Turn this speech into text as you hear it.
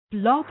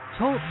Blog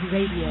Talk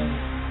Radio.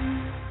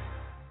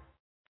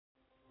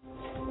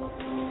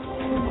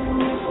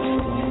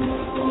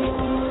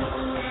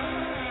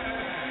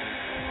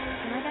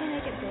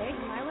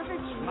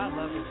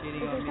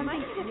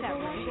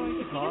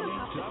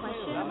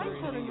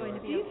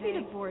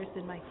 Divorce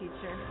in my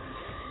future.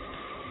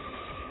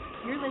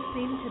 You're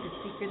listening to The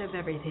Secret of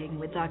Everything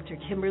with Dr.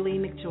 Kimberly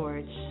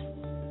McGeorge.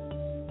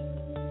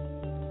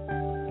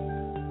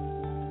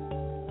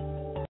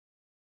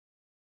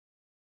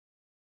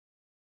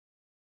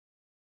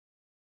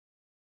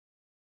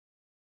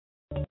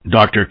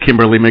 Dr.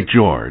 Kimberly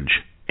McGeorge,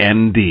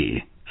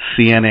 ND,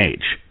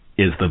 CNH,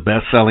 is the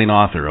best-selling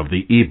author of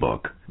the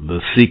ebook,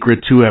 The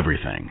Secret to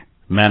Everything,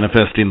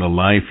 Manifesting the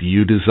Life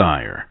You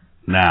Desire,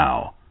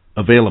 now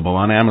available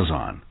on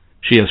Amazon.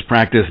 She has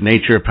practiced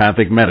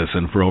naturopathic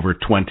medicine for over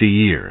 20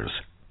 years.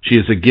 She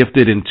is a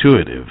gifted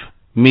intuitive,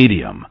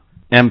 medium,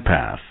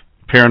 empath,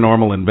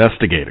 paranormal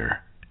investigator,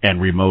 and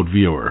remote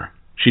viewer.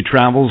 She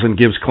travels and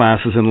gives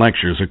classes and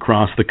lectures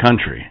across the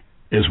country,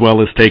 as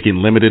well as taking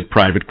limited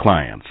private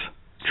clients.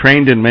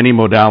 Trained in many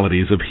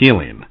modalities of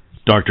healing,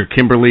 Dr.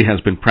 Kimberly has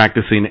been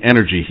practicing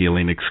energy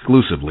healing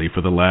exclusively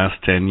for the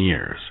last 10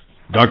 years.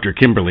 Dr.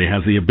 Kimberly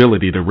has the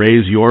ability to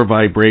raise your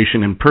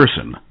vibration in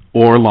person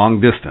or long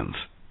distance,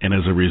 and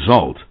as a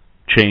result,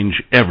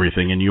 change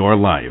everything in your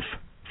life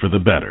for the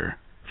better,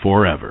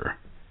 forever.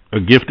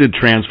 A gifted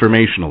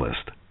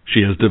transformationalist,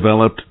 she has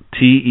developed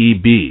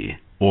TEB,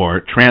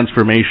 or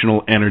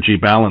Transformational Energy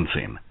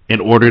Balancing, in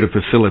order to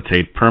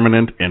facilitate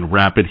permanent and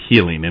rapid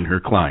healing in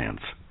her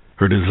clients.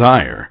 Her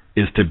desire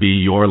is to be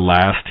your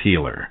last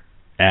healer.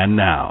 And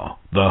now,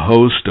 the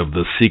host of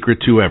The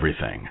Secret to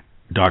Everything,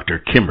 Dr.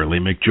 Kimberly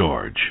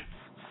McGeorge.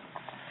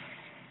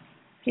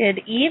 Good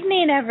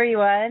evening,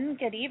 everyone.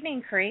 Good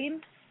evening,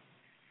 Kareem.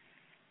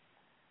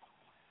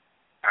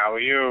 How are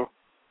you?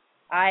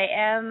 I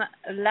am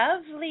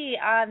lovely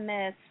on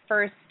this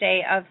first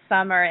day of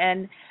summer,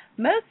 and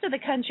most of the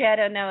country I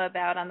don't know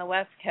about on the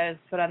West Coast,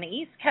 but on the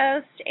East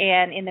Coast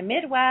and in the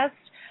Midwest,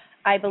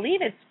 I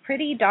believe it's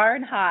pretty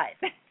darn hot,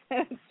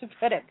 to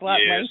put it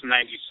bluntly. Yeah, it's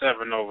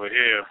 97 over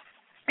here.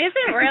 Is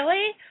it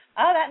really?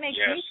 Oh, that makes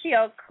Yes. me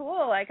feel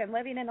cool, like I'm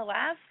living in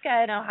Alaska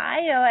and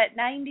Ohio at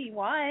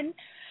 91.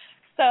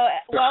 So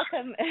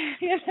welcome,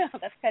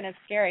 that's kind of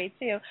scary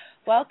too.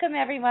 Welcome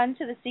everyone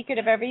to The Secret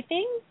of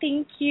Everything.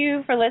 Thank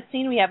you for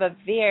listening. We have a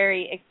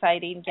very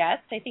exciting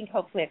guest, I think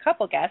hopefully a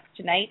couple guests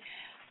tonight.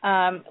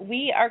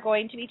 We are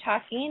going to be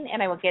talking,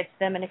 and I will get to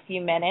them in a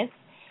few minutes,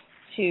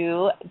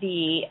 to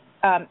the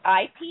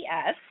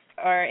IPS,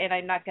 and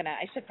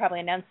I should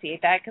probably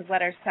enunciate that because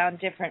letters sound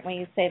different when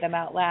you say them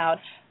out loud,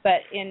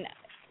 but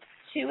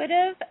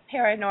Intuitive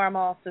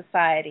Paranormal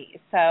Society.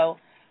 So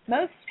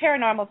most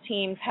paranormal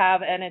teams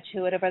have an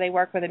intuitive, or they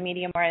work with a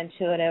medium or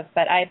intuitive,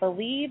 but I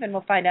believe, and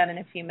we'll find out in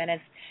a few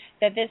minutes,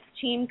 that this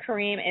team,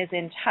 Kareem, is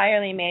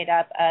entirely made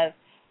up of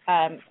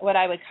what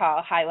I would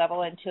call high-level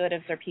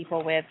intuitives, or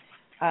people with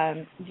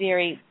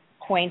very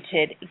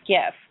pointed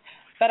gifts.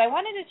 But I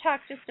wanted to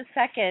talk just a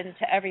second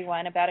to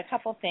everyone about a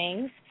couple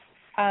things.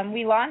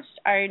 We launched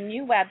our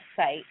new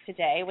website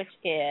today, which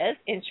is,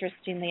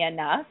 interestingly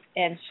enough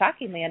and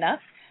shockingly enough,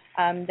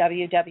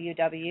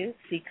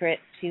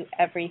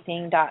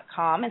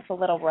 www.secrettoeverything.com. It's a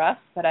little rough,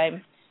 but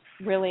I'm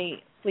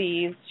really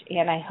pleased,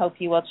 and I hope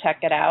you will check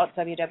it out.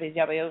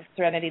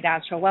 www.Serenity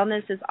Natural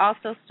Wellness is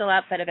also still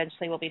up, but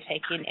eventually we'll be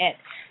taking it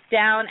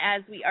down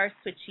as we are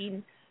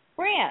switching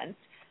brands.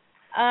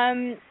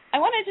 I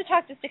wanted to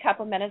talk just a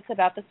couple minutes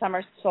about the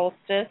summer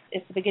solstice.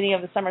 It's the beginning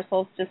of the summer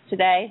solstice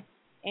today,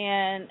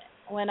 and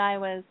when I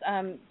was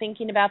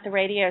thinking about the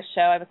radio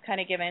show, I was kind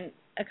of given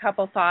a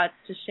couple thoughts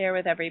to share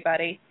with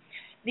everybody.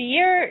 The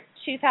year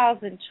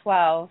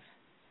 2012,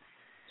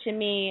 to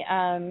me,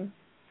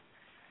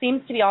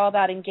 seems to be all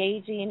about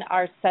engaging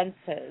our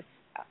senses,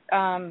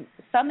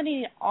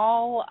 summoning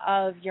all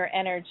of your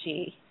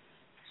energy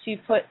to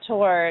put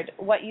toward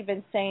what you've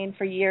been saying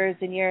for years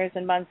and years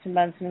and months and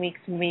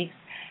weeks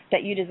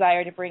that you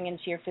desire to bring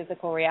into your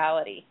physical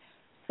reality.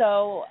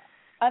 So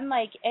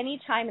unlike any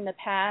time in the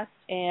past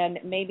and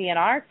maybe in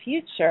our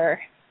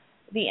future,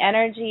 the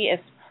energy is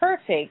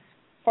perfect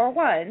for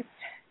once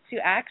to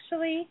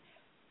actually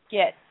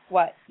get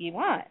what you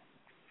want.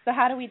 So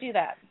how do we do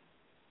that?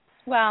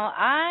 Well,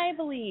 I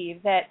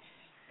believe that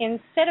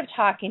instead of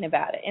talking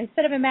about it,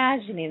 instead of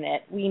imagining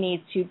it, we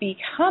need to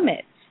become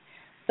it.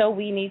 So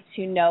we need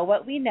to know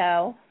what we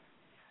know.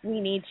 We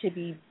need to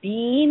be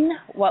being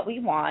what we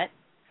want.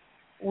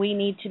 We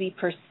need to be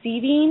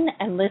perceiving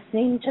and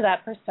listening to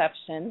that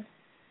perception.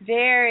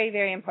 Very,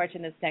 very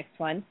important, this next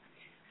one.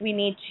 We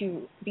need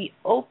to be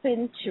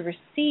open to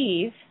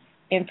receive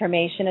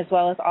information as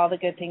well as all the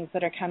good things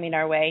that are coming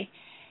our way.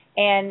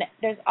 And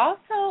there's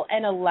also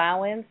an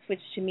allowance,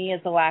 which to me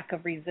is a lack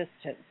of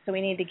resistance. So we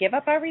need to give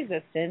up our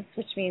resistance,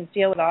 which means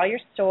deal with all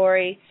your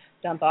story,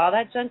 dump all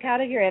that junk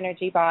out of your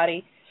energy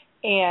body,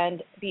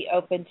 and be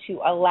open to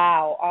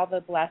allow all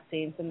the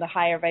blessings and the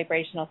higher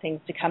vibrational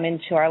things to come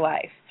into our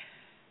life.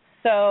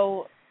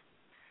 So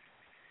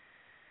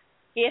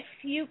if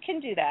you can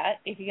do that,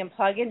 if you can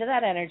plug into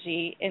that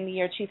energy in the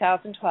year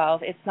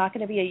 2012, it's not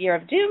going to be a year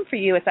of doom for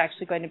you. It's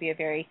actually going to be a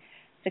very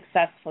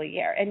successful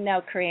year. And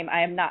no, Kareem,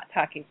 I am not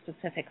talking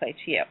specifically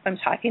to you. I'm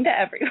talking to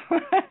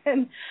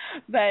everyone.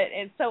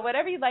 So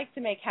whatever you'd like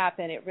to make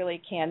happen, it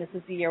really can. This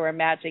is the year where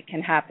magic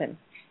can happen.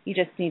 You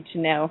just need to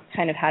know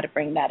kind of how to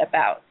bring that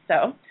about.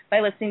 So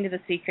by listening to The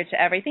Secret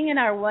to Everything and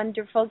our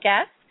wonderful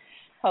guests,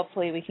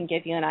 hopefully we can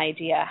give you an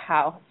idea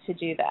how to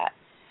do that.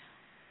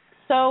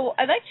 So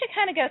I'd like to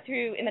kind of go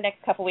through in the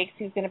next couple weeks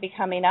who's going to be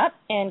coming up,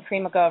 and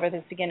Kareem will go over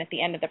this again at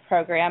the end of the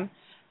program.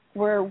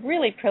 We're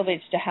really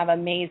privileged to have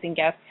amazing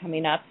guests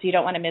coming up, so you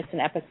don't want to miss an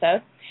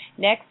episode.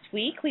 Next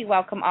week, we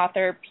welcome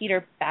author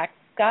Peter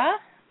Baxka.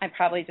 I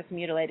probably just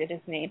mutilated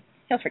his name.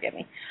 He'll forgive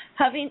me.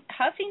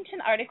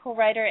 Huffington article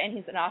writer, and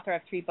he's an author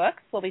of 3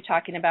 books. We'll be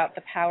talking about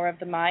the power of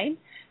the mind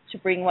to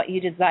bring what you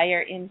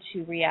desire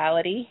into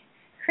reality.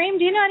 Kareem,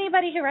 do you know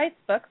anybody who writes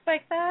books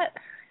like that?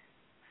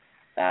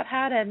 About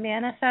how to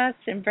manifest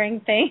and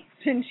bring things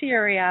into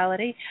your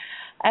reality.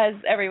 As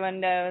everyone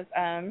knows,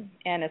 and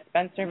as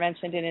Spencer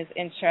mentioned in his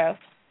intro,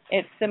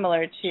 it's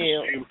similar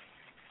to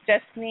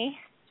just me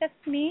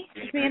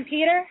and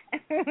Peter.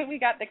 We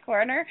got the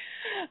corner.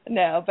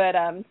 No, but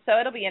so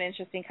it'll be an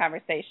interesting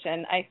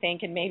conversation, I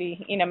think, and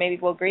maybe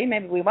we'll agree,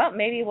 maybe we won't,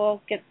 maybe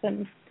we'll get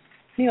some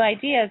new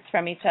ideas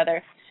from each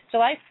other.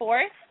 July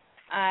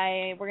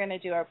 4th, we're going to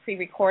do our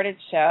pre-recorded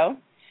show.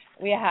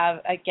 We have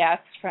a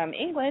guest from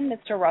England,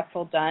 Mr.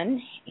 Russell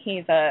Dunn.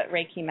 He's a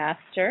Reiki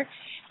master,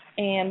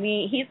 and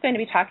he's going to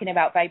be talking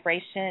about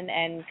vibration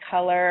and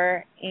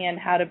color and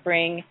how to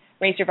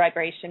raise your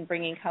vibration,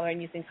 bringing color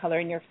and using color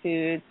in your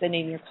foods and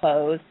in your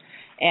clothes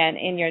and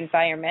in your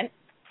environment.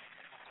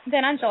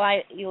 Then on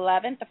July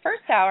 11th, the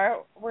first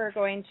hour, we're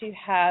going to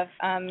have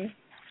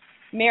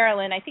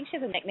Marilyn. I think she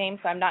has a nickname,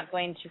 so I'm not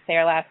going to say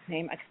her last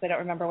name because I don't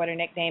remember what her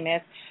nickname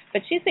is.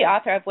 But she's the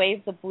author of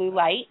Waves of Blue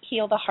Light,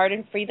 Heal the Heart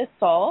and Free the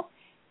Soul.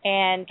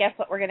 And guess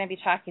what we're going to be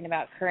talking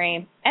about,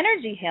 Kareem?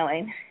 Energy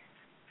healing.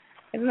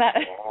 Isn't that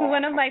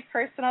one of my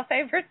personal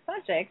favorite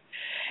subjects?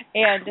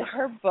 And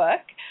her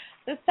book.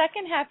 The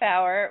second half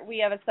hour, we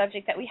have a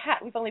subject that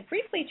we've only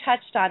briefly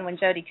touched on when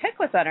Jody Cook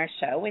was on our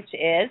show, which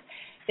is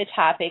the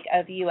topic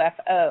of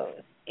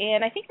UFOs.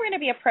 And I think we're going to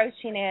be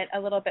approaching it a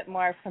little bit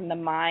more from the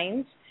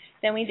mind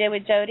than we did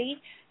with Jody.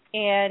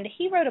 And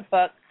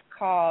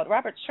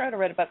Robert Schroeder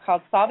wrote a book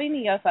called Solving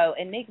the UFO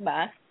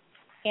Enigma.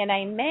 And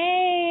I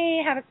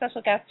may have a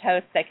special guest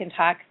host that can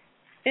talk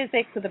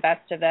physics with the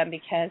best of them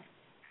because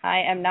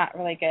I am not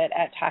really good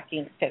at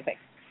talking physics.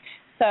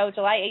 So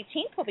July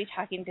 18th, we'll be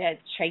talking to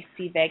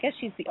Tracy Vega.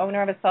 She's the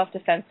owner of a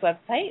self-defense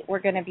website. We're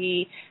going to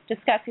be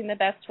discussing the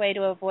best way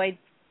to avoid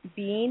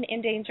being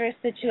in dangerous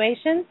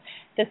situations.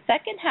 The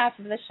second half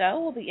of the show,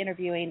 we'll be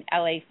interviewing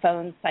LA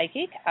phone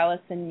psychic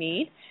Allison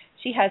Mead.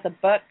 She has a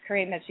book,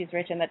 Kareem, that she's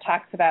written that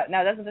talks about,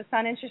 now doesn't this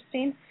sound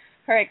interesting?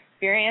 Her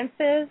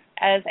experiences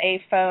as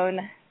a phone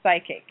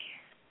psychic.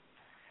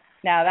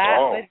 Now that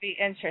would be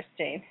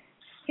interesting.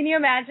 Can you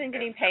imagine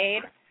getting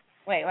paid?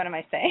 Wait, what am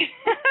I saying?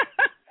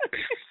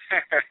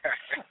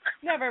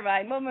 Never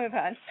mind. We'll move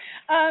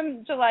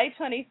on. July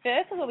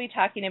 25th, we'll be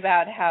talking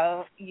about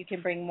how you can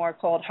bring more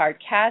cold, hard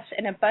cash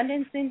and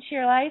abundance into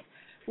your life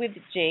with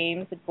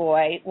James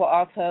Boy. We'll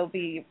also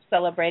be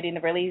celebrating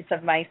the release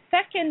of my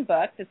second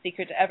book, The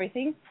Secret to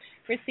Everything,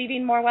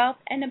 Receiving More Wealth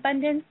and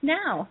Abundance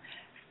Now.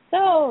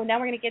 So now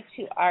we're going to get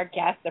to our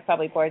guests. They're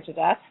probably bored to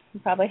death. I'm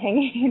probably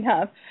hanging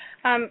up.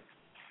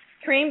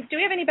 Kareem, do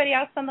we have anybody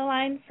else on the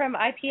line from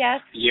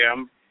IPS? Yeah,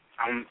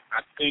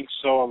 I think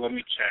so. Let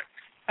me check.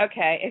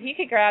 Okay, if you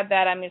could grab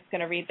that, I'm just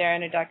going to read their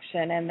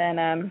introduction, and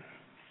then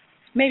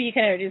maybe you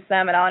can introduce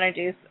them, and I'll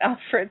introduce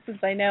Alfred since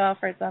I know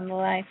Alfred's on the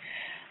line.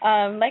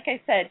 Like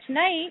I said,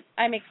 tonight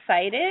I'm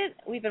excited.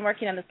 We've been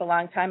working on this a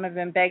long time. I've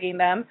been begging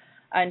them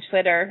on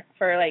Twitter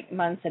for like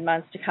months and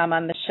months to come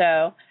on the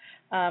show.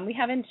 We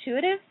have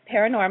Intuitive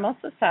Paranormal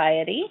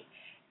Society,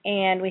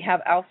 and we have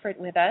Alfred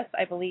with us.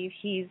 I believe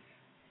he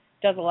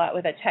does a lot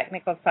with the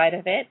technical side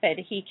of it, but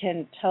he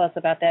can tell us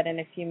about that in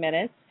a few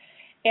minutes.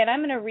 And I'm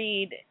going to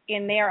read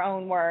in their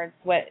own words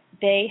what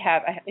they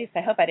have, at least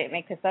I hope I didn't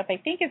make this up, I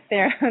think it's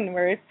their own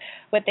words,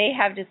 what they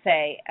have to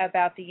say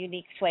about the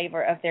unique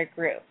flavor of their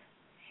group.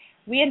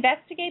 We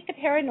investigate the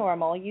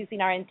paranormal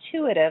using our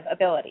intuitive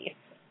abilities.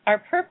 Our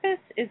purpose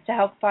is to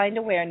help find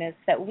awareness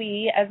that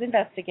we, as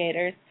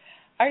investigators,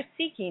 are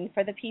seeking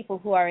for the people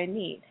who are in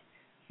need.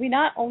 We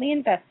not only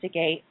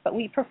investigate, but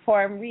we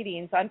perform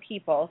readings on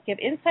people, give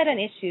insight on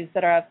issues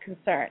that are of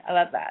concern. I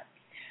love that.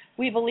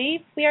 We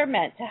believe we are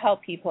meant to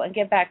help people and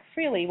give back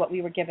freely what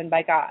we were given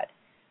by God.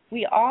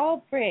 We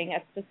all bring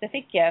a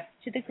specific gift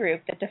to the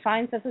group that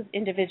defines us as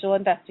individual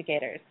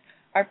investigators.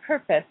 Our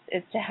purpose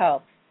is to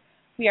help.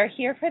 We are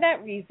here for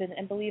that reason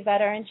and believe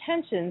that our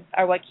intentions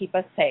are what keep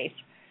us safe,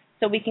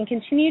 so we can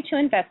continue to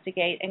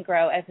investigate and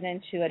grow as an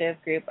intuitive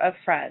group of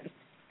friends.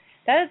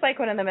 That is like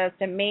one of the most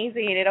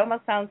amazing, it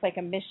almost sounds like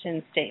a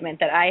mission statement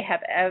that I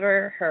have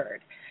ever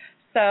heard.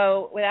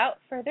 So without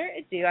further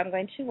ado, I'm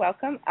going to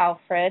welcome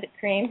Alfred.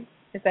 Kareem,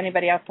 is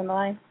anybody else on the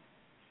line?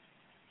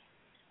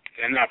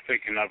 They're not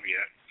picking up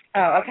yet.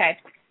 Oh, okay.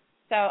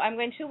 So I'm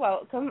going to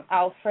welcome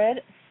Alfred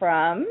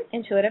from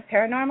Intuitive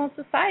Paranormal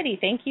Society.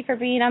 Thank you for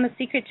being on The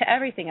Secret to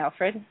Everything,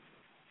 Alfred.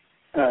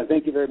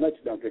 Thank you very much,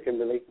 Dr.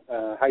 Kimberly.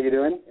 How you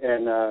doing?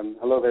 And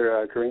hello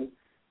there, Kareem,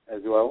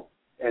 as well,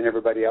 and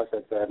everybody else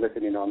that's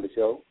listening on the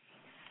show.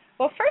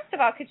 Well, first of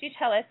all, could you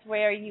tell us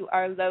where you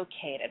are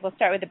located? We'll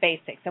start with the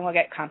basics, and we'll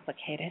get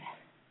complicated.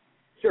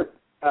 Sure.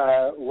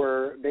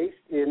 We're based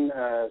in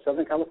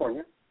Southern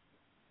California,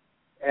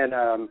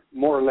 and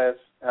more or less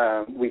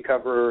we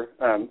cover,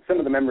 some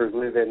of the members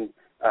live in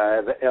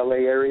the L.A.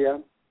 area,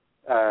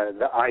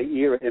 the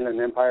IE, or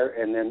Inland Empire,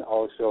 and then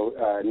also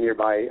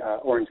nearby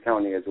Orange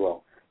County as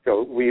well.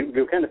 So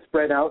we're kind of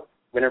spread out.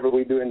 Whenever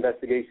we do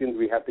investigations,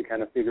 we have to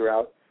kind of figure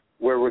out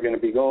where we're going to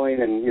be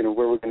going and,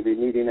 where we're going to be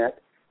meeting at,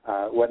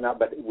 whatnot.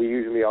 But we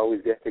usually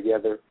always get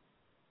together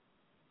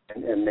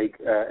and make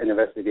an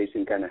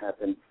investigation kind of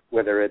happen,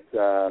 whether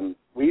it's,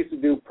 we used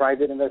to do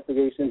private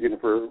investigations,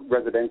 for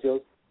residential,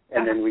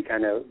 and then we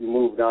kind of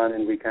moved on,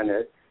 and we kind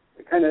of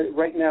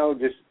right now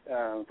just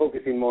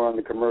focusing more on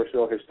the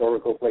commercial,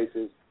 historical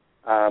places,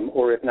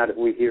 or if not, if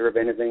we hear of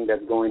anything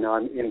that's going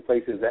on in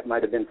places that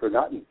might have been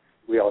forgotten,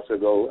 we also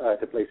go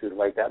to places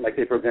like that. Like,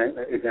 say, for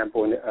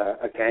example, in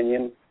a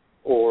canyon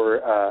or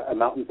a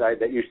mountainside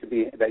that used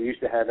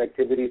to have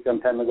activity some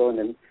time ago, and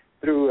then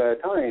through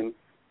time,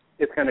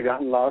 it's kind of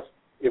gotten lost.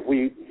 If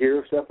we hear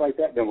of stuff like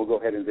that, then we'll go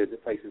ahead and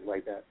visit places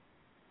like that.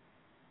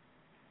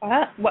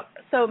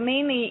 So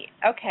mainly,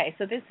 okay,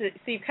 so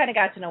you've kind of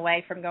gotten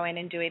away from going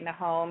and doing the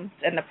homes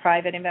and the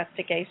private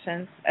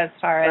investigations as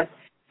far as...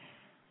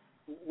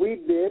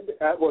 We did.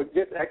 We're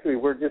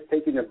just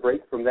taking a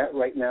break from that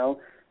right now.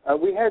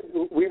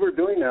 We were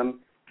doing them,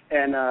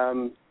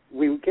 and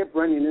we kept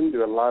running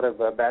into a lot of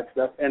bad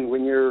stuff. And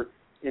when you're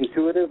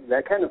intuitive,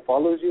 that kind of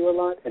follows you a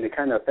lot, and it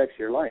kind of affects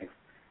your life.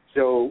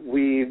 So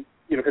we,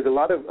 because a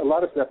lot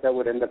of stuff that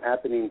would end up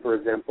happening, for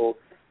example,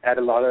 at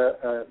a lot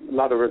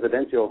of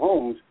residential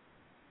homes,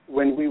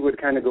 when we would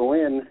kind of go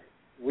in,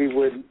 we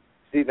would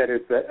see that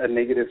it's a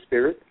negative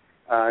spirit,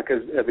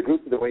 because the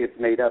group, the way it's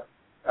made up,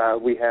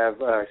 we have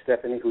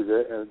Stephanie, who's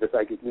the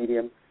psychic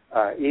medium,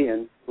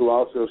 Ian, who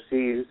also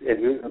sees,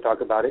 and we'll talk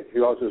about it,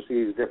 who also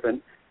sees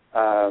different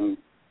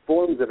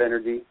forms of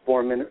energy,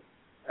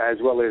 as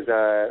well as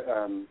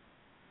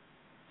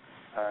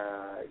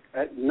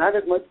not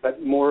as much,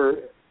 but more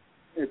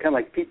kind of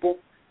like people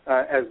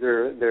as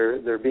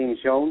they're being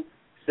shown.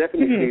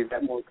 Stephanie sees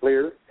that more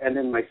clear, and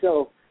then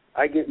myself,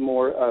 I get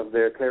more of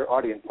the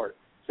clairaudient part.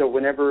 So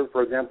whenever,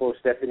 for example,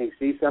 Stephanie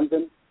sees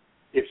something,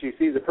 if she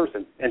sees a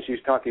person and she's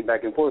talking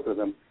back and forth with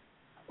them,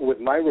 with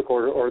my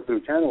recorder or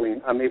through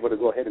channeling, I'm able to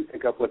go ahead and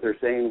pick up what they're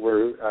saying,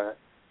 where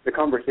the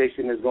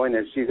conversation is going.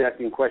 As she's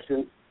asking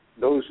questions,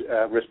 those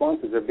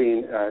responses are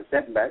being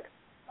sent back.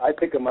 I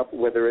pick them up,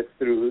 whether it's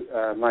through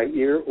my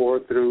ear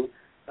or through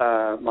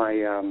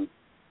my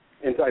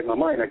inside my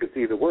mind. I could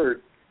see the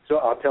word. So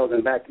I'll tell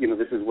them back,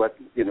 this is what,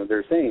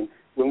 they're saying.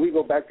 When we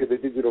go back to the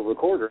digital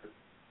recorder,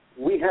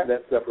 we have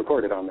that stuff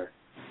recorded on there.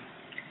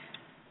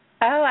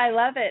 Oh, I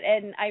love it.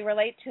 And I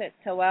relate to it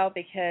so well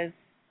because,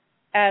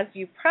 as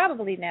you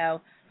probably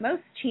know,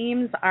 most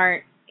teams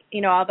aren't,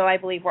 although I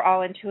believe we're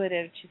all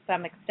intuitive to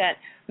some extent,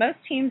 most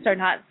teams are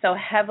not so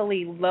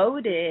heavily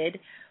loaded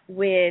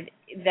with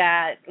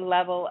that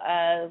level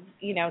of,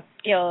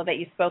 skill that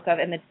you spoke of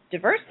and the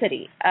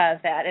diversity of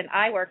that. And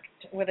I worked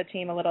with a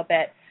team a little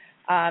bit,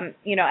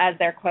 as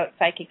their, quote,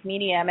 psychic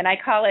medium. And I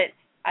call it,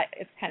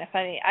 it's kind of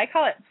funny, I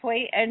call it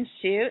point and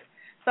shoot.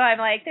 So I'm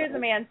like, there's a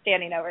man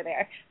standing over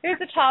there. There's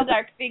a tall,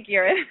 dark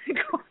figure in the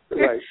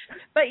corner. Right.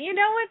 But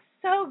what's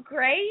so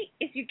great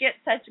is you get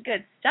such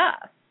good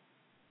stuff.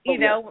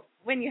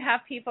 When you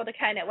have people to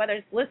kind of, whether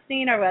it's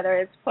listening or whether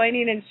it's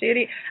pointing and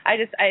shooting, I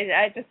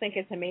just think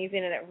it's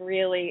amazing, and it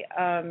really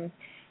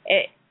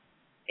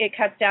it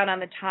cuts down on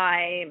the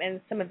time and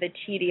some of the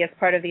tedious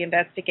part of the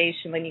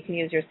investigation when you can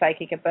use your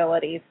psychic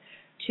abilities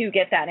to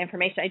get that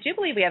information. I do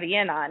believe we have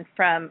Ian on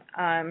from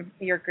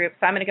your group,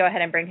 so I'm going to go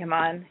ahead and bring him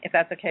on, if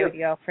that's okay with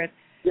you, Alfred.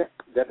 Yeah,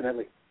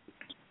 definitely.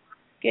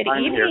 Good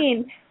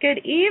evening. Here.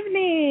 Good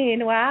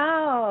evening.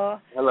 Wow.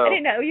 Hello. I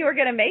didn't know you were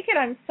going to make it.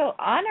 I'm so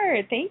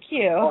honored. Thank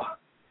you. Oh,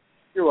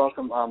 you're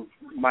welcome.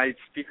 My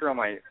speaker on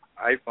my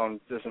iPhone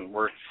doesn't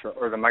work,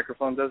 or the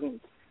microphone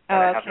doesn't. Oh,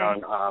 I have it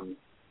on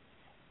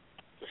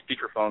the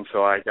speakerphone,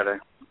 so I gotta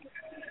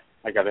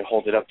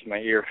hold it up to my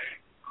ear.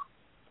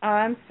 Oh,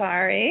 I'm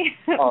sorry.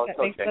 Oh, that it's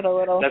makes okay. it a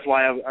little... That's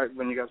why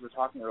when you guys were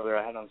talking earlier,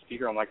 I had on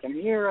speaker. I'm like, I'm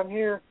here. Oh,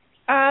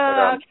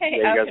 but, okay.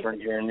 Yeah, you okay. guys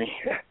weren't hearing me.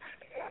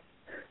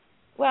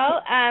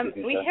 Well,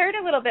 we heard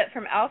a little bit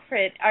from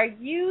Alfred. Are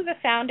you the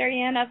founder,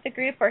 Ian, of the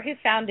group, or who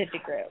founded the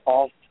group?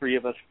 All three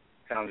of us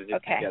founded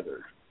it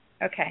together.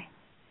 Okay.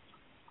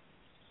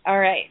 All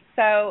right.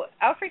 So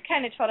Alfred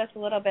kind of told us a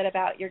little bit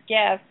about your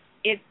gifts.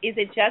 Is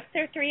it just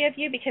the three of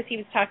you? Because he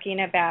was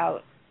talking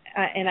about,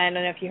 and I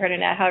don't know if you heard it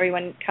now, how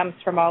everyone comes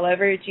from all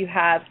over. Do you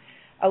have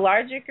a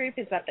larger group?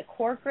 Is that the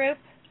core group?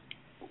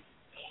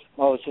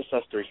 Oh, it's just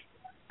us three.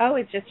 Oh,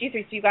 it's just you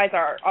three. So you guys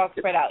are all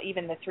spread out,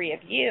 even the three of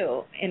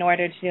you, in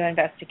order to do an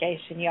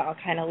investigation. You all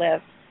kind of live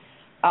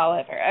all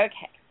over.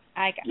 Okay,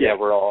 I got it. Yeah,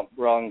 we're all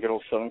in good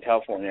old Southern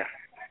California.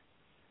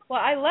 Well,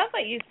 I love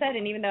what you said,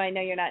 and even though I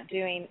know you're not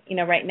doing,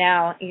 right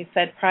now, you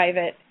said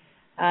private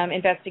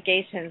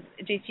investigations.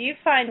 Did you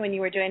find when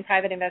you were doing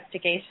private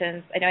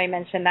investigations, I know you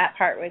mentioned that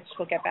part, which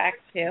we'll get back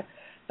to,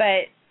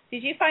 but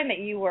did you find that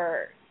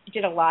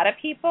did a lot of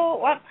people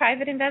want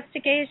private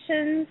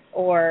investigations,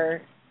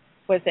 or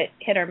was it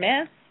hit or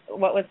miss?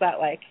 What was that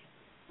like?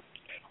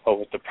 Oh,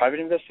 with the private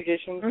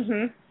investigations?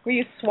 Mm-hmm. Were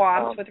you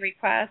swamped with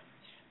requests?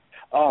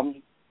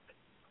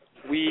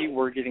 We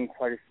were getting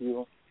quite a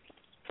few,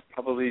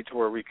 probably to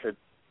where we could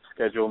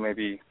schedule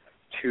maybe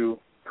 2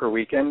 per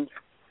weekend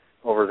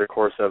over the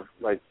course of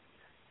like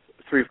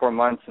 3-4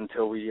 months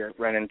until we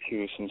ran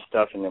into some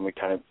stuff, and then we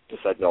kind of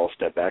decided to all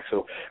step back.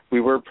 So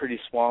we were pretty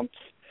swamped,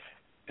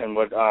 and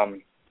what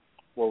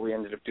we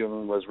ended up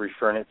doing was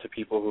referring it to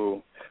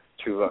people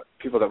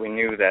that we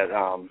knew that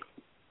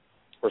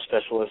were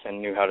specialists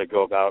and knew how to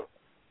go about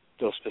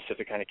those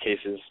specific kind of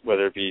cases,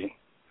 whether it be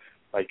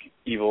like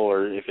evil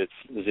or if it's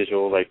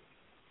residual, like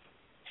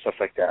stuff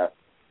like that.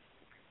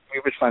 We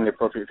would find the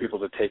appropriate people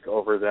to take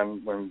over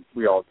them when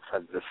we all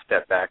decided to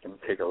step back and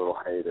take a little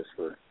hiatus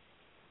for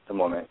the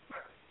moment.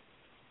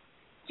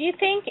 Do you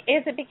think,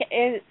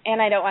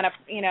 and I don't want to,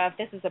 if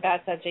this is a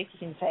bad subject, you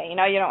can say, you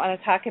don't want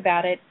to talk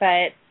about it,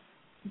 but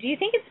do you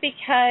think it's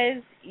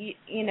because,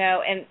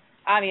 and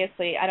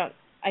obviously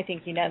I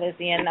think you know this,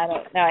 Ian, I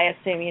don't know, I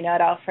assume you know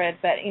it, Alfred,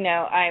 but,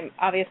 I'm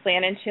obviously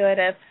an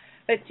intuitive,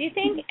 but do you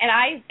think, and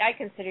I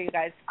consider you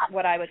guys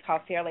what I would call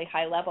fairly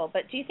high level,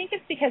 but do you think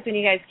it's because when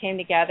you guys came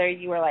together,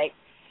 you were like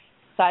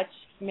such,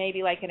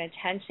 maybe like an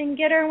attention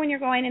getter when you're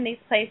going in these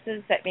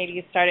places that maybe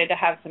you started to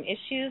have some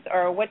issues,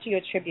 or what do you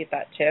attribute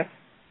that to?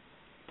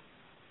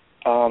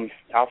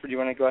 Alfred, do you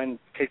want to go ahead and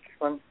take this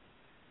one?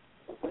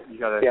 You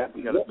got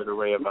a better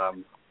way of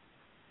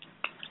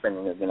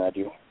spending it than I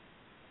do.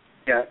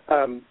 Yeah.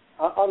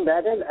 On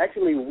that end,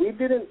 actually, we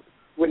didn't,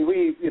 when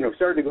we,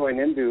 started going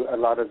into a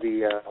lot of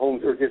the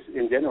homes, or just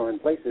in general in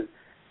places,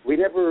 we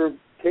never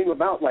came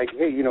about like,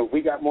 hey,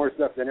 we got more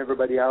stuff than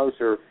everybody else,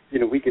 or,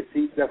 we could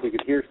see stuff, we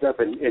could hear stuff,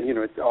 and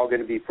it's all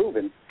going to be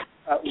proven.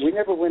 We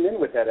never went in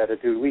with that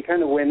attitude. We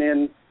kind of went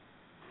in,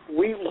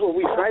 what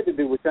we tried to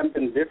do was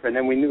something different,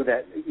 and we knew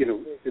that,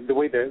 the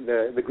way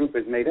the group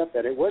is made up,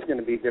 that it was going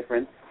to be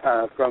different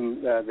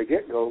from the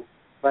get-go.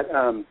 But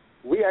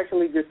we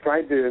actually just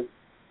tried to,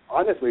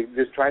 honestly,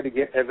 try to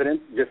get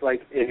evidence just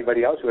like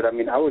anybody else would. I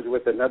mean, I was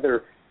with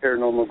another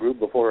paranormal group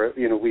before,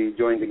 we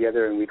joined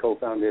together and we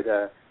co-founded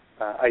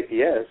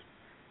IPS.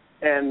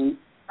 And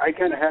I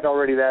kind of had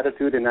already the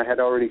attitude, and I had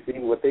already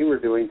seen what they were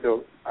doing,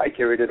 so I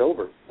carried it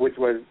over, which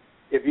was,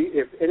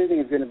 if anything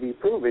is going to be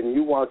proven,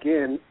 you walk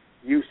in,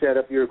 you set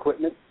up your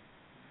equipment,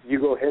 you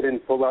go ahead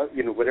and pull out,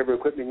 whatever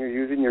equipment you're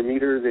using, your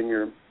meters and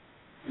your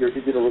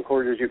digital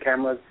recorders, your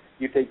cameras,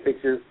 you take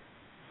pictures,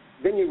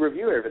 then you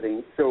review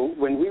everything. So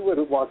when we would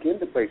walk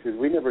into places,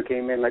 we never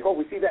came in like, oh,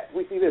 we see that,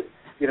 we see this.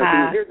 Can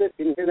you hear this?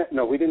 Can you hear that?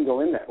 No, we didn't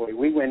go in that way.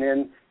 We went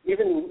in,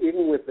 even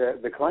with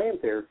the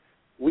client there,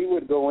 we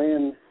would go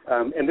in,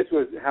 and this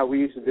was how we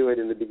used to do it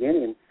in the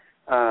beginning.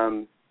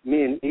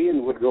 Me and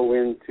Ian would go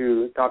in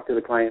to talk to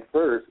the client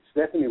first.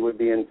 Stephanie would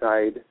be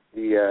inside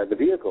the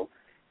vehicle,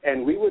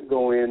 and we would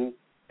go in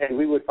and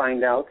we would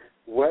find out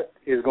what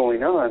is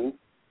going on,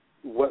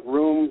 what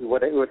rooms,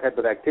 what type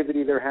of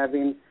activity they're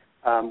having,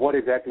 what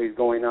exactly is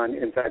going on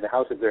inside the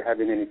house, if they're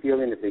having any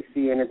feeling, if they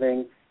see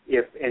anything,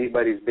 if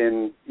anybody's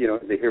been,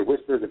 if they hear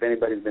whispers, if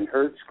anybody's been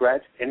hurt,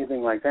 scratched,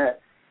 anything like that.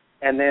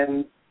 And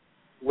then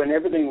when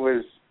everything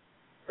was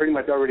pretty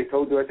much already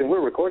told to us, and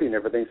we're recording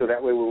everything, so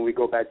that way when we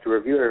go back to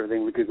review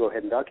everything, we could go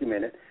ahead and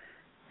document it.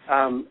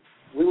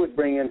 We would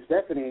bring in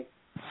Stephanie,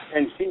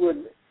 and she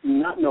would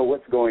not know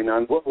what's going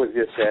on, what was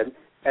just said,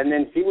 and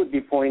then she would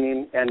be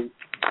pointing and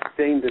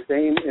saying the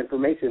same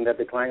information that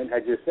the client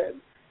had just said.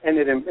 And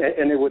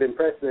it would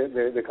impress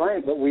the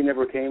client, but we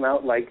never came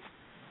out like,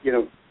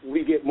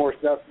 we get more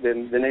stuff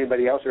than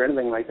anybody else or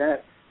anything like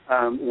that,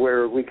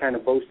 where we kind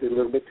of boasted a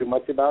little bit too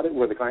much about it,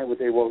 where the client would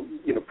say, well,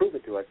 prove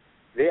it to us.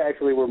 They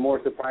actually were more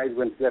surprised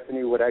when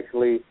Stephanie would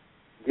actually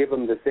give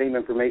them the same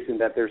information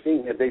that they're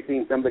seeing. If they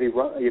seen somebody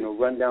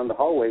run down the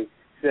hallway,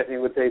 Stephanie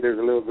would say, there's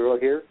a little girl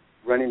here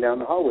running down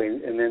the hallway,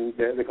 and then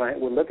the client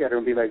would look at her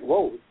and be like,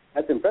 whoa,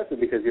 that's impressive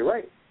because you're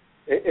right.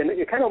 And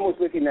you're kind of almost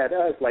looking at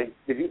us like,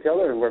 did you tell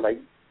her? And we're like,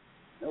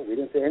 no, we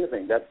didn't say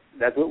anything.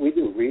 That's what we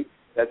do.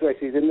 That's why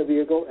she's in the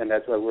vehicle, and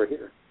that's why we're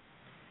here.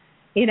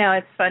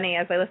 It's funny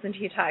as I listen to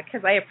you talk,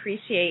 because I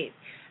appreciate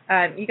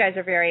you guys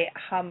are very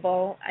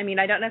humble. I mean,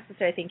 I don't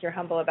necessarily think you're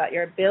humble about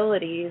your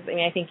abilities. I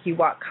mean, I think you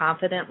walk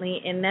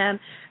confidently in them,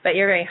 but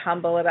you're very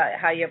humble about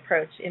how you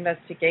approach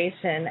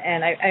investigation,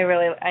 and I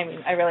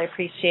really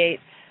appreciate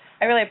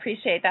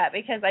that,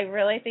 because I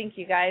really think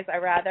you guys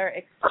are rather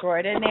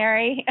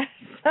extraordinary.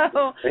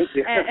 So, thank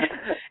you.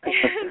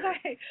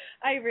 and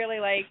I really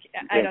like,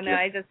 I don't know,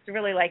 I just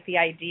really like the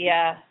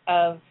idea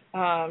of,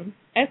 I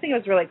just think it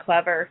was really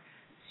clever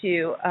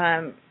to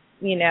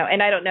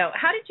and I don't know,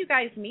 how did you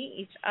guys meet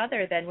each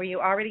other then? Were you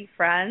already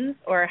friends,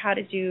 or how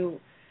did you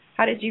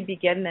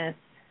begin this?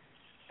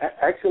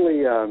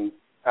 Actually,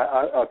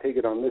 I'll take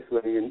it on this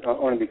way,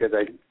 only because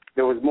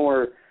there was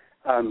more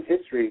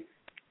history.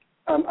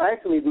 I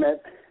actually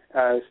met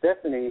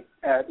Stephanie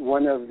at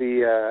one of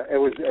the.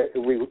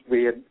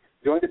 We had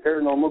joined a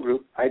paranormal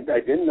group. I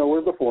didn't know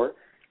her before,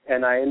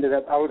 and I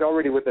was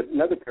already with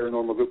another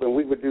paranormal group, and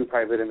we would do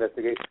private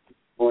investigations,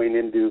 going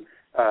into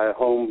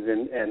homes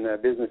and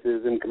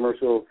businesses and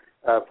commercial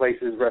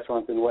places,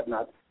 restaurants and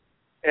whatnot.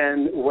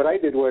 And what I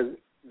did was,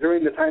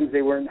 during the times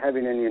they weren't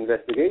having any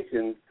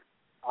investigations,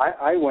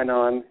 I went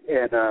on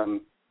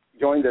and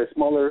joined a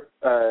smaller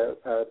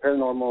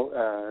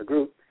paranormal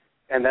group,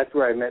 and that's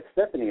where I met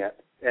Stephanie at.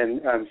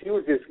 And she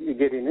was just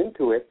getting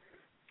into it.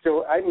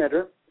 So I met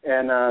her,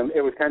 and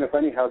it was kind of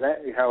funny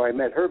how I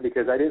met her,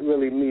 because I didn't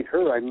really meet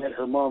her. I met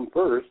her mom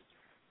first,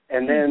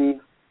 and then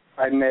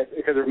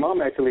because her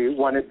mom actually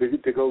wanted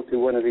to go to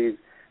one of these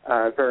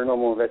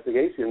paranormal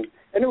investigations,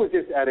 and it was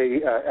just at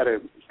a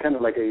kind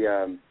of like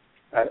a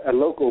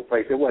local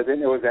place. It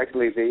wasn't. It was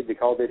actually they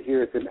called it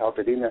here. It's in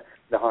Altadena,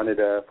 the haunted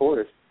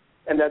forest,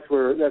 and that's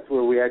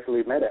where we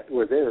actually met at.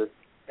 Was there,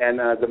 and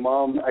the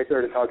mom. I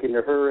started talking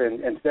to her,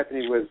 and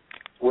Stephanie was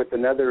with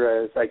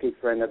another psychic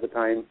friend at the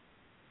time,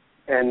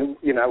 and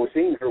I was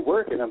seeing her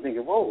work, and I'm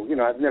thinking, whoa,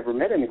 I've never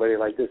met anybody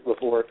like this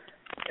before,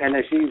 and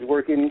as she's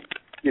working,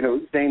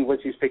 saying what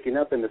she's picking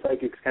up, and the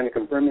psychic's kind of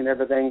confirming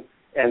everything,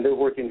 and they're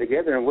working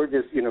together, and we're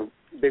just,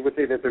 they would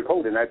say that they're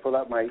cold, and I'd pull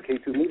out my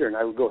K2 meter, and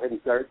I would go ahead and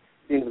start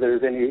seeing if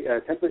there's any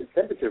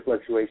temperature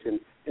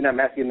fluctuation, and I'm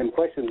asking them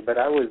questions, but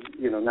I was,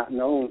 not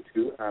known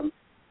to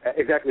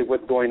exactly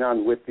what's going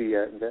on with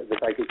the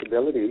psychic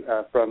ability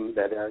from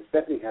that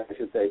Stephanie had, I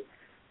should say.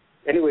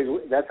 Anyways,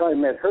 that's how I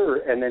met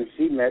her, and then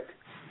she met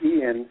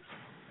Ian,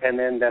 and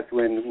then that's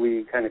when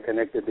we kind of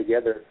connected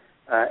together,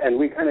 and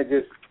we kind of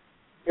just,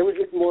 it was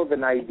just more of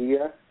an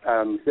idea.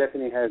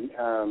 Stephanie had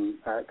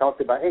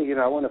talked about, hey,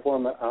 I want to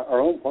form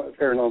our own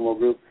paranormal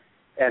group,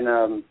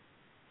 and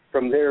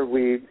from there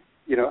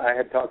I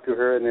had talked to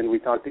her, and then we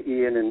talked to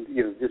Ian, and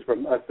just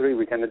from us three,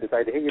 we kind of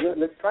decided, hey,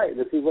 let's try it,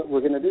 let's see what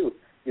we're going to do,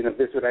 if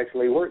this would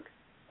actually work.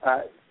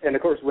 And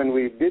of course, when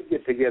we did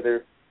get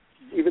together,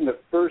 even the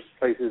first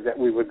places that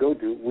we would go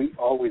to, we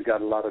always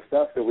got a lot of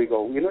stuff. So we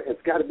go,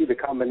 it's got to be the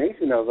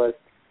combination of us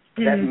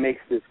that makes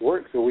this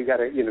work. So we got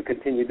to,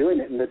 continue doing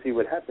it, and let's see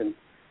what happens.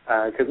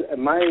 Because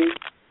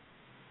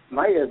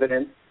my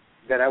evidence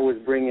that I was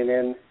bringing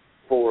in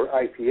for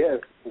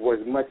IPS was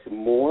much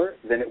more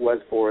than it was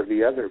for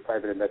the other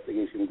private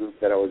investigation group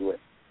that I was with.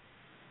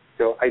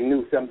 So I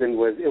knew something it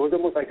was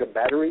almost like a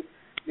battery.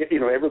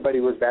 Everybody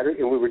was battery,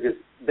 and we were just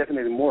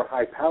definitely more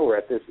high power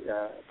at this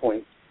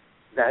point.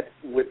 That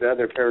with the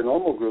other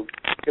paranormal group,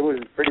 it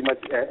was pretty much,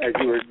 as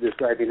you were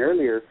describing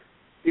earlier,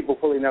 people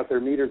pulling out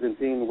their meters and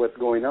seeing what's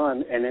going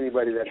on, and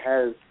anybody that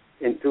has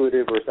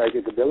intuitive or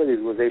psychic abilities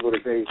was able to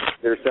say,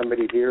 there's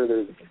somebody here,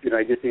 there's,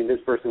 I just seen this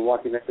person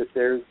walking up the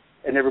stairs,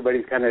 and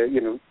everybody's kind of,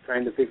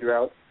 trying to figure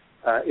out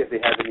if they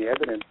have any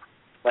evidence.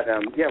 But,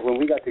 when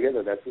we got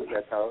together, that's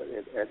how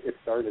it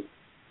started.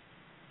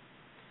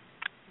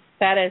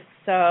 That is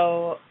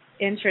so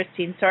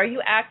interesting. So are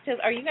you active?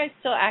 Are you guys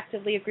still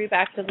actively,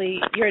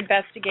 you're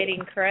investigating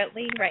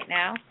currently right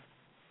now?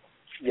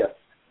 Yes.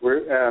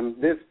 We're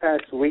this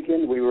past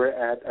weekend we were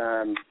at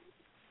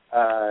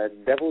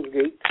Devil's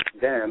Gate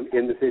Dam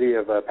in the city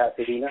of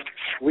Pasadena.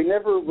 We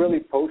never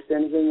really post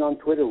anything on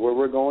Twitter where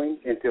we're going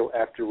until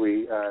after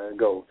we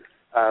go.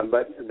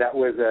 But that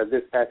was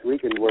this past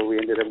weekend where we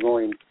ended up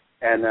going,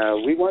 and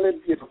we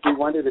wanted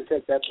to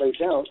check that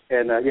place out,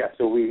 and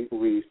so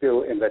we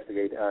still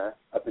investigate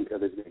up until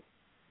this day.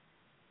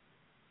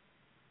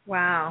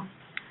 Wow,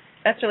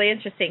 that's really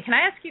interesting. Can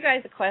I ask you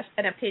guys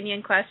an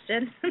opinion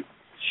question?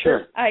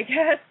 Sure. I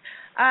guess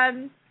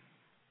I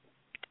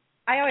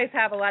always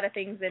have a lot of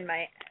things in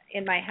my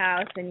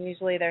house, and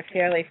usually they're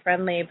fairly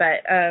friendly.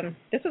 But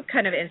this was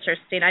kind of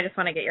interesting. I just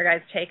want to get your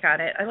guys' take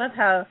on it. I love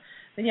how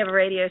when you have a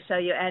radio show,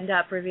 you end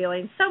up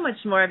revealing so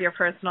much more of your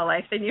personal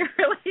life than you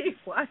really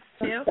want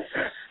to.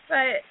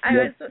 But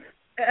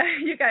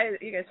you guys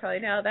probably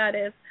know how that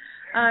is.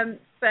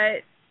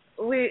 But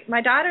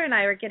my daughter and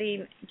I were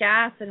getting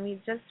gas, and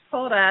we just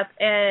pulled up,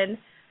 and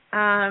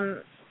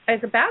I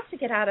was about to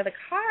get out of the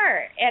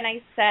car, and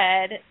I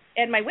said,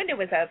 and my window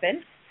was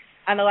open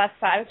on the left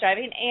side. I was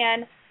driving,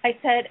 and I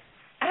said,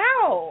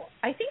 ow,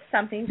 I think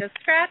something just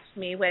scratched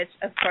me, which,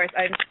 of course,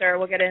 I'm sure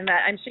we'll get into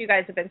that. I'm sure you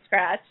guys have been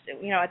scratched,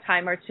 a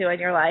time or two in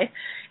your life.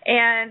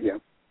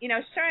 And,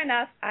 sure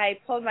enough, I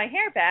pulled my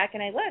hair back,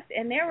 and I looked,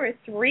 and there were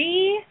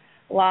 3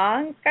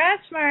 long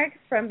scratch marks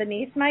from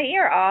beneath my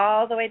ear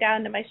all the way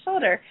down to my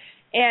shoulder.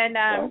 And,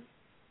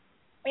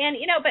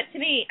 but to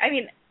me, I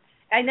mean,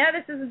 I know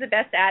this isn't the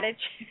best adage,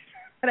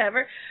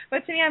 whatever,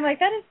 but to me, I'm like,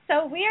 that is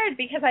so weird,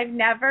 because I've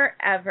never,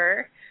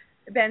 ever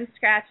been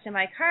scratched in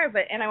my car,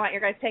 and I want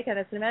your guys' take on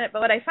this in a minute,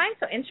 but what I find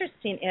so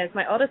interesting is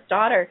my oldest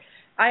daughter,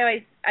 I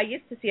always I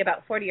used to see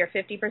about 40 or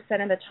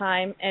 50% of the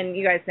time, and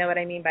you guys know what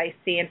I mean by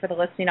seeing for the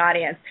listening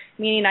audience,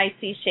 meaning I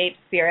see shape,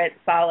 spirit,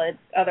 solid,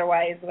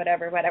 otherwise,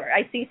 whatever.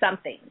 I see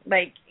something,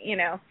 like,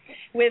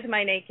 with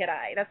my naked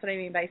eye. That's what I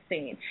mean by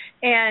seeing.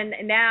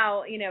 And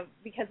now,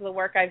 because of the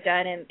work I've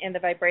done and the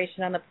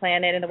vibration on the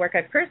planet and the work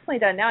I've personally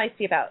done, now I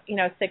see about,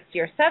 60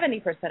 or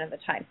 70% of the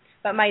time.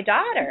 But my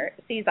daughter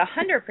sees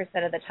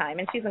 100% of the time,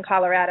 and she's in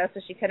Colorado,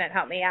 so she couldn't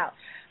help me out.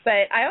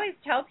 But I always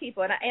tell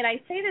people, and I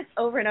say this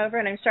over and over,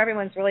 and I'm sure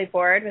everyone's really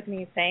bored with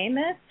me saying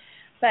this,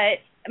 but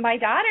my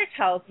daughter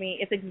tells me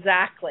it's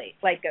exactly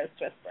like Ghost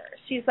Whisperer.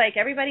 She's like,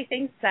 everybody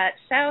thinks that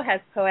show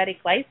has poetic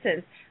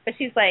license, but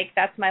she's like,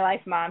 that's my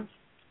life, Mom.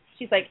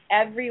 She's like,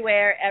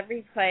 everywhere,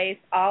 every place,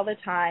 all the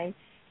time.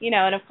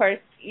 And of course,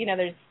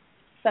 there's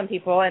some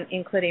people, and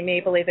including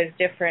me, believe there's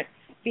different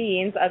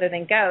beings other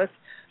than ghosts.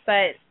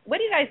 But what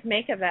do you guys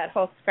make of that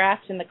whole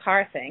scratch in the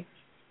car thing?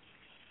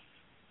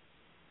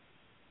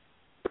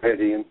 Go ahead,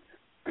 Ian.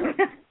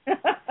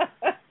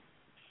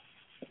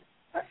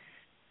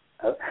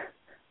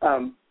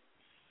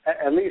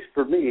 At least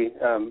for me,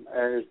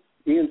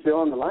 Ian's still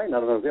on the line. I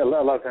don't know. A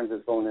lot of times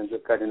his phone ends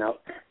up cutting out.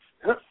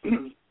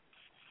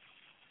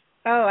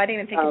 Oh, I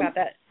didn't even think about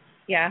that.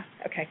 Yeah.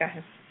 Okay, go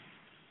ahead.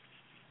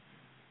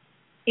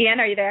 Ian,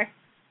 are you there?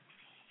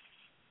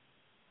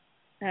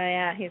 Oh,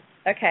 yeah, he's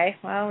okay.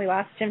 Well, we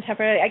lost him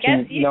temporarily. I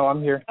guess No,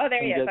 I'm here. Oh,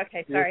 there he is.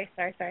 Okay, sorry.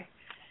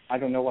 I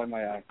don't know why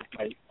I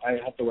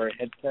have to wear a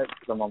headset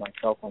because I'm on my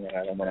cell phone and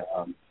I don't want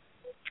to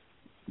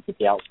get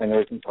the outside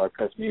noise, so I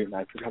press mute and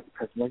I forgot to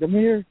press it. Like, I'm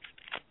here.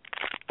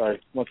 But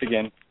once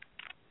again,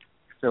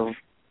 so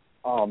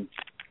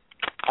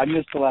I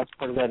missed the last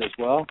part of that as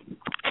well.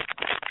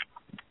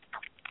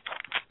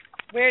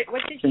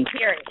 What did you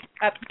hear it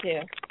up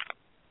to?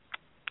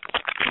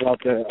 About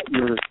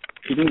you were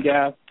heating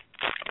gas.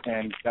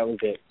 And that was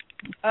it.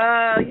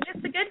 Oh, you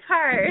missed the good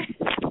part.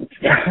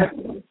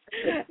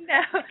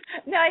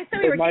 No, I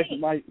thought we were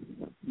getting...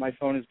 My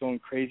phone is going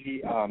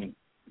crazy. One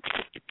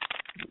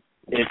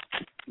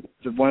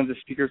of the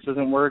speakers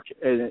doesn't work.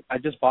 I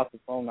just bought the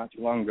phone not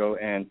too long ago,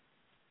 and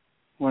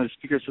one of the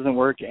speakers doesn't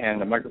work, and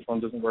the microphone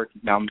doesn't work.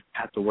 Now I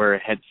have to wear a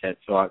headset.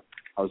 So I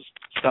was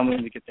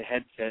stumbling to get the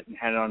headset and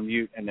had it on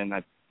mute, and then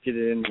I did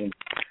it in. And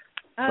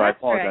so I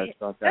apologize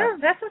about that. Oh,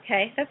 that's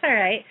okay. That's all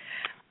right.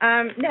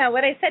 No,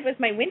 what I said was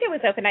my window was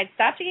open. I'd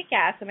stopped to get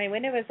gas, and my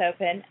window was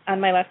open on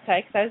my left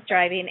side because I was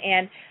driving.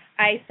 And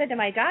I said to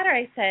my daughter,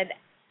 I said,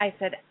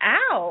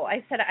 ow.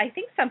 I said, I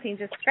think something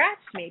just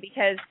scratched me,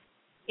 because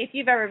if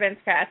you've ever been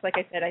scratched, like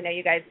I said, I know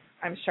you guys,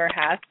 I'm sure,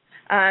 have.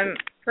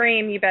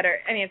 Kareem,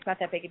 it's not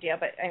that big a deal,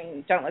 but,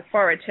 don't look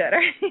forward to it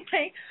or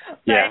anything.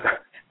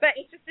 But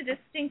it's just a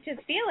distinctive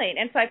feeling.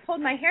 And so I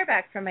pulled my hair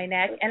back from my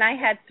neck, and I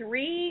had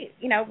 3,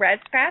 red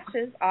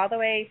scratches all the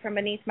way from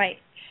beneath my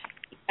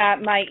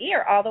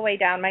ear all the way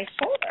down my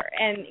shoulder.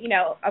 And,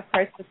 of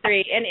course, the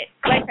 3. And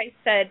like I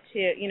said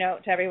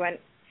to everyone,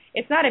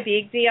 it's not a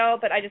big deal,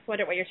 but I just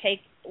wondered what your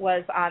take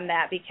was on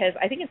that, because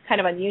I think it's kind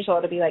of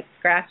unusual to be, like,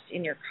 scratched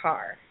in your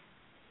car.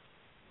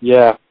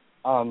 Yeah.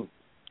 Because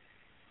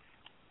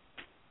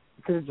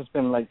it's just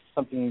been, like,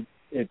 something,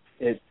 it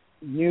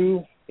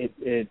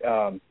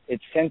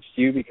sensed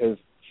you, because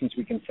since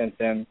we can sense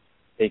them,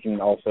 they can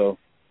also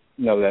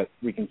know that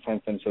we can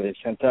sense them, so they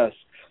sent us.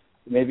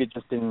 Maybe it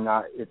just didn't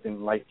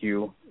like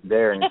you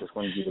there, and it just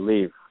wanted you to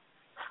leave.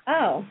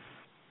 Oh.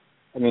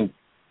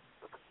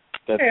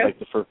 That's True. like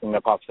the first thing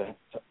that pops in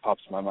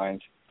my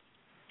mind.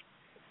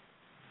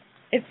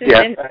 It's just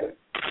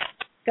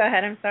Go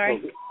ahead, I'm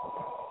sorry.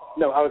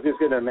 No, I was just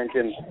going to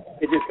mention,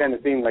 it just kind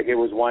of seemed like it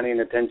was wanting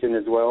attention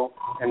as well,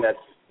 and that's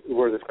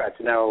where the scratch.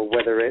 Now,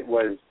 whether it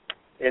was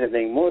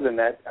anything more than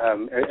that,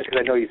 because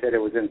I know you said it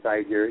was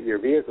inside your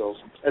vehicle,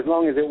 as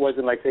long as it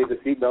wasn't like, say, the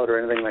seatbelt or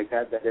anything like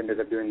that ended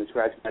up doing the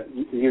scratch. But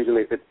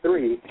usually if it's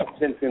 3,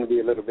 then it's going to be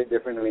a little bit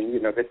different.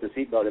 If it's a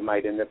seatbelt, it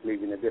might end up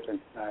leaving a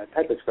different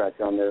type of scratch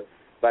on there.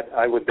 But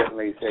I would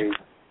definitely say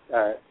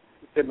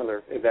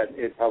similar, that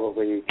it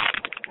probably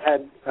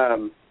had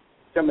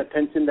some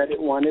attention that it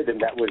wanted, and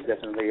that was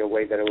definitely a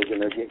way that it was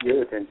going to get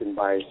your attention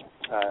by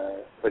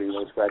putting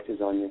those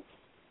scratches on you.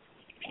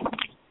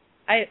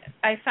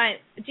 I find,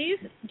 do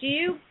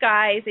you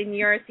guys, in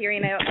your theory,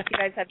 and I don't know if you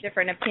guys have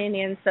different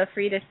opinions, so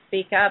free to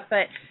speak up,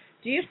 but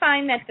do you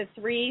find that the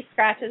 3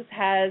 scratches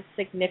has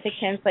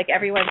significance? Like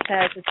everyone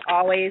says, it's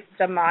always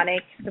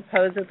demonic.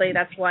 Supposedly,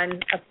 that's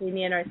one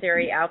opinion or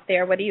theory out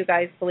there. What do you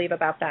guys believe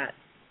about that?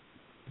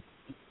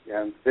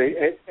 Yeah,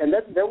 and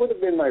that would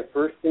have been my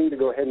first thing to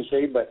go ahead and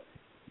say, but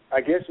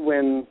I guess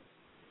when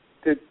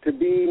to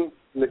be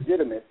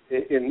legitimate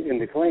in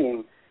the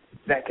claim,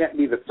 that can't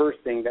be the first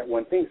thing that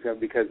one thinks of,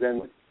 because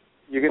then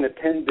you're going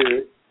to tend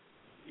to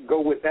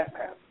go with that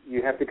path.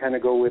 You have to kind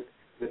of go with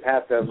the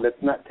path of,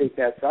 let's not take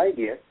that side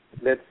yet.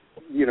 Let's,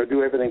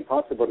 do everything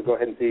possible to go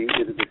ahead and see,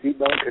 is it the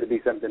seatbelt? Could it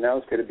be something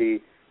else? Could it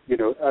be,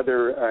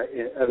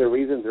 other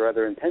reasons or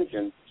other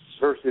intentions,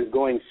 versus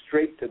going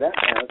straight to that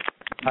path.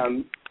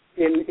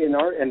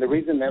 And the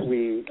reason that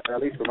we, or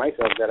at least for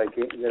myself, that I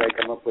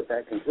come up with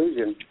that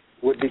conclusion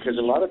would be because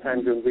a lot of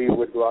times when we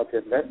would go out to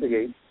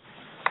investigate,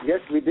 yes,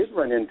 we did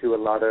run into a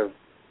lot of,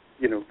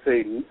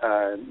 say,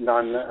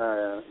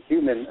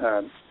 non-human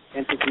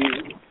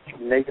entities,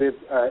 negative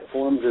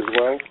forms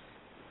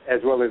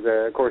as well as,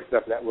 of course,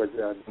 stuff that was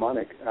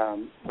demonic.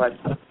 But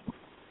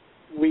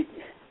we,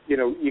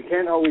 you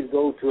can't always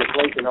go to a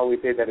place and always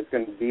say that it's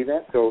going to be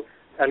that. So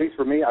at least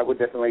for me, I would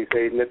definitely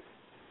say let's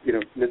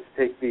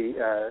take the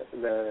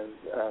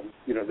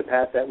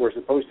path that we're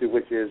supposed to,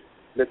 which is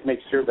let's make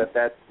sure that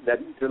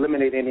to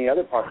eliminate any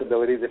other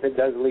possibilities. If it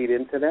does lead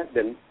into that,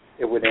 then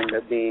it would end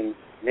up being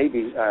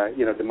maybe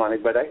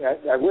demonic. But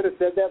I would have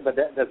said that, but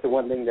that's the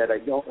one thing that I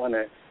don't want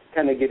to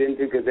kind of get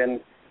into, because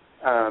then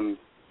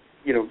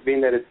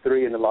being that it's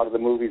 3 in a lot of the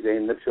movies, they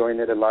end up showing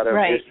it a lot of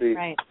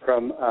history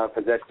from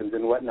possessions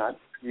and whatnot.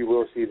 You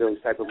will see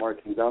those type of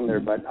markings on there.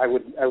 But I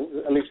would,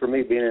 at least for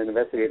me, being an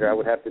investigator, I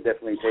would have to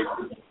definitely take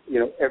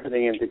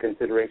everything into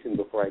consideration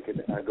before I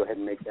could go ahead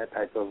and make that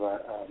type of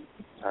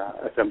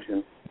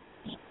assumption.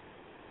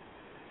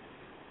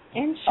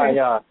 Interesting.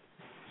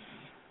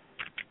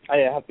 I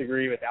have to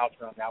agree with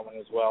Alfred on that one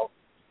as well.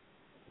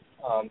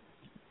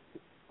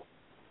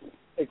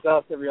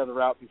 Exhaust every other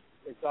route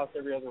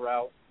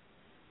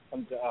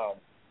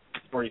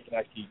before you can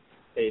actually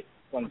say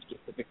one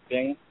specific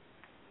thing.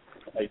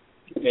 Like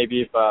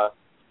maybe if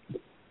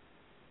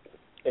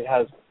it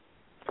has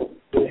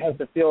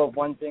the feel of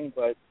one thing,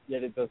 but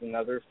yet it does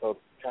another. So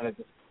kind of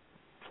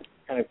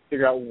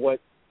figure out what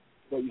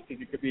you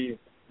think it could be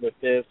with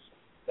this,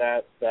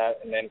 that,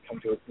 and then come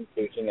to a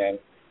conclusion and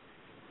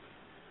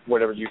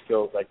whatever you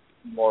feel is like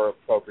more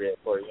appropriate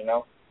for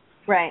you,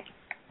 Right.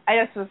 I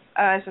was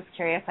just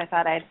curious. I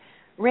thought I'd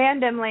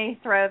randomly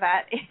throw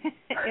that in.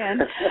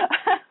 And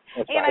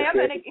I am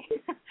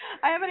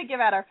going to give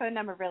out our phone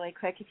number really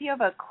quick. If you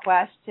have a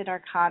question or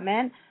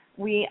comment,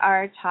 we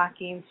are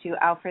talking to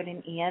Alfred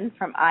and Ian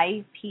from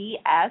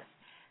IPS,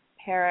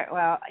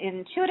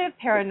 Intuitive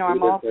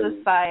Paranormal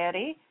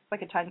Society. It's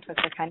like a tongue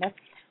twister, kind of.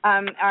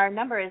 Our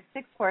number is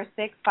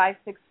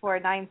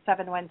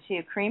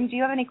 646-564-9712. Kareem, do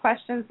you have any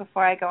questions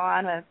before I go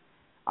on with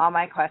all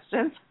my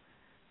questions?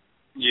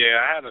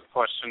 Yeah, I had a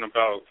question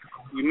about,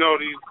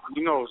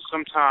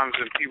 sometimes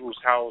in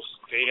people's house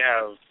they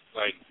have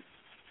like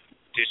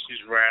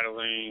dishes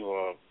rattling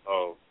or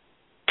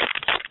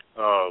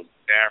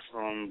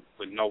bathroom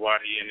with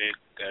nobody in it,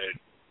 that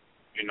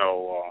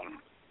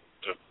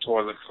the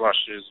toilet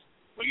flushes.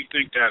 What do you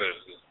think that is?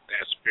 Is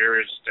that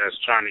spirits that's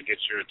trying to get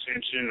your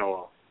attention,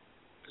 or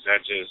is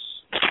that just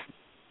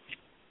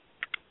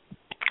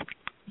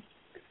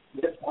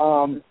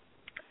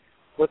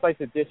with like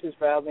the dishes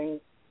rattling?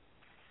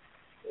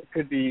 It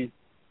could be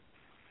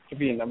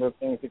a number of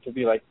things. It could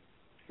be like,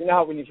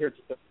 how when you hear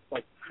just a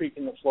like creak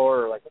in the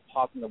floor or like a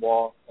pop in the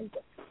wall and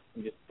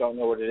you just don't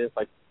know what it is,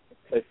 like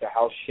the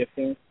house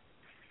shifting.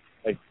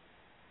 Like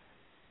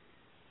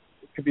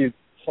it could be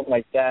something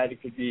like that.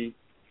 It could be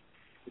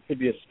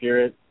a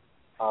spirit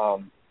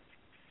trying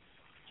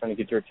to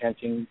get your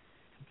attention.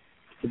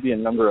 It could be a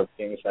number of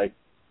things. Like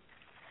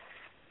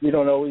we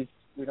don't always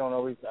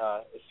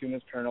assume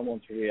it's paranormal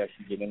until we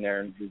actually get in there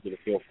and we get a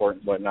feel for it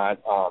and whatnot.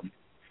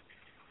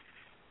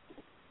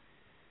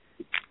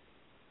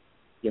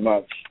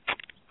 Much.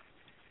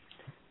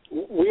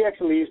 We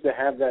actually used to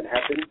have that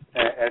happen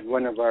at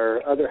one of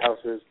our other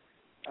houses.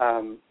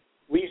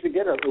 We used to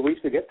get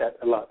that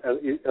a lot.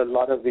 A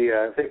lot of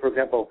the, say for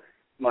example,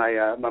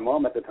 my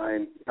mom at the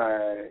time,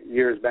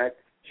 years back,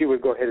 she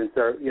would go ahead and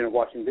start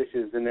washing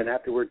dishes, and then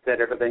afterwards set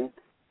everything,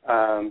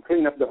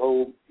 clean up the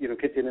whole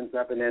kitchen and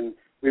stuff, and then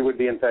we would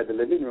be inside the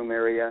living room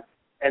area,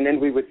 and then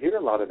we would hear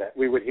a lot of that.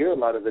 We would hear a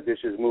lot of the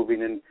dishes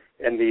moving and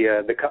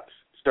the cups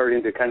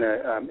starting to kind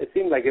of, it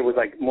seemed like it was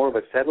like more of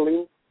a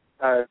settling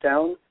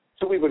sound.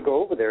 So we would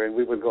go over there and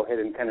we would go ahead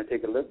and kind of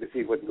take a look to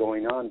see what's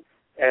going on.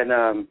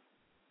 And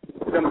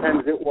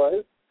sometimes it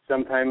was,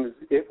 sometimes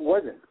it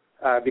wasn't,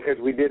 because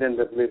we did end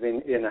up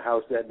living in a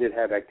house that did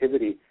have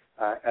activity.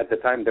 At the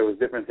time, there was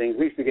different things.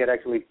 We used to get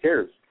actually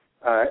chairs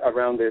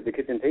around the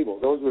kitchen table.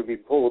 Those would be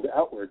pulled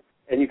outward,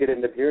 and you could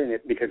end up hearing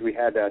it because we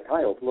had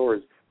tile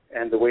floors.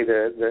 And the way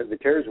the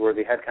chairs were,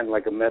 they had kind of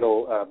like a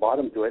metal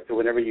bottom to it. So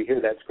whenever you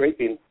hear that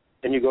scraping,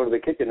 and you go to the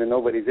kitchen and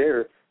nobody's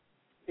there,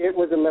 it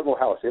was a level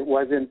house. It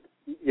wasn't,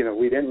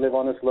 we didn't live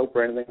on a slope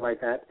or anything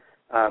like that.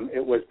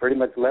 It was pretty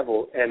much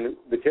level, and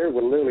the chair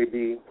would literally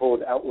be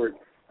pulled outward.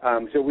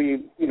 So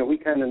we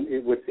kind of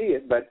would see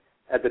it, but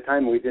at the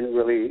time we didn't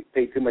really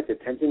pay too much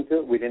attention to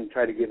it. We didn't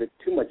try to give it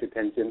too much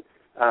attention.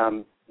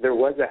 There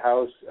was a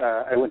house,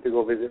 I went to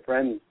go visit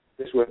friends.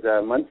 This was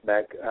months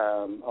back,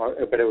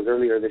 but it was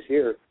earlier this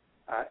year,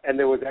 and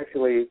there was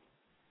actually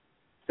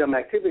some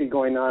activity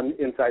going on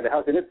inside the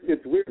house. And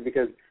it's weird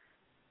because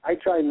I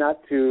try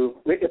not to,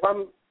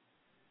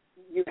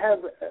 you have,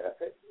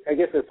 I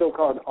guess, a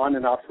so-called on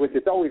and off switch.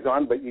 It's always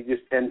on, but you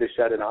just tend to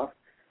shut it off.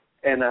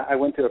 And I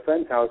went to a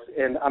friend's house,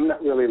 and I'm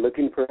not really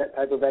looking for that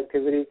type of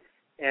activity.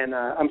 And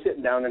I'm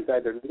sitting down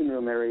inside the living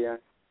room area.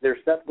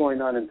 There's stuff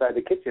going on inside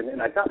the kitchen,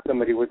 and I thought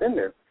somebody was in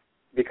there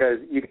because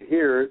you could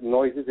hear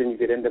noises and you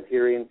could end up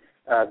hearing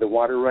the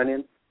water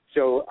running.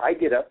 So I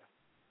get up.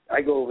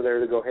 I go over there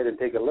to go ahead and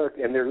take a look,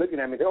 and they're looking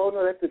at me. Oh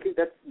no, that's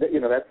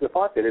the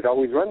faucet. It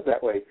always runs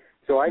that way.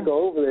 So I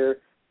go over there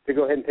to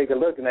go ahead and take a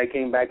look, and I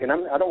came back, and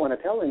I don't want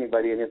to tell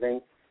anybody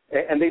anything,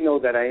 and they know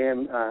that I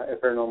am a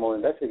paranormal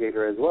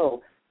investigator as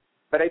well.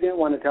 But I didn't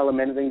want to tell them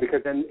anything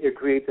because then it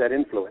creates that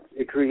influence.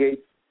 It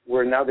creates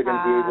where now they're going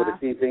to be able to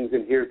see things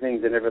and hear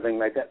things and everything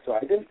like that. So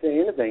I didn't say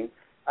anything.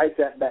 I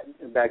sat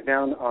back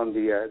down on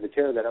the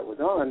chair that I was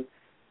on,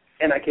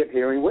 and I kept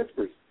hearing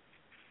whispers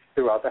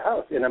throughout the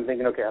house. And I'm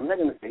thinking, okay, I'm not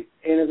going to say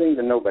anything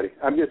to nobody.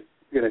 I'm just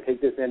going to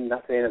take this in and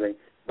not say anything.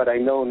 But I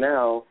know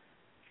now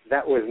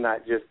that was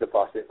not just the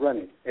faucet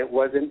running. It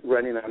wasn't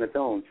running on its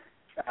own.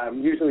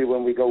 Usually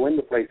when we go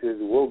into places,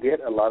 we'll get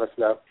a lot of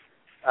stuff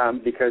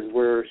because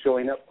we're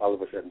showing up all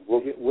of a sudden.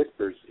 We'll get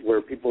whispers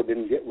where people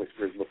didn't get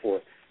whispers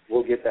before.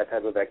 We'll get that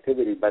type of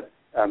activity, but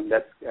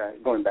that's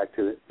going back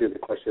to the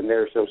question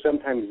there. So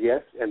sometimes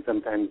yes, and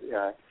sometimes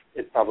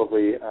it's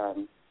probably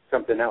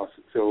something else.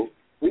 So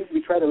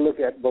we try to look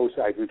at both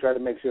sides. We try to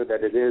make sure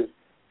that it is,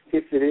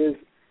 if it is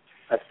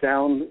a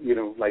sound,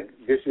 like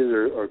dishes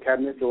or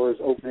cabinet doors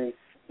opening,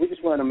 we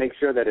just want to make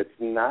sure that it's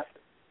not,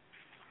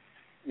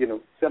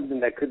 something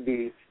that could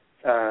be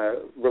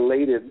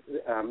related,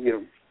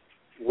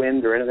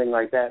 wind or anything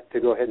like that, to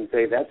go ahead and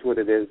say that's what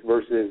it is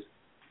versus,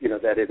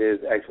 that it is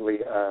actually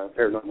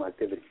paranormal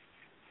activity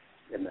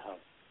in the house.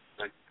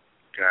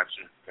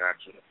 Gotcha.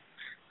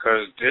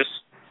 Because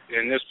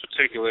in this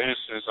particular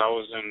instance, I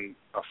was in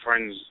a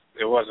friend's.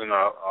 It wasn't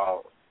a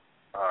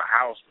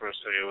house per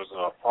se. It was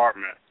an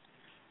apartment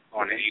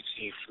on the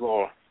 18th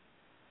floor.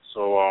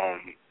 So,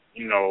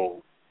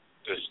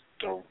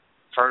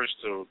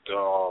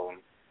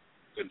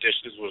 the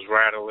dishes was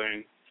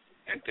rattling,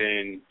 and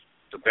then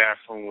the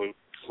bathroom would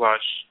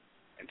flush,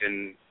 and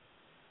then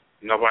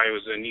nobody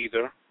was in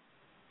either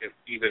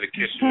the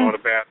kitchen or the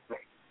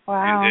bathroom.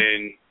 Wow. And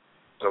then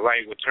the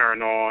light would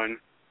turn on,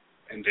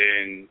 and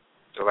then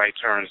the light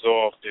turns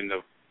off, then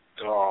the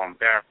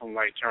bathroom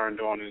light turned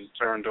on and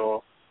turned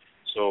off.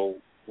 So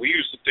we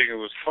used to think it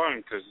was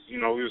fun because, we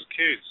was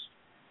kids.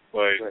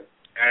 But right.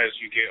 As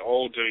you get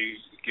older, you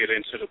get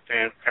into the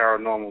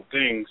paranormal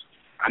things.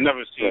 I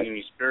never seen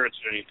any spirits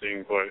or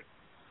anything, but,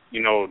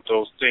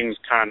 those things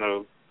kind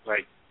of,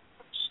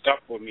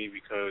 stuck with me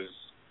because,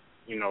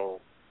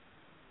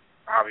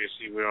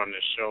 obviously we're on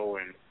this show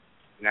and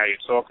now you're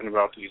talking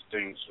about these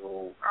things,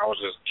 so I was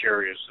just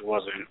curious. It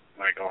wasn't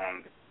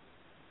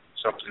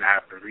something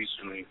happened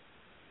recently,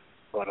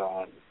 but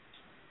what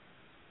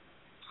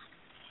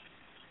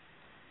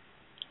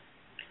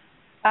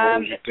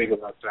would you think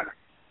about that?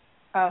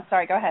 Oh,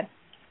 sorry, go ahead.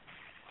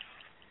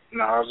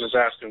 No, I was just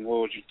asking, what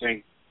would you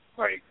think,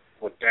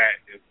 with that?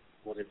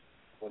 Would it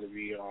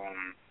be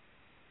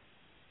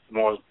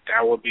more?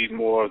 That would be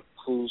more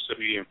clues to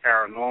be in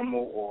paranormal,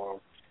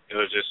 or it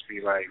would just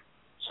be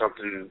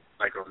something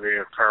like a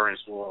rare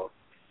occurrence, or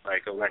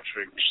like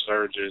electric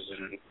surges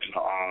in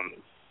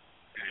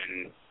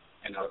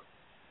a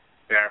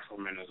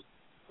bathroom and a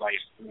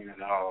light and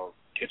a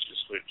kitchen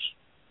switch.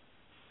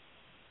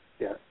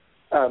 Yeah,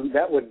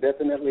 that would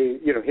definitely,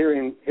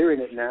 hearing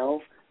it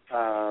now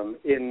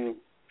in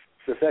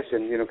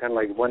succession, kind of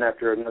like one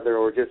after another,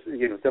 or just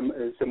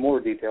some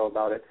more detail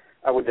about it.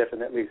 I would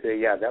definitely say,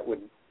 yeah, that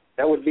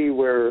would be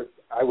where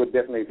I would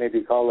definitely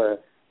maybe call a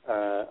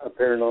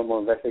paranormal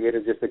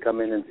investigator just to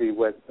come in and see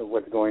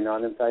what's going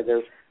on inside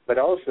there. But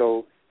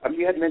also,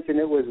 you had mentioned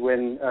it was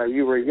when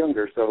you were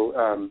younger, so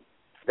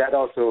that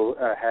also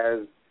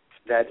has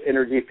that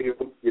energy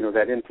field,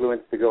 that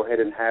influence to go ahead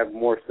and have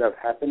more stuff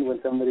happen when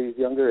somebody's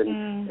younger.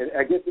 And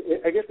I guess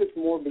it's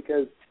more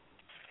because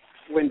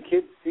when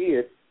kids see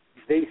it,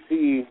 they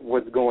see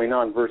what's going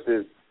on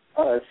versus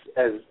us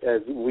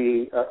as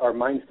we our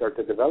minds start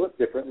to develop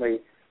differently.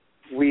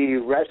 We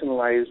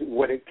rationalize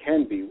what it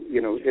can be.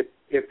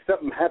 If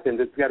something happened,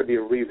 it's got to be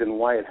a reason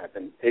why it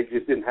happened. It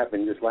just didn't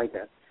happen just like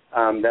that.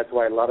 That's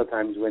why a lot of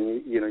times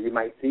when you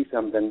might see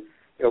something,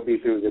 it'll be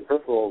through the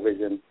peripheral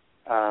vision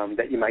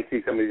that you might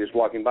see somebody just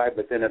walking by,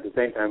 but then at the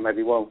same time it might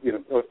be, it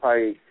was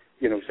probably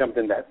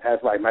something that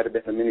passed by. It might have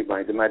been a mini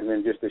blind. It might have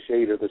been just the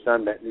shade of the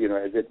sun that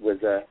as it was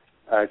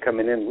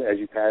coming in as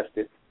you passed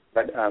it.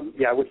 But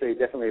yeah, I would say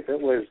definitely if it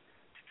was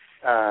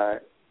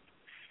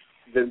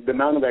the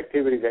amount of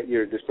activity that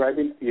you're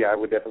describing, yeah, I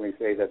would definitely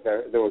say that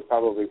there was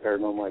probably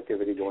paranormal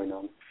activity going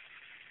on.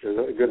 There's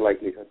a good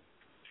likelihood.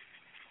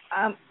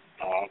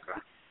 Okay.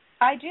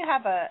 I do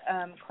have a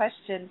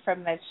question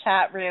from the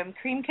chat room.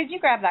 Kareem, could you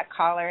grab that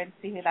caller and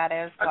see who that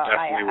is while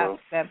I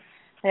ask them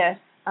this?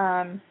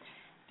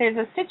 There's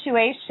a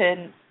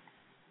situation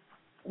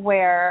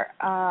where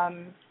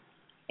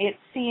it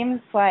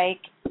seems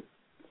like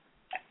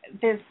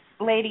this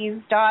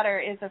lady's daughter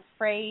is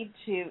afraid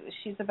to,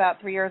 she's about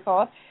 3 years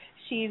old,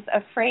 she's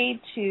afraid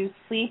to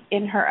sleep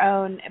in her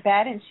own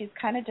bed, and she's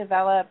kind of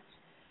developed,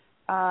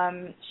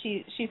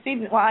 she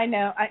seems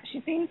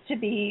to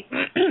be,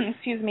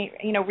 excuse me,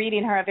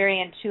 reading her a very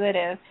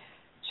intuitive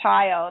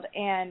child,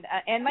 and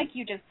like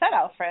you just said,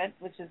 Alfred,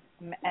 which is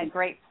a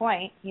great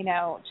point,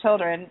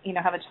 children,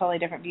 have a totally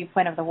different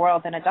viewpoint of the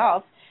world than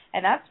adults,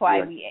 and that's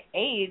why we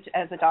age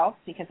as adults,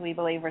 because we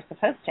believe we're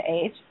supposed to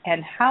age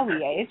and how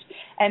we age,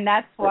 and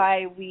that's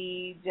why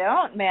we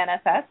don't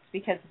manifest,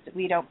 because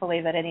we don't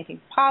believe that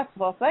anything's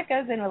possible. So that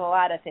goes in with a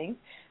lot of things.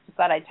 Just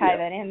thought I'd tie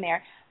that in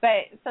there.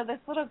 But so this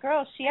little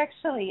girl, she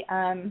actually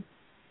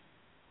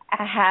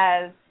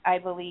has, I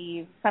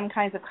believe, some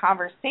kinds of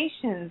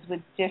conversations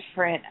with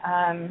different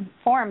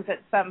forms at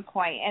some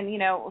point. And,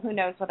 who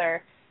knows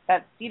whether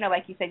that's,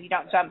 like you said, you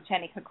don't jump to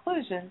any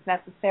conclusions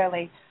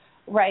necessarily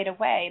right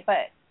away.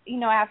 But,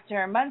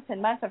 after months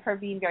and months of her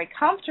being very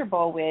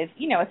comfortable with,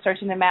 a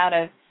certain amount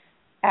of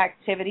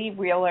activity,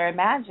 real or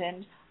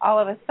imagined, all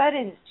of a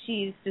sudden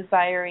she's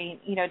desiring,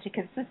 to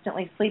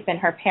consistently sleep in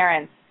her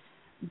parents'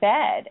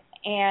 bed.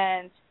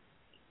 And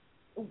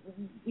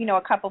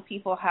a couple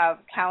people have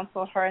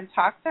counseled her and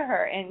talked to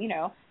her, and,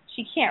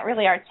 she can't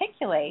really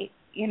articulate,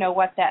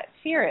 what that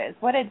fear is.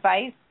 What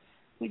advice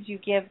would you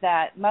give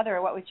that mother,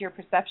 or what would your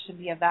perception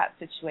be of that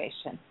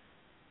situation?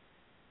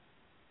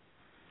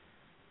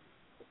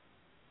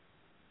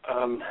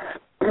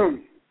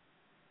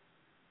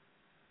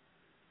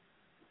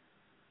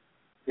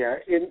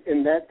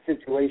 In that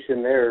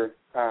situation there,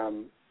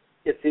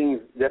 it seems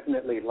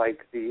definitely like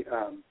the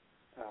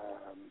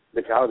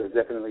child is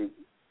definitely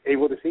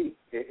able to see,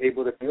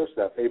 able to feel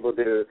stuff, able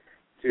to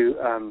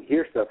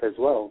hear stuff as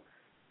well.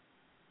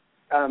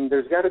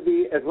 There's got to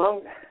be, as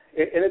long,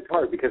 and it's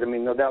hard because,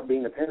 no doubt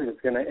being a parent,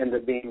 it's going to end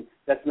up being,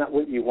 that's not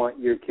what you want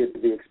your kid to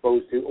be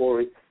exposed to,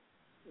 or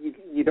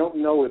you don't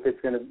know if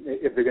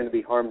they're going to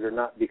be harmed or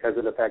not because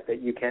of the fact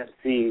that you can't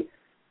see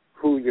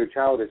who your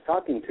child is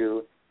talking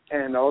to,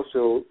 and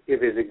also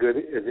if is it good,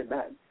 is it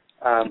bad.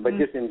 But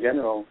just in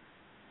general,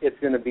 it's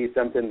going to be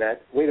something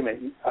that, wait a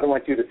minute, I don't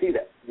want you to see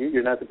that.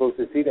 You're not supposed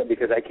to see that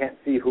because I can't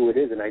see who it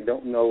is, and I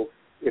don't know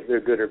if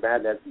they're good or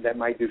bad. That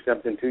might do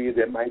something to you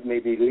that might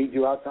maybe lead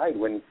you outside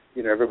when,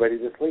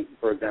 everybody's asleep,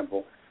 for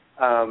example.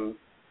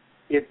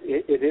 It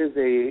is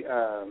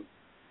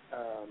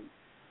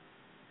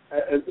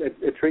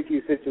a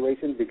tricky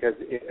situation because,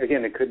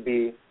 it could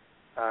be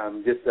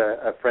just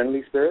a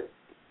friendly spirit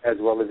as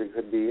well as it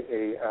could be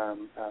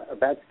a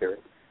bad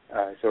spirit,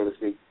 so to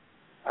speak.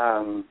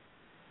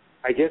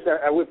 I guess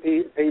I would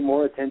pay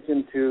more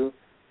attention to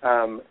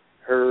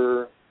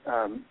her,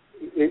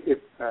 if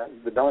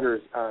the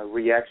daughter's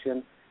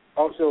reaction.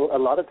 Also, a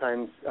lot of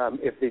times,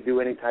 if they do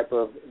any type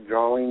of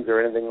drawings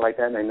or anything like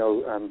that, and I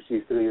know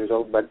she's 3 years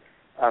old, but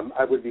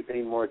I would be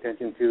paying more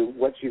attention to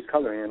what she's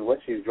coloring and what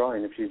she's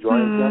drawing. If she's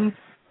drawing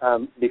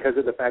stuff, because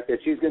of the fact that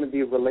she's going to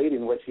be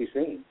relating what she's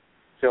seeing.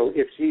 So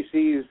if she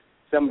sees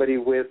somebody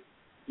with,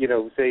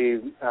 say,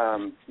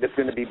 that's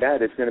going to be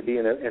bad, it's going to be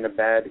in a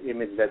bad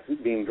image that's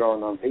being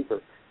drawn on paper.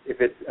 If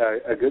it's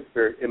a good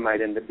spirit, it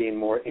might end up being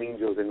more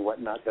angels and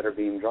whatnot that are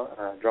being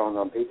drawn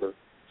on paper.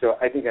 So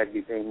I think I'd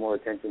be paying more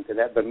attention to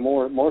that, but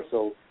more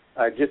so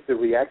just the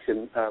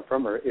reaction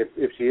from her.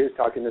 If she is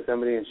talking to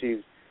somebody and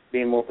she's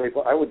being more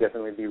playful, I would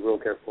definitely be real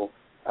careful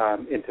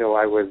until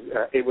I was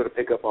able to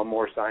pick up on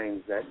more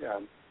signs that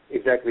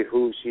exactly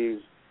who she's,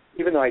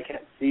 even though I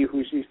can't see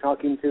who she's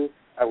talking to,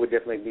 I would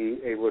definitely be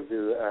able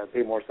to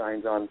pay more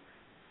signs on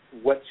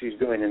what she's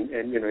doing. And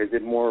is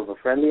it more of a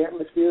friendly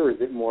atmosphere or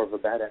is it more of a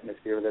bad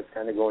atmosphere that's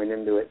kind of going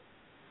into it?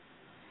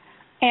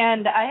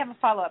 And I have a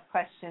follow-up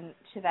question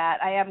to that.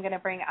 I am going to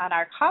bring on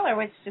our caller,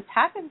 which just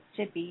happens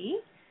to be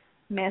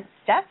Miss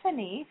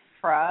Stephanie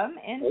from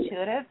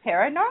Intuitive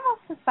Paranormal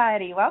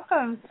Society.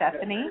 Welcome,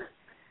 Stephanie.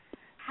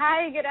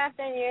 Hi, good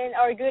afternoon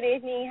or good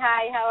evening.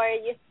 Hi, how are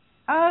you?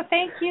 Oh,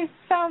 thank you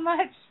so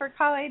much for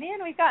calling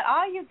in. We got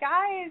all you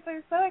guys.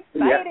 We're so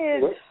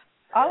excited. Yeah.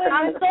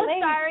 I'm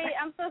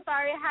so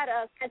sorry. I had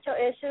schedule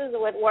issues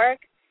with work.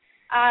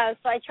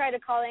 So I tried to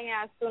call in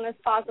as soon as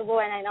possible,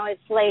 and I know it's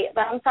late,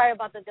 but I'm sorry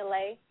about the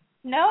delay.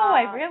 No,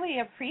 I really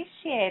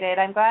appreciate it.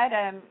 I'm glad.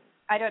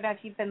 I don't know if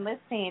you've been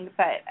listening,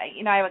 but,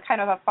 I have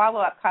kind of a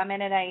follow-up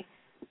comment, and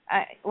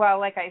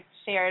like I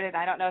shared, and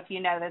I don't know if you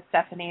know this,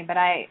 Stephanie, but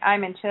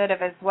I'm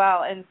intuitive as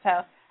well, and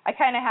so I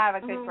kind of have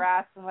a good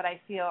grasp on what I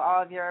feel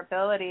all of your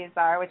abilities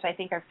are, which I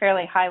think are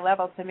fairly high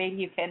level, so maybe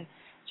you can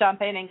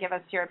jump in and give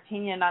us your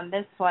opinion on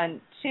this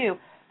one, too.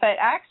 But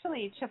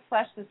actually, to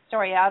flesh the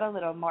story out a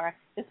little more,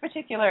 this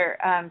particular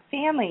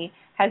family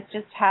has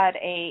just had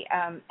a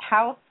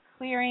house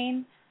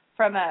clearing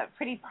from a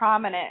pretty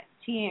prominent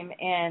team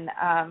in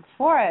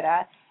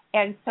Florida,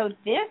 and so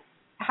this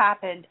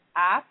happened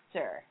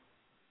after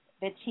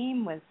the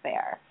team was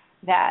there.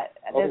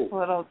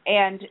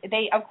 And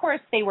they, of course,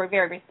 they were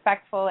very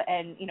respectful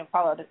and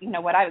followed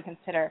what I would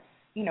consider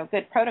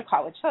good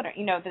protocol with children.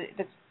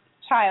 The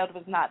child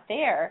was not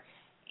there.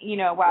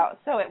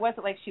 So it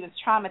wasn't like she was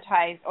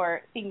traumatized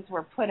or things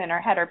were put in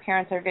her head. Her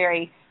parents are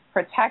very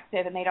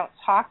protective and they don't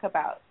talk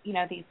about,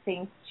 these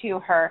things to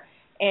her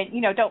and,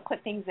 don't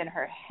put things in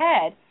her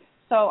head.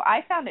 So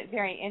I found it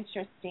very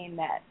interesting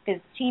that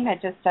this team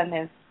had just done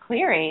this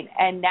clearing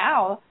and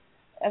now,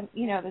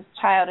 this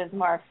child is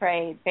more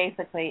afraid,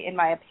 basically, in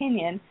my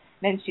opinion,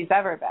 than she's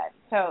ever been.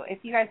 So if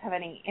you guys have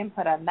any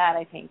input on that,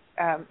 I think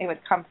it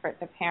would comfort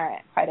the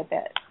parent quite a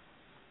bit.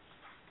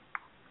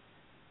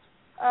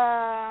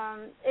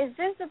 Is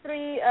this the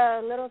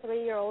little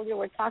 3-year-old you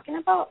were talking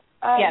about?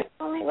 Yes.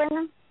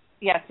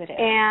 Yes, it is.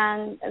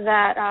 And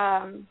that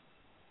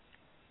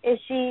is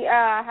she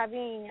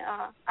having?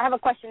 I have a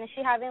question. Is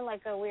she having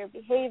like a weird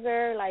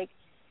behavior, like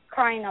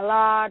crying a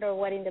lot, or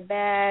wetting the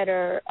bed,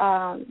 or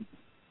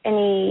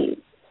any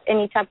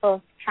type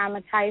of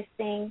traumatized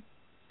thing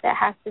that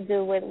has to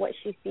do with what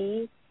she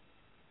sees?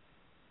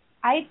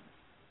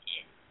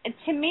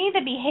 To me,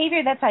 the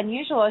behavior that's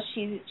unusual is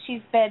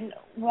she's been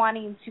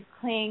wanting to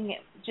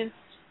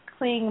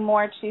cling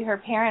more to her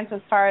parents,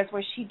 as far as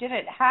where she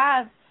didn't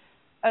have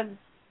an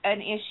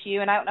issue,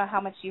 and I don't know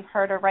how much you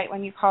heard her right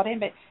when you called in,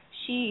 but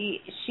she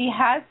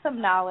has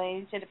some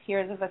knowledge, it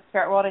appears, of the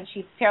spirit world, and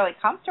she's fairly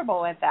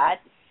comfortable with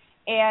that.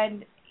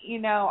 And,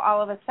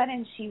 all of a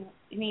sudden she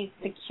needs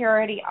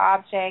security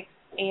objects,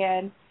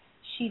 and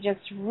she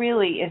just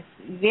really is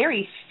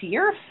very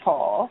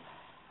fearful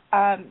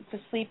to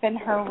sleep in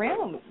her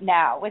room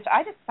now, which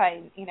I just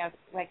find,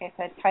 like I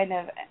said, kind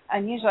of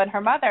unusual. And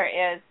her mother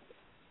is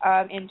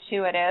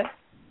intuitive,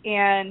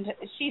 and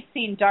she's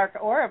seen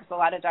a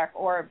lot of dark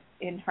orbs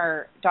in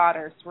her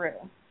daughter's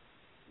room.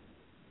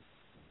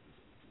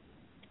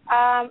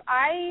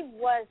 I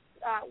was,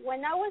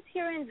 when I was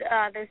hearing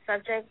this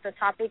subject, the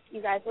topic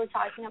you guys were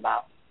talking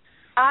about,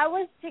 I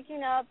was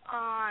picking up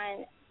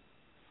on,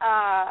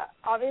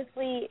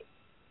 obviously,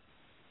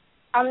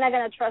 I'm not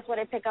going to trust what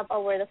I pick up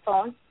over the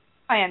phone.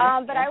 I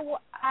understand. But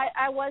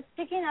I was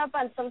picking up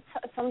on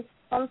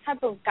some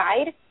type of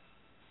guide.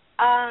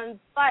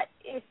 But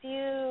if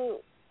you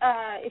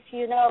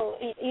know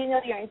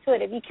you're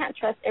intuitive, you can't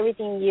trust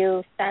everything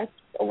you sense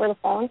over the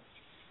phone.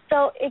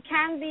 So it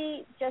can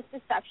be just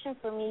deception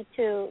for me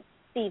to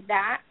see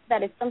that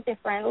it's something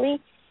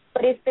friendly.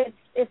 But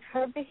if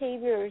her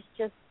behavior is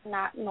just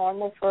not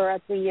normal for a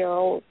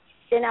 3-year-old,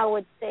 then I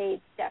would say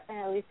it's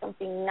definitely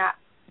something not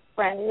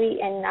friendly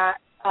and not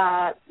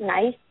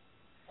nice,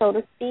 so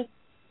to speak.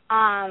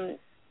 And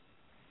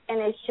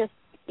it's just,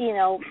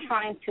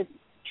 trying to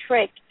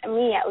trick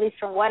me, at least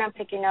from what I'm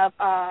picking up,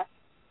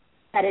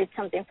 that it's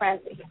something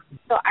friendly.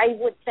 So I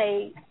would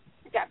say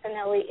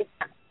definitely it's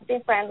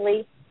something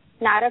friendly,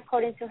 not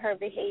according to her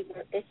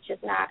behavior. It's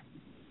just not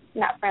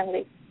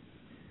friendly.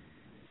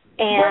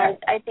 And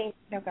I think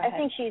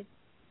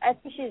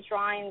she's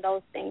drawing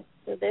those things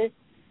to this,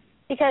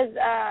 because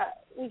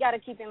we got to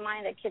keep in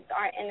mind that kids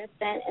are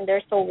innocent and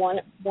they're so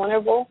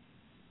vulnerable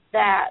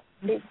that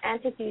these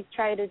entities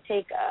try to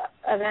take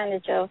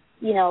advantage of,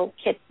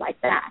 kids like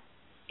that.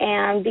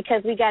 And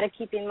because we got to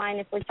keep in mind,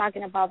 if we're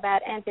talking about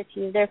bad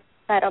entities, they're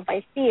fed up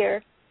by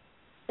fear.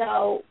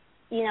 So,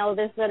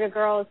 this little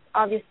girl is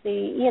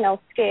obviously,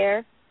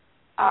 scared.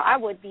 I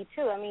would be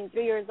too. I mean,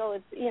 3 years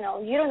old, you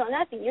don't know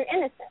nothing. You're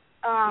innocent.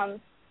 I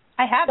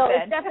have so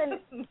been. It's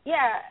definitely,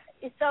 yeah.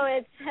 So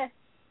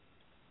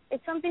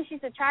it's something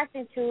she's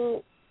attracted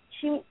to.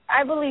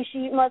 I believe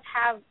she must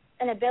have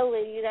an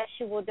ability that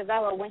she will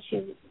develop when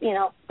she's,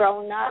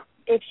 grown up,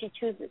 if she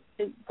chooses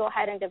to go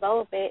ahead and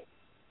develop it.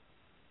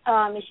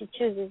 If she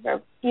chooses,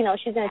 or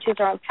she's going to choose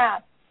her own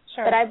path.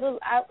 Sure. But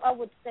I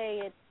would say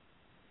it's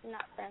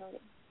not friendly.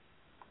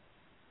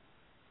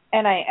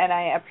 And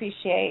I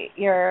appreciate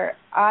your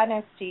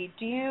honesty.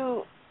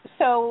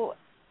 So,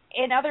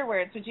 in other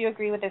words, would you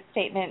agree with this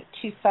statement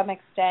to some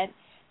extent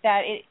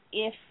that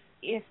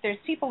if there's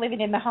people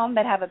living in the home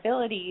that have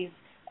abilities,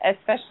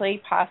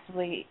 especially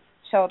possibly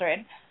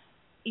children,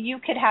 you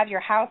could have your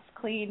house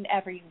cleaned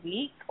every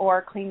week,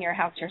 or clean your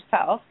house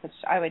yourself, which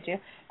I would do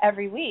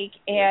every week,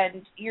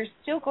 and you're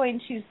still going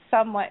to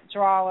somewhat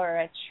draw or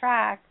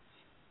attract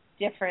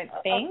different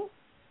things?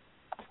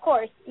 Of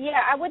course. Yeah,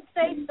 I would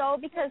say so,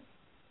 because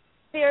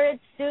spirits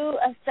do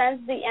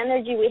sense the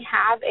energy we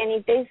have, and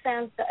if they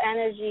sense the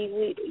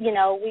energy,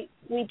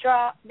 we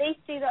draw, they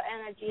see the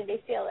energy and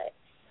they feel it.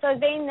 So if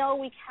they know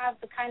we have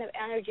the kind of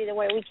energy the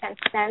way we can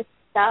sense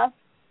stuff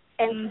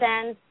and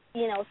sense,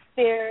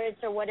 spirits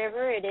or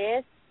whatever it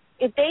is,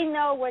 if they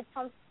know we're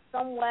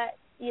somewhat,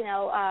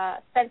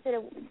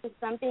 sensitive to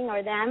something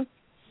or them,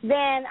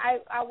 then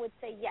I would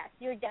say yes,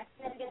 you're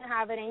definitely going to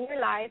have it in your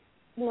life,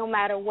 no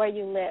matter where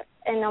you live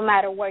and no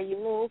matter where you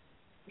move.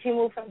 If you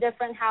move from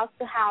different house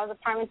to house,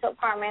 apartment to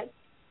apartment,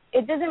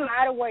 it doesn't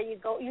matter where you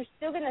go. You're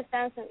still going to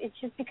sense it. It's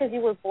just because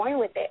you were born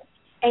with it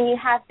and you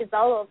have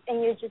developed,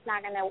 and you're just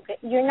not going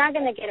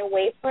to get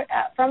away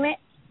from it.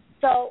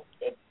 So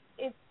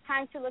it's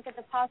time to look at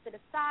the positive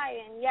side,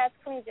 and yes,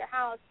 cleanse your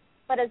house,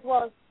 but as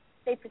well as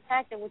stay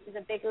protected, which is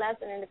a big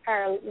lesson in the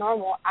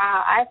paranormal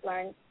I've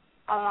learned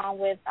along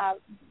with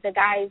the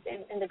guys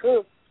in the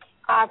group.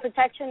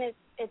 Protection is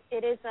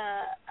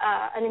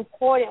an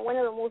important, one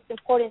of the most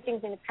important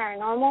things in the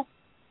paranormal,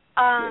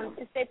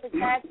 to stay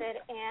protected,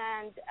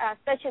 and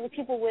especially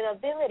people with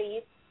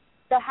abilities.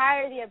 The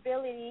higher the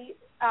ability,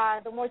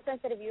 the more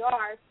sensitive you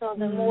are, so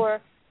the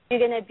more you're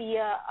going to be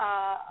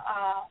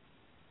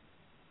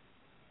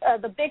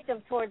the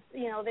victim towards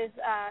these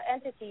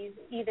entities,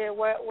 either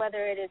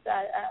whether it is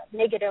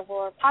negative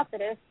or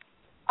positive.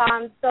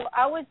 So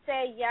I would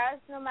say yes,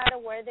 no matter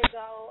where they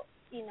go,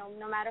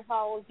 no matter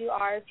how old you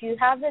are, if you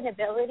have an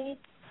ability,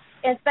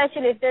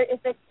 especially if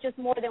it's just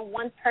more than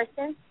one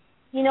person,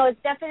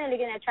 it's definitely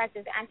going to attract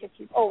these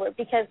entities over,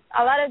 because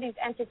a lot of these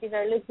entities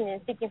are looking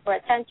and seeking for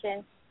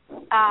attention,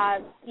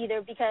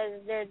 either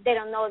because they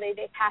don't know they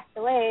passed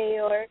away,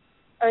 or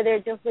they're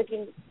just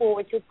looking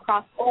forward to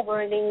cross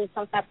over and they need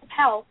some type of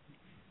help.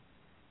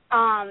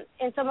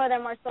 And some of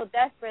them are so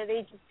desperate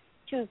they just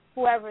choose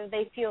whoever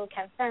they feel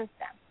can sense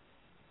them.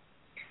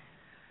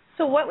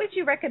 So what would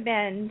you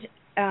recommend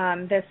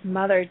this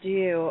mother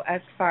do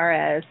as far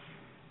as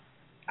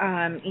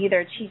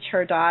either teach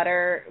her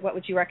daughter? What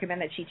would you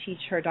recommend that she teach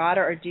her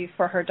daughter or do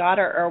for her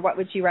daughter? Or what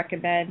would you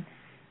recommend?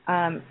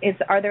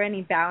 Are there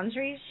any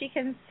boundaries she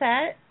can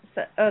set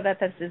so that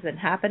this isn't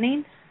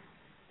happening?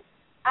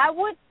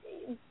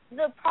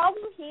 The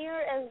problem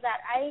here is that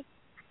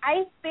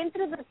I've been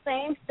through the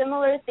same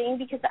similar thing,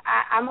 because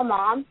I'm a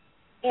mom,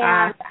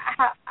 and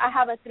I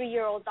have a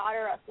 3-year-old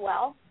daughter as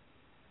well.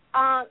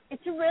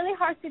 It's a really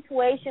hard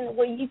situation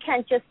where you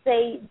can't just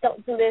say,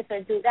 don't do this or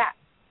do that,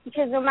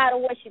 because no matter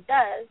what she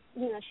does,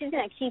 she's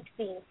going to keep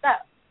seeing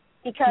stuff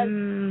because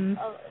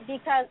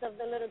of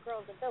the little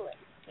girl's ability.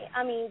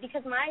 I mean,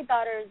 because my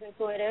daughter is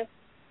intuitive,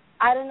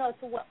 I don't know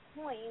to what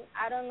point.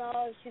 I don't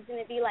know if she's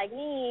going to be like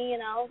me,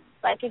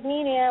 psychic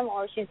medium,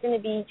 or she's going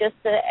to be just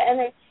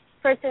a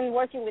person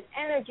working with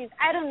energies.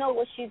 I don't know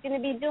what she's going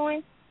to be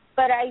doing,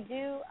 but I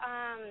do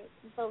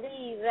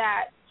believe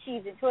that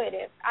she's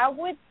intuitive. I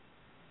would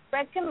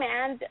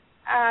recommend,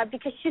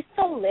 because she's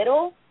so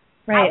little,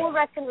 right, I would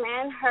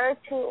recommend her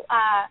to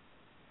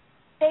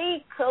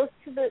stay close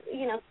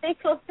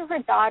to her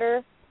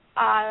daughter,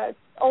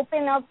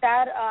 open up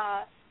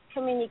that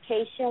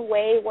communication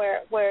way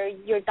where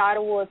your daughter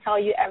will tell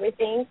you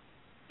everything.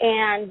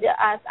 And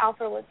as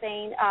Alfred was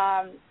saying,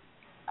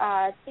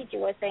 teacher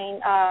was saying,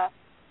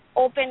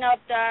 open up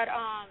that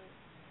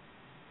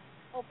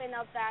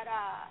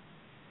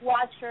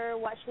watch her,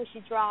 watch what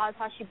she draws,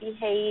 how she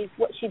behaves,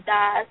 what she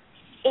does.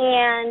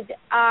 And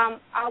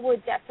I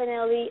would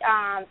definitely,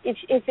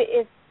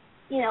 if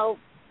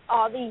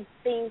all these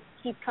things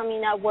keep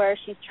coming up where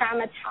she's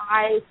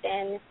traumatized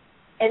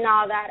and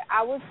all that,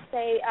 I would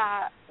say,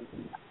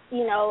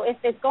 if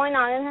it's going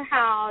on in her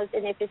house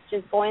and if it's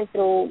just going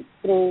through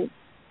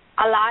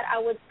a lot, I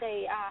would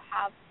say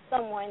have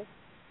someone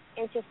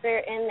interfere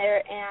in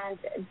there and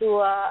do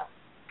a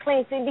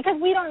cleansing, because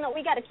we don't know.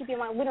 We got to keep in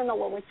mind, we don't know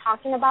what we're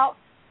talking about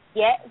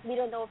yet. We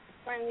don't know if it's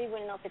friendly. We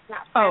don't know if it's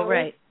not friendly. Oh,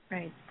 right.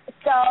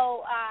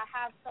 So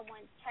have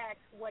someone check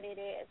what it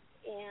is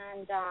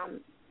and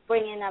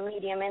bring in a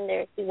medium in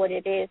there, see what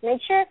it is.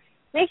 Make sure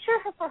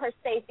for her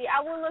safety.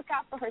 I will look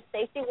out for her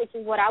safety, which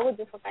is what I would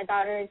do for my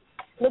daughter, is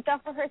look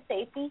out for her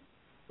safety,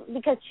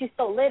 because she's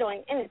so little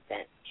and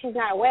innocent. She's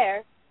not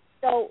aware.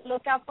 So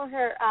look out for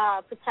her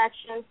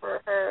protection,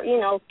 for her,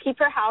 keep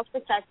her house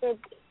protected.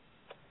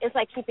 It's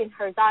like keeping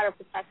her daughter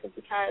protected,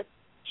 because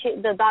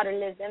the daughter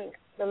lives in there.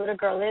 The little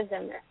girl lives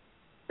in there.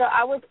 So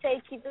I would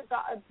say keep the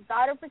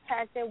daughter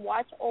protected,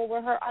 watch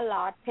over her a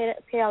lot, pay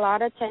a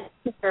lot of attention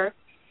to her.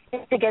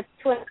 If it gets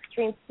to an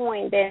extreme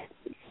point, then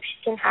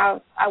she can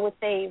have, I would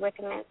say,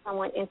 recommend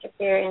someone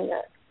interfere in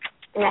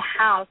the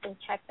house and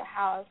check the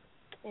house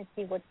and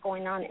see what's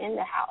going on in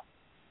the house.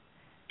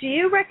 Do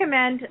you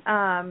recommend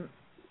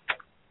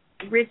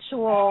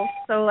rituals,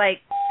 so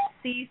like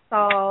sea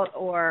salt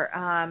or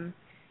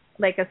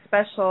like a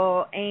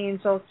special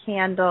angel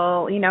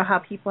candle, how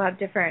people have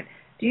different,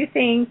 do you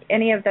think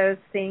any of those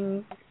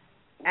things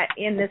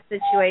in this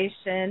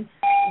situation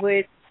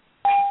would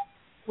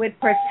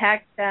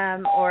protect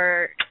them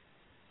or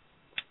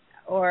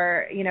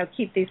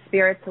keep these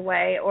spirits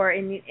away? Or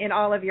in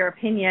all of your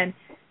opinion,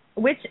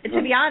 which,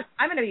 to be honest,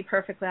 I'm going to be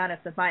perfectly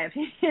honest with my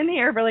opinion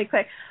here really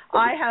quick.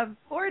 I have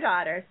 4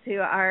 daughters who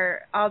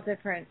are all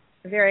different,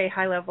 very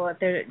high level at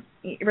their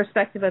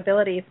respective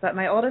abilities, but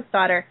my oldest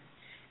daughter,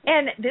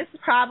 and this is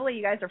probably,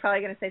 you guys are probably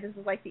going to say this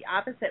is like the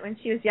opposite. When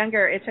she was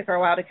younger, it took her a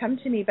while to come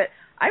to me, but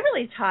I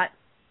really taught,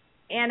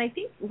 and I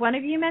think one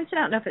of you mentioned,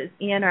 I don't know if it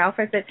was Ian or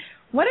Alfred, but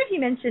one of you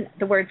mentioned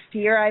the word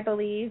fear, I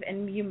believe,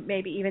 and you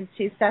maybe even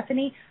too,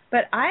 Stephanie,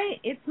 but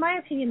it's my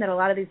opinion that a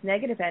lot of these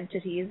negative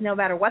entities, no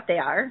matter what they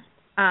are,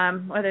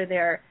 whether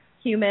they're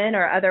human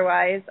or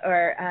otherwise,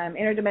 or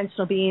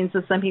interdimensional beings,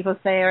 as some people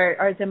say,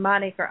 or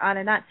demonic, or on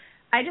and on,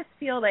 I just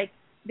feel like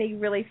they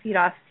really feed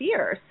off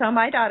fear. So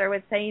my daughter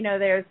would say,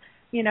 there's,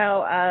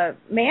 a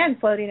man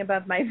floating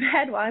above my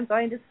bed while I'm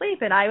going to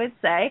sleep. And I would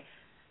say,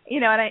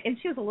 and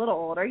she was a little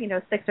older,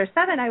 6 or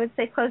 7, I would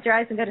say, close your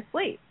eyes and go to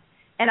sleep.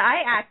 And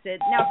I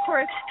acted. Now, of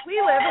course, we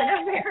live in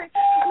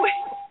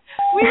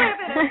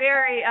a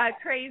very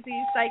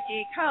crazy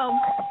psychic home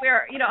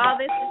where, all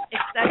this is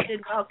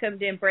accepted,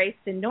 welcomed,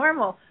 embraced, and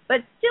normal.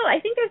 But still, I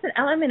think there's an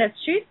element of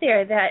truth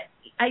there that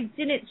I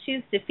didn't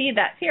choose to feed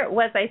that fear.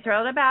 Was I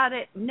thrilled about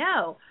it?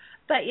 No.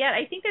 But yet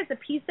I think there's a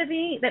piece of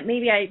me that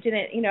maybe I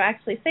didn't,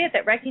 actually say it,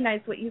 that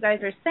recognized what you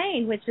guys are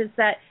saying, which is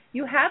that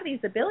you have these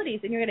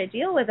abilities and you're going to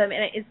deal with them,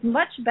 and it's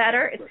much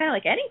better. It's kind of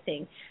like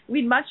anything.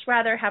 We'd much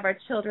rather have our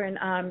children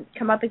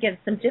come up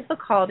against some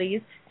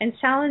difficulties and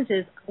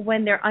challenges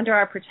when they're under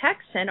our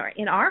protection or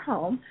in our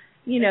home,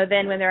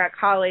 than when they're at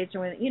college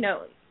or when,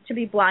 to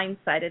be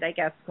blindsided, I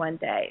guess, one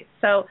day.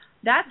 So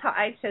that's how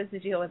I chose to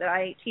deal with it.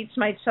 I teach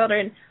my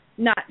children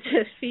not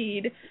to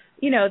feed,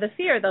 the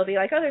fear. They'll be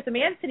like, oh, there's a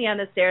man sitting on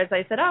the stairs.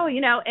 I said, oh,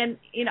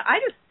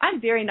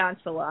 I'm very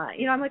nonchalant.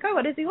 I'm like, oh,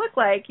 what does he look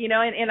like? And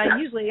I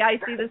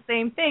see the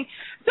same thing.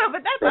 So,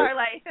 but that's our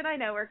life, and I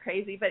know we're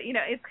crazy, but,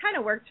 it's kind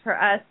of worked for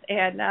us,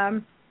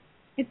 and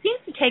it seems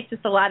to take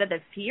just a lot of the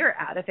fear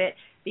out of it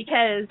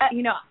because,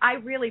 I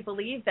really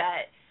believe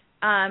that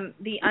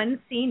the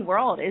unseen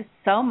world is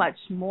so much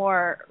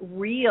more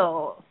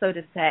real, so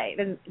to say,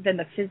 than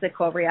the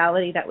physical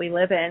reality that we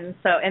live in.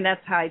 So, and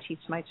that's how I teach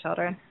my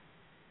children.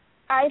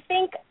 I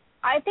think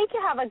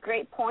you have a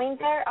great point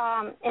there,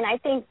 and I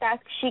think that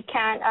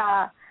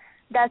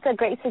that's a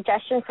great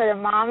suggestion for the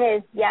mom.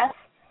 Is yes,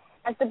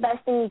 that's the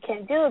best thing you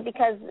can do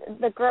because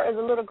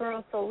the little girl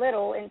is so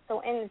little and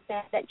so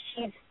innocent that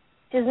she's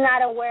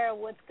not aware of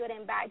what's good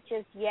and bad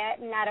just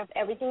yet, not of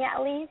everything at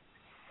least.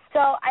 So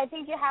I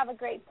think you have a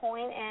great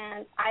point,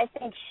 and I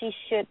think she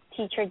should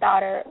teach her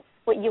daughter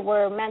what you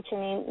were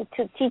mentioning,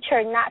 to teach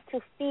her not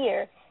to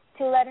fear,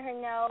 to let her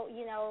know,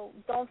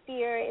 don't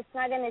fear. It's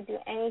not going to do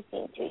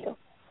anything to you.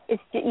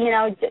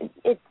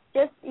 It's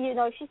just,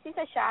 she sees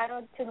a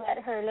shadow, to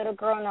let her little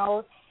girl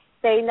know,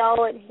 say,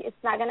 no, it's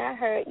not going to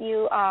hurt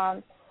you.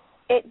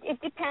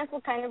 It depends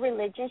what kind of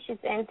religion she's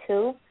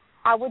into.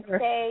 I would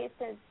say,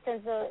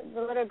 since the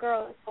little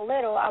girl is so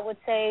little, I would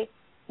say,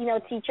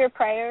 teach her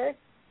prayers.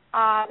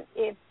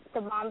 If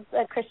the mom's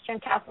a Christian,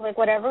 Catholic,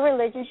 whatever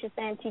religion she's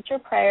in, teach her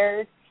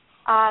prayers.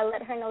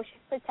 Let her know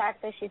she's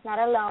protected, she's not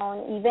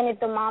alone. Even if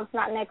the mom's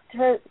not next to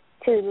her,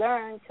 to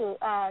learn to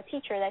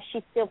teach her that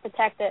she's still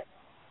protected,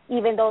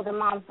 even though the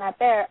mom's not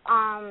there.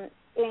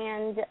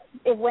 And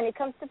when it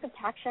comes to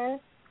protection,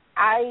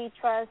 I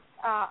trust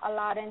a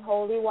lot in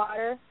holy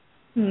water.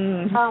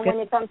 When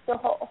it comes to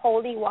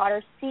holy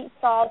water, sea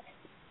salt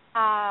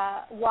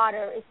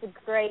water is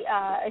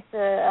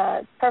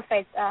a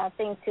perfect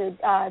thing to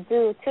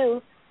do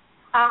too.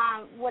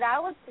 What I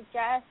would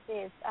suggest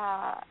is,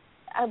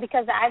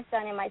 because I've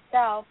done it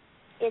myself,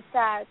 it's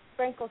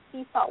sprinkle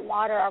sea salt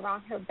water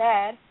around her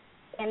bed,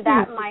 and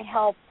that might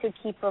help to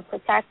keep her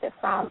protected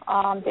from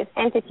this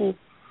entity.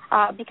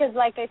 Because,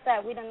 like I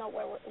said, we don't know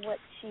what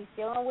she's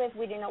dealing with.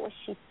 We don't know what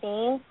she's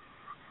seeing.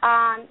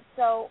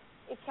 So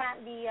it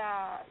can't be.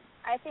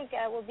 I think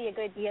it would be a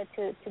good idea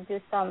to do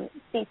some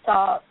sea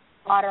salt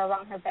water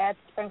around her bed,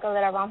 sprinkle it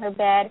around her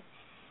bed,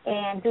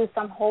 and do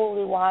some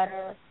holy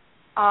water.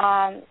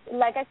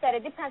 Like I said,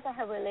 it depends on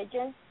her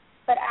religion.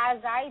 But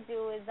as I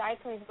do is I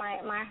cleanse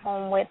my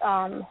home with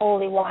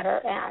holy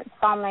water and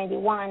Psalm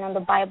 91 on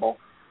the Bible.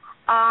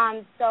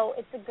 So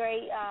it's a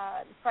great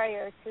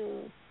prayer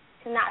to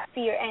not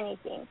fear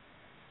anything,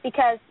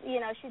 because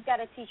she's got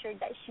to teach her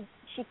that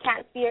she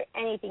can't fear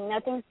anything.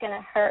 Nothing's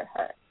gonna hurt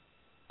her.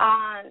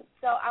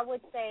 So I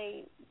would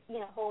say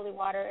holy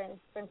water and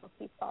sprinkle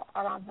sea salt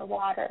around her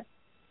water.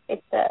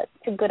 It's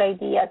a good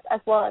idea, as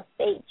well as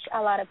sage.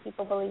 A lot of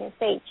people believe in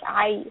sage.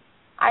 I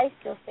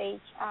still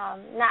sage.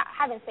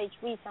 Haven't sage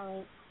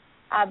recently,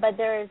 but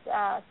there's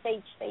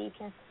sage that you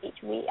can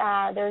sage.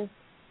 There's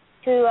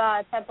two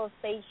types of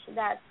sage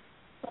that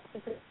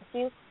protect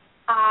you.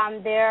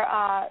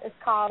 It's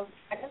called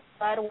Dragon's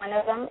Blood. One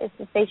of them is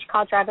the sage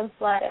called Dragon's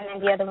Blood, and then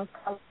the other one's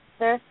called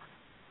Leather.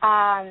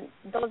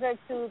 Those are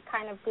two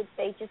kind of good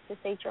sages to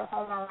sage your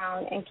home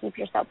around and keep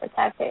yourself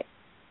protected.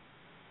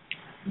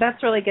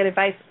 That's really good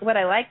advice. What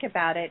I like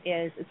about it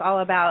is it's all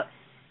about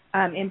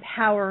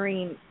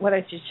empowering, whether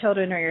it's your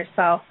children or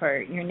yourself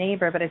or your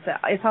neighbor, but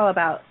it's all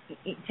about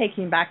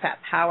taking back that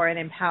power and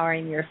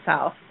empowering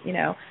yourself,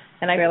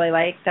 and I really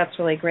that's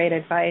really great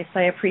advice.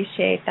 I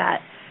appreciate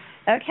that.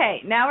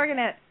 Okay, now we're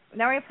gonna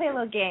play a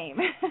little game.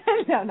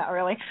 No, not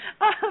really.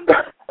 I'm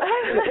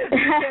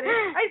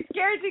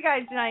scared you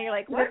guys tonight. You're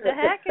like, what the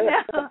heck?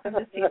 No, I'm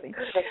just teasing.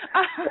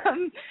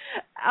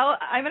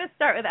 I'm going to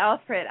start with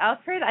Alfred.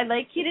 Alfred, I'd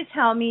like you to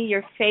tell me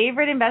your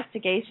favorite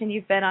investigation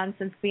you've been on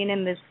since being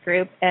in this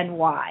group and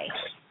why.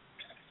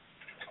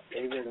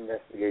 Favorite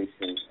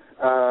investigation.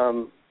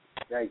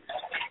 Yikes.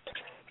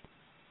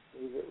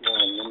 Favorite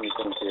one. Let me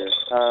think here.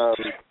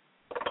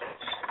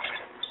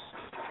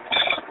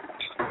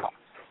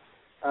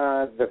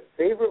 The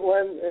favorite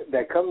one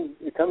that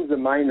comes to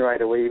mind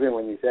right away, even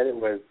when you said it,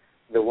 was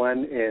the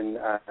one in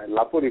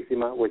La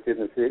Purísima, which is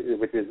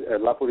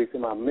La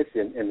Purísima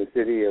Mission in the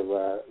city of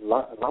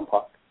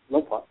Lompoc.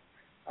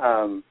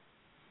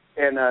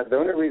 And the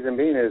only reason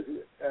being is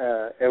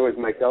it was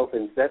myself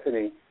and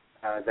Stephanie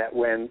that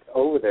went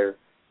over there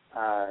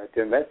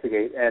to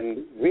investigate,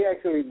 and we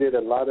actually did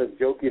a lot of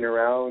joking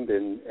around,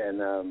 and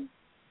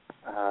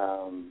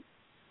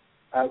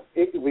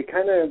we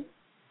kind of.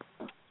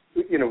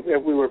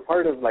 We were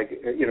part of,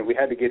 we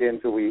had to get in,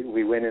 so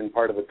we went in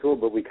part of a tour,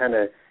 but we kind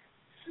of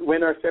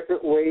went our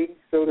separate way,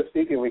 so to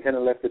speak, and we kind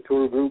of left the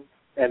tour group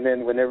And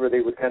then whenever they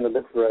would kind of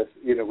look for us,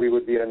 we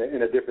would be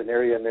in a different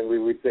area, and then we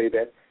would say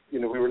that, we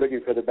were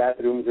looking for the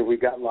bathrooms or we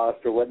got lost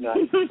or whatnot.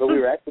 But we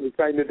were actually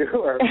trying to do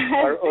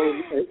our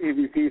own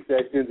EVP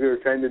sessions. We were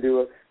trying to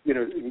do,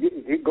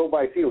 go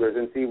by feelers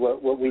and see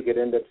what we could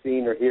end up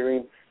seeing or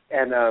hearing.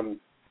 And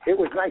it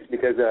was nice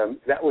because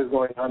that was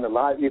going on a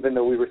lot, even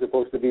though we were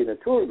supposed to be in a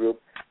tour group.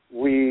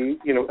 We,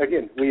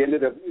 again, we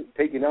ended up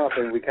taking off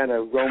and we kind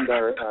of roamed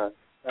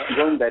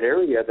that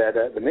area,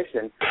 the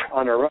mission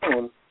on our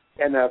own.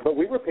 And but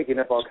we were picking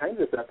up all kinds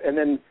of stuff. And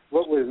then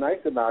what was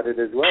nice about it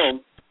as well,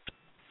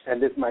 and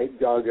this might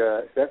jog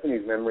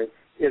Stephanie's memory,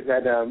 is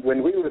that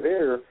when we were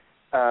there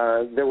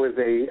was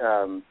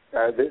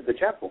the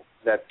chapel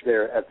that's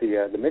there at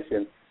the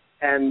mission,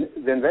 and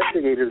the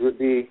investigators would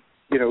be,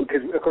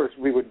 because of course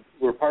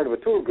we're part of a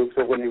tour group,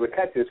 so when they would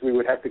catch us, we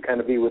would have to kind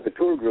of be with the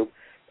tour group.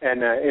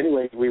 And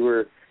anyway, we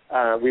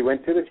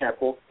went to the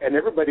chapel, and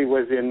everybody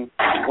was in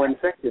one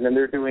section, and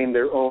they're doing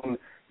their own,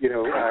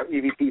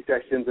 EVP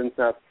sessions and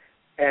stuff.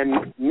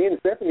 And me and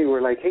Stephanie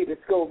were like, hey,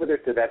 let's go over there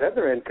to that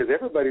other end because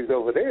everybody's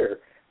over there.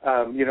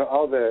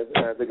 All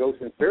the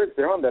ghosts and spirits,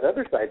 they're on that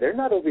other side. They're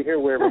not over here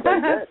where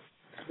everybody's at.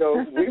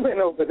 So we went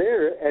over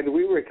there, and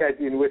we were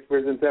catching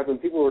whispers and stuff,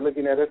 and people were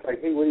looking at us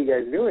like, hey, what are you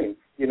guys doing?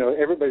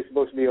 Everybody's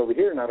supposed to be over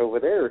here, not over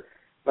there.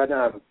 But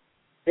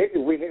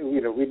we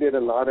did a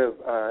lot of,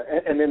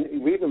 and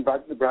then we even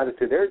brought it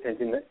to their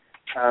attention,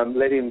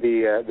 letting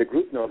the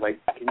group know, like,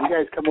 can you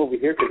guys come over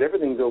here because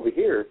everything's over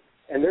here.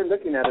 And they're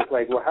looking at us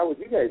like, well, how would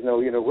you guys know?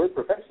 We're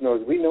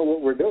professionals. We know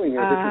what we're doing.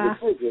 This is a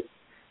tour group.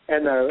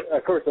 And,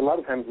 of course, a lot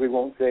of times we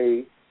won't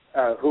say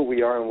who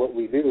we are and what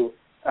we do.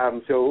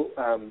 So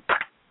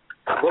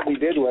what we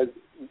did was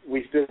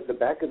we stood at the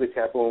back of the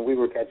chapel and we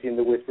were catching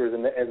the whispers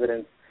and the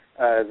evidence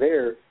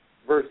there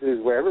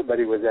versus where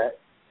everybody was at.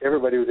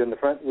 Everybody was in the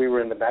front. We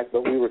were in the back,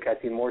 but we were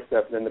catching more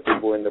stuff than the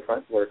people in the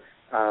front were.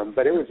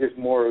 But it was just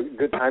more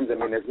good times. I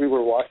mean, as we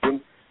were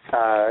walking,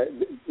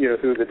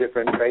 through the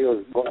different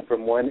trails going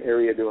from one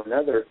area to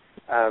another,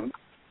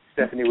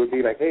 Stephanie would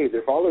be like, hey,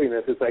 they're following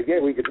us. It's like, yeah,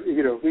 we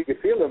could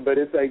feel them, but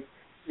it's like,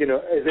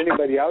 is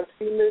anybody else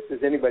seeing this?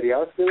 Is anybody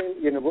else feeling,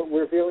 what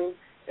we're feeling?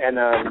 And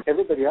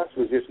everybody else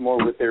was just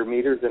more with their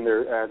meters and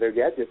their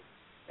gadgets.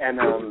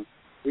 And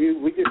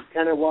we just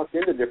kind of walked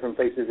into different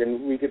places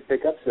and we could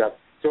pick up stuff.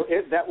 So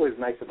that was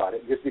nice about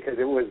it, just because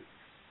it was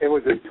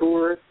a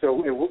tour,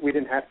 so we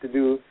didn't have to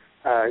do,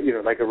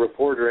 like a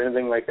report or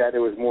anything like that. It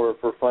was more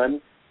for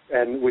fun,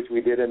 and which we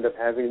did end up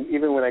having.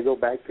 Even when I go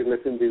back to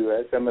listen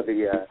to some of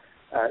the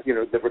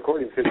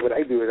recordings, because what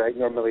I do is I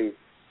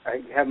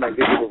have my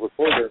digital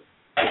recorder,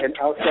 and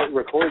I'll start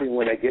recording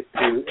when I get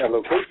to a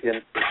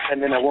location,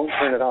 and then I won't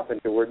turn it off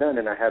until we're done,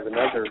 and I have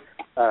another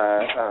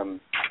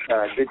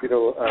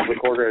digital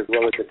recorder as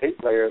well as a tape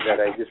player that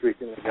I just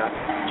recently got.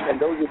 And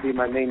those would be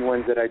my main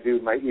ones that I do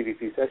my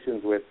EVP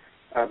sessions with.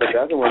 But the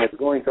other one is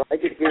going, so I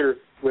could hear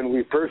when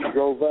we first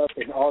drove up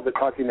and all the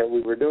talking that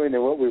we were doing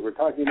and what we were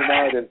talking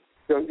about. And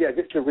so, yeah,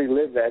 just to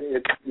relive that,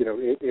 it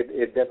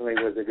definitely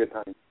was a good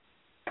time.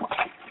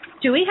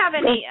 Do we have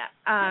any,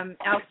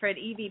 Alfred,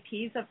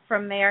 EVPs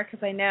from there?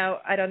 Because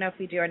I don't know if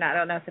we do or not. I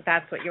don't know if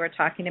that's what you were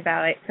talking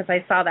about, because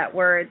I saw that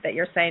word that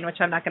you're saying,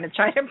 which I'm not going to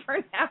try to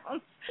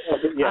pronounce.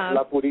 Yeah,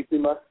 La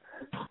Purísima.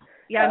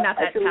 Yeah, I'm not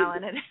that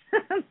talented.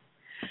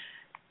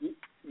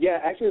 Yeah,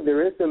 actually,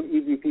 there is some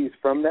EVPs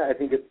from that. I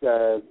think it's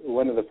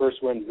one of the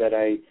first ones that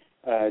I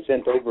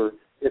sent over.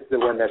 It's the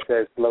one that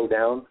says "slow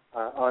down"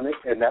 on it,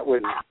 and that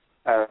was,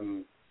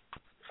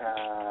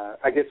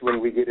 I guess, when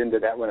we get into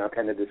that one, I'll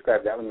kind of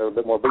describe that one a little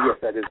bit more. But yes,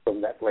 that is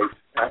from that place,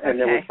 and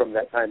that was from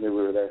that time we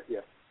were there.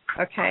 Yeah.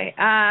 Okay.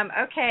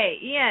 Okay,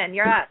 Ian,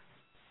 you're up.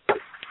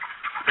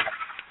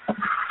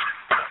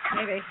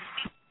 Maybe.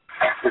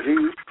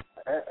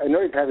 I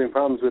know he's having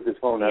problems with his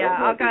phone. Yeah,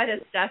 I'll go to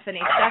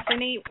Stephanie.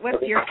 Stephanie,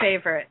 what's your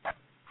favorite?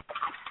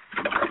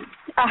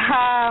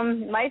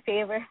 My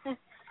favorite.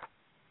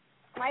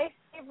 My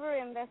favorite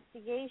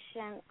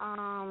investigation.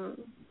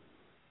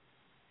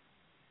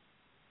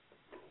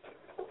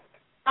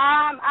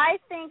 I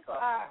think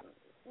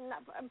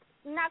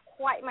not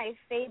quite my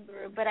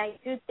favorite, but I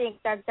do think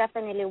that's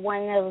definitely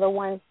one of the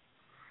ones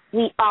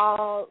we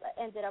all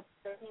ended up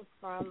learning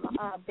from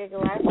Big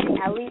Arresting.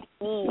 At least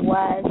me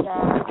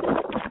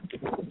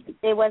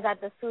it was at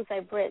the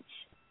Suicide Bridge,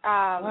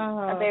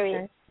 a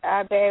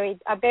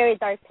very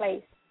dark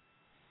place.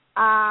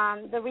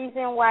 The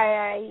reason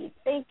why I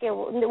think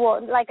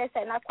like I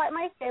said, not quite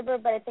my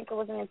favorite, but I think it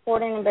was an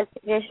important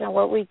investigation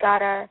where we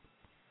got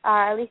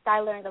at least I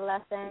learned a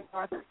lesson,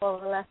 or a couple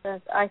of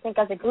lessons. I think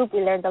as a group we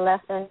learned a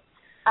lesson.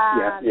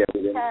 We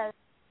did.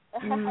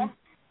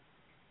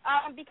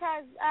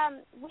 Because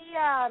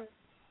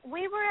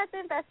we were at the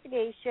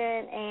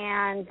investigation,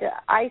 and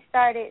I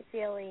started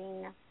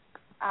feeling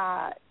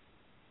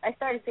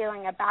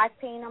a back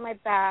pain on my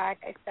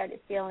back. I started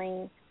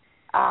feeling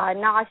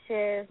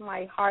nauseous.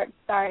 My heart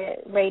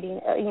started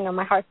rating.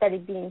 My heart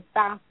started beating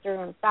faster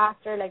and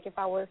faster, like if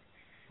I was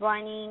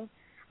running.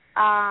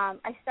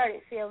 I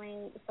started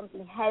feeling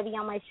something heavy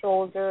on my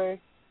shoulders,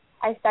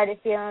 I started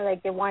feeling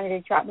like they wanted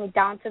to drop me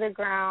down to the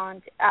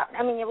ground.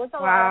 I mean, it was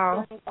a lot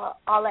of feelings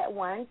all at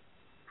once,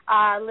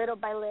 little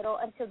by little,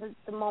 until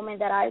the moment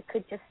that I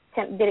could just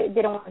didn't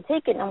want to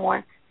take it no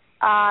more.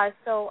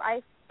 So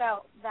I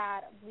felt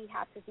that we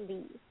had to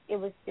leave. It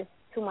was just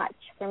too much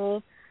for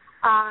me.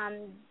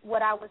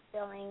 What I was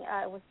feeling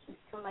was just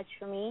too much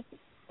for me.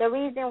 The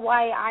reason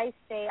why I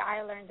say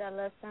I learned a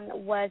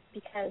lesson was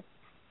because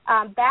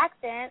back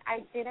then I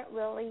didn't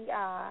really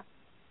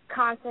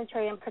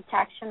concentrate on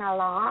protection a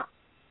lot.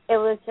 It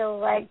was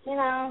just like,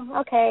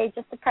 okay,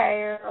 just a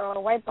prayer or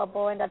a white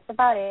bubble, and that's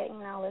about it.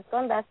 Let's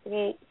go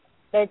investigate.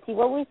 Let's see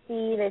what we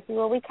see. Let's see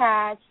what we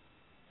catch,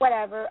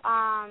 whatever.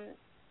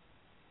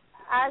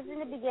 As in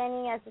the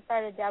beginning, as I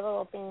started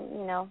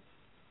developing,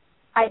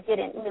 I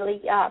didn't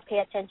really pay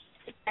attention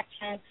to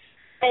protection.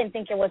 I didn't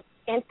think it was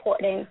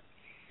important.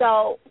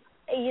 So,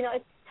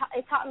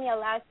 it taught me a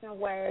lesson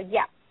where,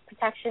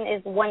 protection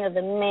is one of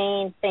the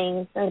main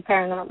things in the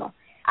paranormal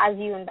as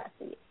you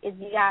investigate.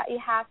 You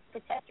have to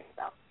protect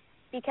yourself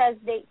because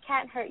they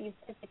can't hurt you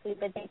physically,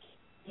 but they can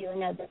hurt you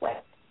another way.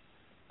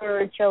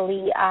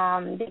 Spiritually,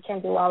 they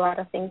can do a lot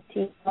of things to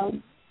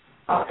you.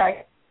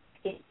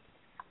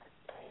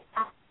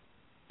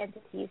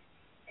 Entities.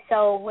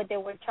 So what they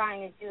were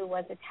trying to do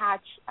was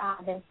attach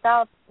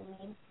themselves to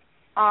me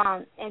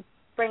and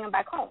bring them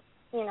back home,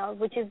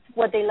 which is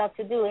what they love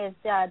to do. Is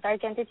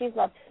dark entities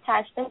love to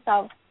attach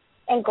themselves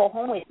and go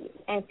home with you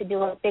and to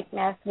do a big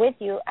mess with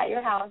you at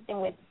your house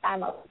and with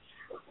family.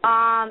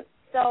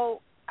 So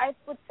I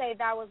would say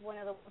that was one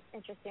of the most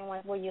interesting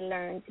ones where you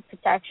learned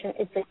protection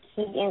is the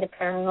key in the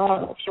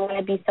paranormal. If you want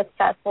to be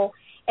successful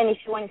and if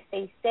you want to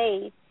stay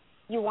safe,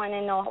 you want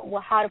to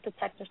know how to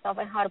protect yourself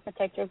and how to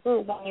protect your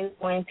group when you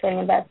go into an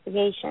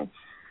investigation.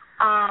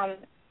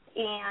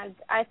 And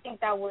I think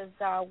that was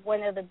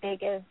one of the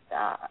biggest,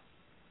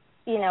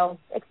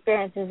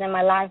 experiences in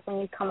my life when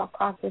you come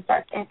across these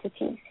dark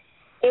entities.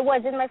 It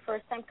wasn't my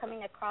first time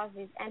coming across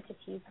these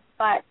entities,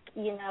 but,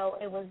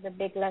 it was a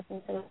big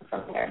lesson to learn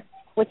from there,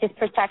 which is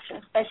protection,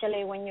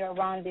 especially when you're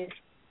around these,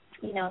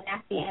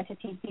 nasty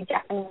entities. You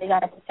definitely got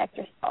to protect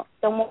yourself.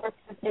 The more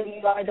sensitive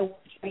you are, the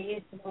worse you're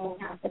used to, the more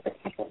you have to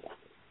protect yourself.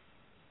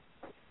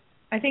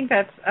 I think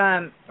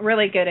that's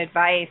really good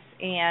advice.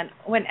 And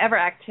whenever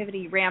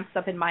activity ramps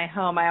up in my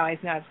home, I always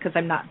know it's because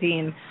I'm not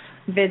being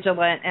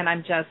vigilant and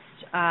I'm just,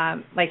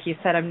 like you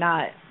said, I'm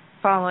not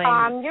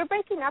following. You're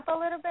breaking up a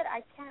little bit.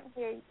 I can't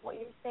hear what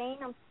you're saying.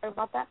 I'm sorry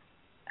about that.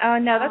 Oh,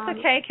 no, that's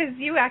okay because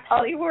you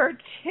actually were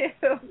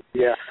too.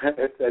 Yeah, I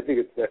think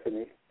it's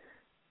Stephanie.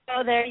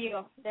 Oh, there you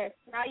go. There.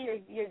 Now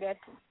you're good.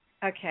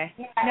 Okay.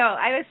 No,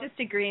 I was just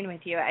agreeing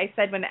with you. I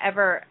said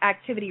whenever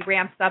activity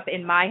ramps up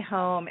in my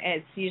home,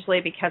 it's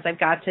usually because I've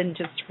gotten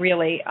just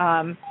really,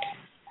 not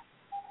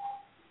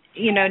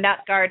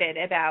guarded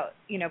about,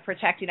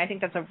 protecting. I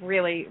think that's a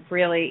really,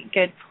 really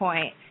good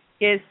point.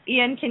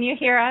 Ian, can you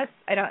hear us?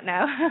 I don't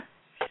know.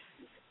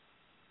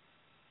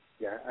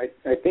 Yeah,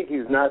 I think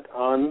he's not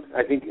on.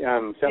 I think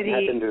something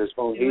happened to his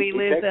phone. Did we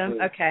lose him?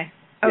 Okay.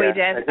 Oh, yeah,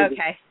 he did?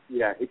 Okay.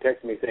 He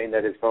texted me saying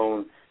that his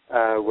phone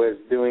was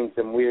doing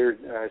some weird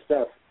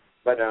stuff.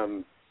 But,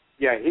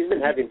 he's been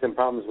having some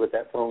problems with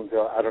that phone,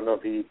 so I don't know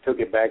if he took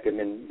it back and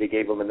then they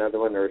gave him another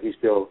one or he's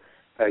still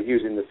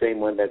using the same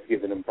one that's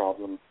giving him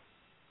problems.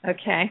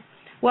 Okay.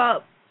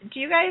 Well, do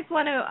you guys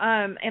want to,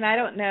 and I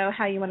don't know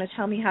how you want to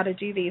tell me how to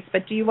do these,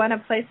 but do you want to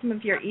play some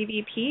of your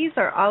EVPs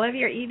or all of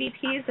your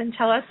EVPs and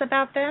tell us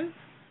about them?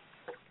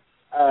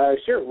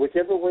 Sure.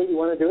 Whichever way you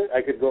want to do it,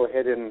 I could go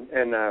ahead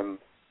and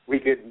we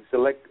could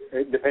select,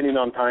 depending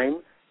on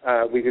time,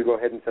 we could go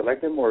ahead and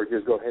select them or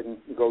just go ahead and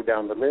go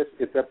down the list.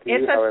 It's up to you.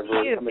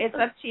 It's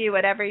up to you,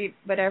 whatever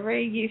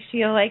you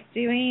feel like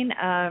doing.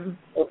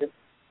 Okay.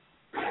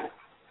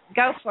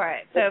 Go for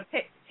it. So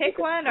pick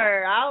one,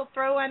 or I'll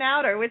throw one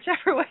out, or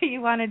whichever way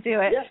you want to do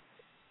it.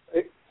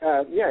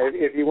 Yeah.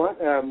 If you want,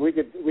 we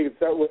could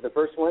start with the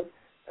first one,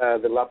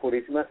 the La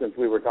Purísima, since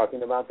we were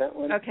talking about that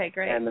one. Okay,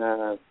 great. And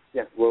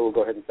we'll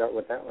go ahead and start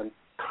with that one.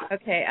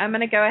 Okay, I'm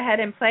going to go ahead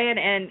and play it.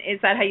 And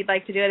is that how you'd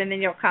like to do it? And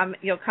then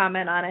you'll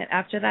comment on it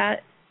after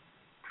that.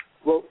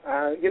 Well,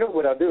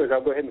 what I'll do is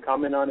I'll go ahead and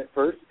comment on it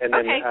first, and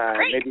then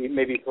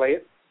maybe play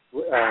it.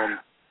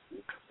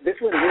 This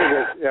one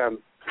here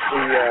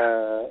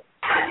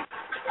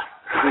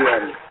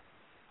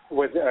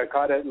was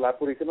caught at La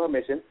Purísima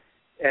Mission,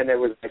 and it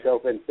was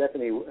myself and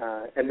Stephanie.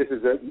 And this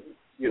is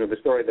the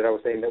story that I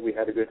was saying that we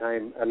had a good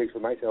time, at least for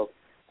myself.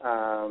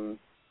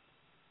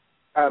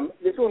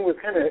 This one was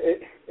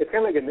it's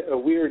kind of like a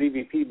weird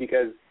EVP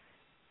because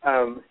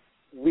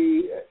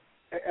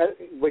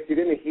what you're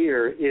going to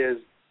hear is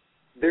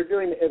they're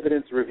doing the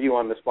evidence review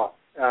on the spot.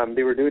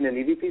 They were doing an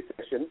EVP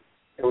session.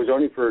 It was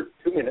only for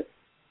 2 minutes.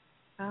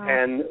 Oh.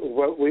 And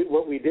what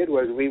we did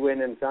was we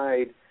went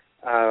inside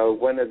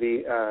one of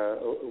the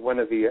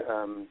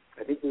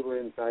I think we were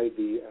inside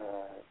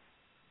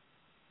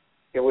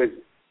it was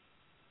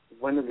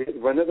one of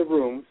the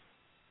rooms,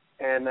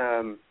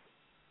 and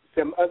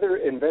some other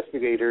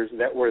investigators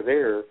that were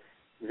there,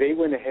 they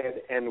went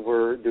ahead and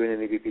were doing an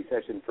EVP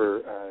session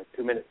for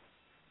 2 minutes.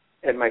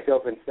 and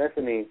myself and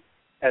Stephanie,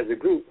 as a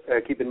group,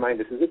 keep in mind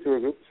this is a tour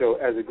group, so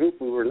as a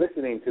group we were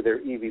listening to their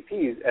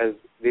EVPs as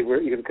they were,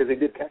 because they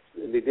did catch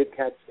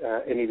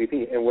an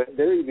EVP, and what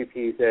their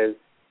EVP says,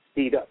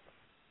 speed up.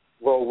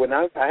 Well, when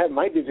I have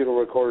my digital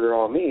recorder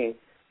on me,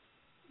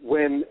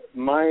 when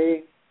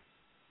I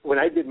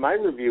did my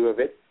review of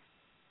it,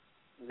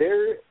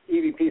 their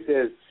EVP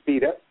says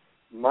speed up.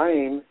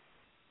 Mine,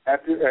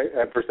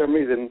 after for some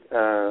reason,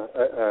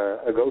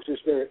 a ghost or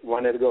spirit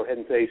wanted to go ahead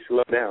and say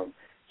slow down.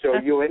 So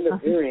you'll end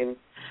up hearing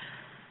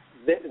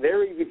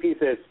their EVP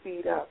says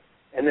speed up,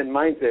 and then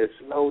mine says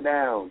slow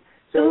down.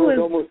 So it was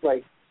almost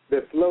like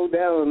the slow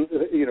down.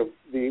 The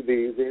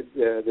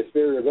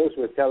spirit or ghost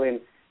was telling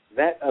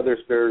that other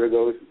spirit or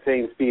ghost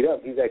saying speed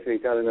up. He's actually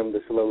telling them to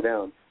slow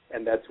down,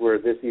 and that's where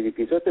this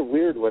EVP. So it's a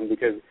weird one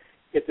because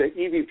it's an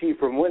EVP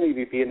from one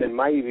EVP, and then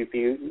my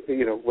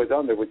EVP, was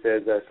on there which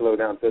says slow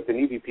down. So it's an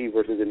EVP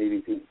versus an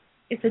EVP.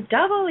 It's a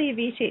double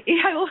EVP.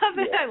 I love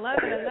it. Yeah. I love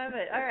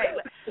it. All right.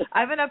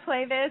 I'm going to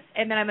play this,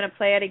 and then I'm going to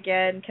play it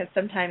again because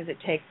sometimes it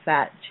takes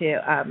that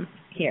to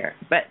hear.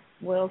 But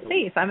we'll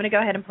see. So I'm going to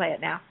go ahead and play it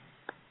now.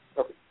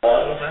 Okay.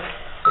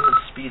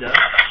 Speed up.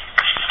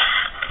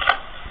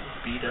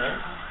 Speed up.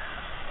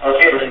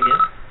 Okay. Play again.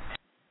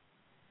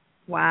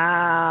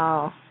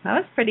 Wow. That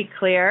was pretty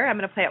clear. I'm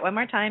going to play it one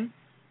more time.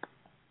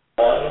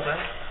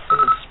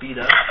 Speed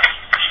up.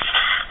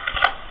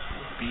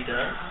 Speed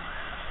up.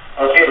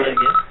 Okay. Play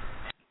again.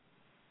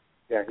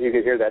 Yeah, you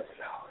could hear that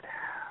slow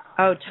down.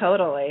 Oh,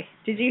 totally.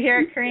 Did you hear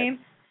it, Kareem?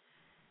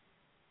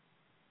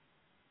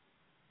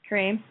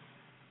 Kareem?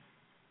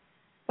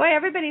 Boy,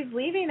 everybody's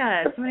leaving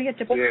us. I'm going to get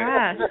depressed.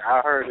 Yeah,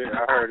 I heard it.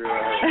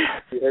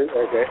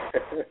 Okay.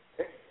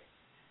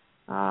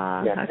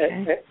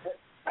 Okay.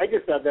 I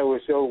just thought that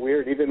was so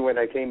weird, even when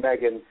I came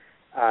back and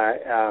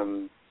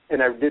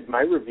I did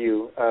my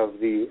review of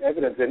the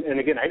evidence. And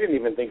again, I didn't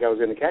even think I was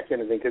going to catch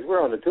anything because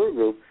we're on a tour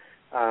group,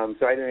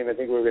 so I didn't even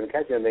think we were going to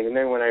catch anything. And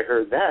then when I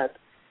heard that,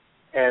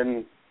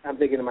 and I'm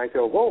thinking to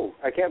myself, whoa,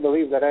 I can't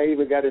believe that I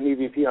even got an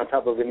EVP on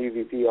top of an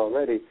EVP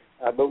already.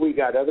 But we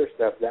got other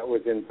stuff that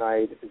was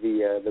inside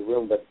the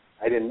room, but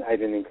I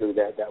didn't include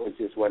that. That was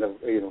just one of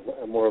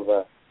more of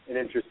an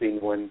interesting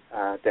one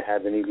to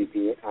have an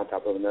EVP on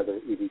top of another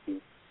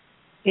EVP.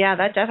 Yeah,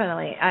 that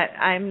definitely.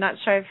 I'm not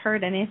sure I've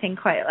heard anything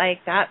quite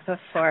like that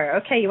before.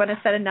 Okay, you want to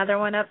set another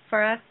one up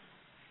for us?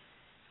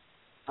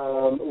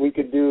 We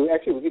could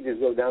just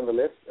go down the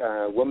list.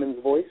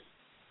 Woman's voice.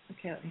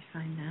 Okay, let me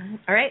find that.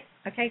 All right.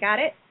 Okay, got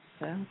it.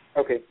 So.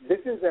 Okay, this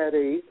is at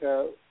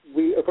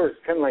we, of course,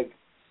 kind of like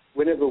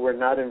whenever we're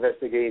not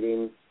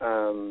investigating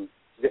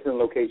different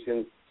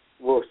locations,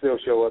 we'll still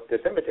show up to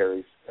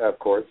cemeteries, of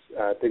course,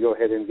 to go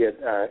ahead and get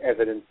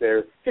evidence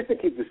there, just to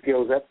keep the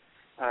skills up.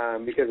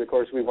 Because, of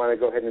course, we want to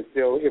go ahead and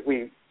still, if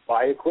we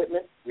buy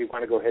equipment, we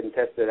want to go ahead and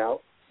test it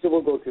out. So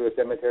we'll go to a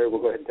cemetery,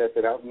 we'll go ahead and test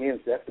it out. Me and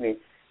Stephanie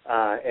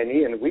and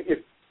Ian, we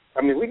could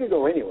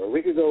go anywhere.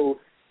 We could go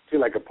to,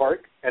 like, a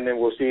park, and then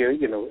we'll see,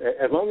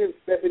 as long as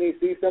Stephanie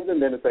sees something,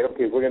 then it's like,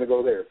 okay, we're going to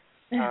go there.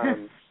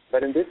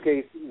 But in this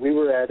case, we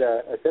were at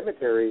a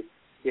cemetery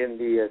in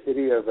the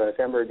city of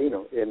San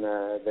Bernardino in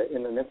the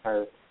Inland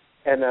Empire.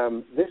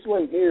 And this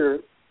one here,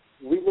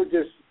 we were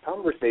just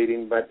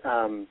conversating, but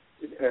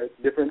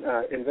different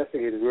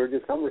investigators, we were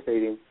just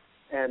conversating,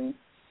 and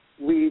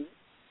we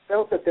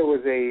felt that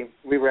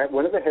we were at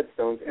one of the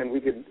headstones, and we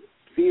could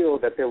feel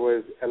that there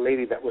was a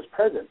lady that was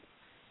present.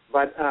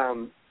 But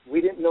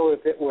we didn't know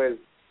if it was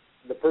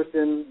the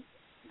person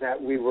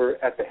that we were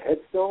at the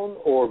headstone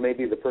or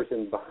maybe the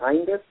person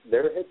behind us,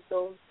 their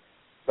headstone.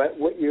 But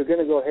what you're going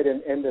to go ahead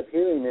and end up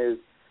hearing is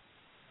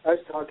us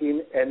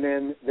talking, and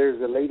then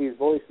there's a lady's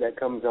voice that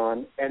comes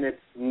on, and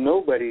it's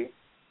nobody,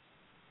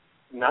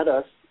 not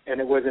us, and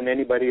it wasn't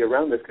anybody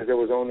around us because there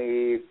was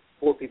only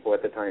 4 people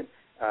at the time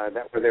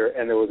that were there,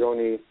 and there was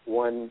only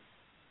one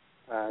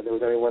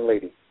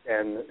lady,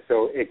 and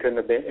so it couldn't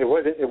have been. It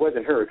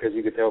wasn't her because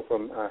you could tell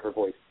from her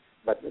voice.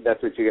 But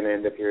that's what you're going to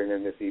end up hearing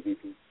in this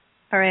EVP.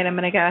 All right, I'm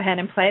going to go ahead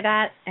and play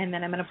that, and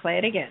then I'm going to play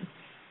it again.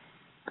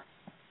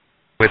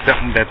 With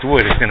something that's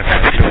wood, it's going to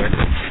pass through it.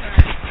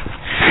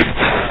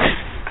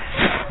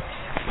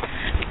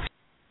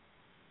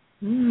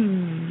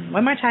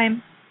 One more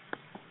time.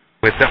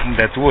 With something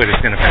that's wood,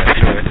 it's going to pass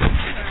through it.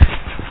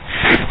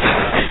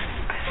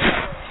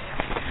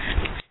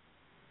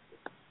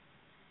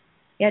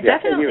 Yeah,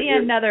 definitely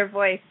another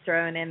voice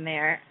thrown in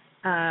there.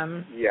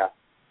 Yeah,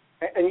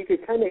 and you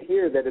could kind of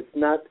hear that it's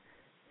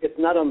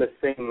not on the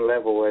same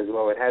level as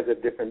well. It has a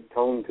different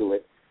tone to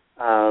it.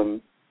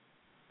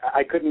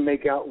 I couldn't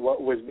make out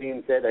what was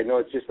being said. I know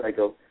it's just like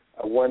a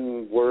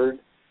one-word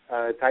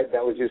type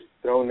that was just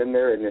thrown in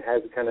there, and it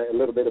has kind of a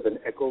little bit of an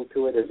echo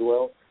to it as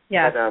well.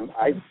 Yeah.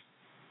 But,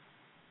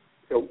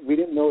 so we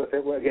didn't know if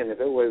it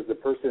was the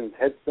person's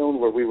headstone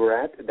where we were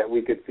at, that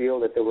we could feel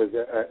that there was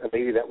a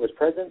lady that was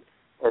present,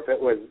 or if it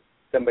was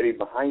somebody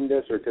behind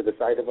us or to the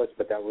side of us.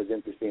 But that was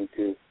interesting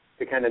to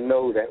kind of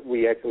know that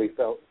we actually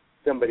felt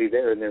somebody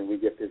there, and then we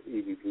get this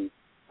EVP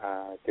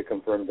to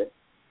confirm that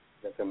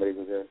somebody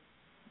was there.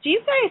 Do you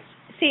guys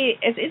see,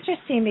 it's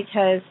interesting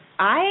because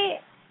I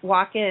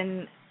walk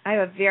in. I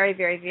have a very,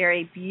 very,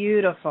 very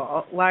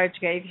beautiful large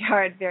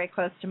graveyard very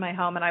close to my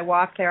home, and I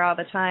walk there all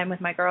the time with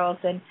my girls.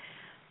 And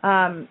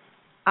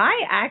I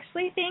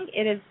actually think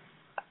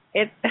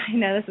I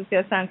know this is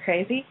going to sound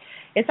crazy.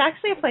 It's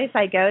actually a place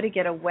I go to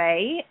get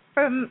away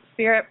from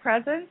spirit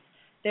presence.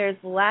 There's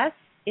less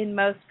in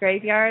most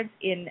graveyards,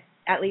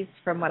 at least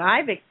from what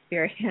I've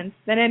experienced,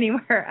 than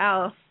anywhere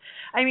else.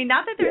 I mean,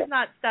 not that there's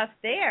not stuff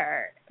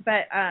there,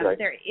 but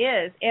there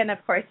is. And, of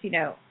course,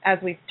 as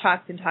we've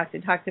talked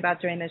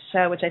about during this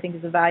show, which I think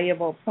is a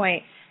valuable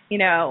point,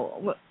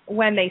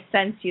 when they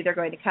sense you, they're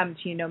going to come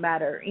to you no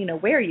matter,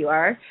 where you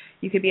are.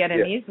 You could be at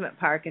an amusement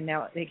park and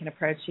now they can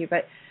approach you.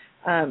 But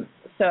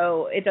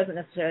so it doesn't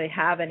necessarily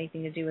have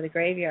anything to do with a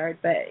graveyard.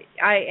 But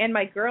and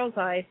my girls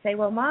always say,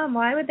 well, Mom,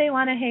 why would they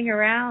want to hang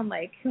around?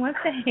 Like, who wants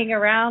to hang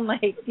around?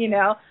 Like,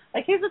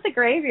 who's at the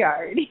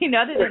graveyard?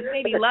 Other than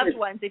maybe loved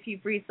ones if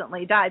you've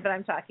recently died. But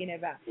I'm talking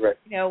about,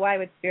 why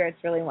would spirits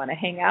really want to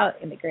hang out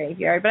in the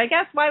graveyard? But I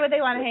guess why would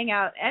they want to hang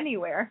out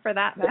anywhere for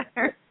that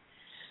matter?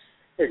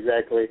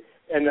 Exactly.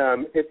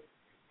 And it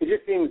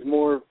just seems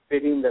more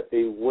fitting that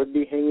they would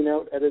be hanging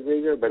out at a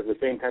graveyard, but at the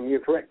same time, you're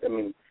correct. I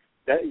mean,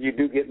 that you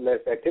do get less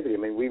activity. I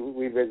mean,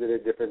 we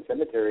visited different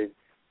cemeteries,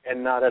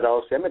 and not at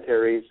all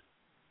cemeteries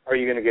are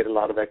you going to get a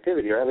lot of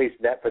activity, or at least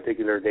that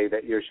particular day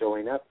that you're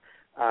showing up,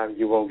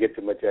 you won't get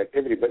too much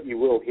activity, but you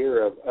will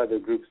hear of other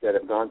groups that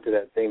have gone to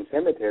that same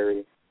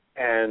cemetery,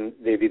 and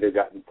they've either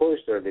gotten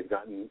pushed or they've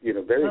gotten,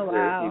 very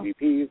clear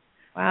EVPs.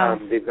 Wow.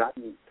 They've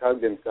gotten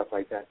tugged and stuff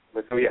like that.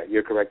 But so,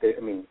 you're correct. I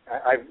mean,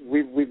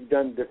 we've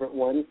done different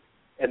ones,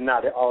 and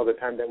not all the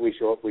time that we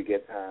show up we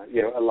get,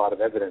 a lot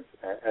of evidence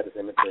at a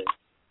cemetery.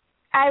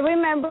 I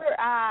remember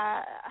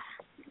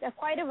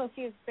quite a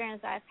few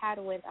experiences I've had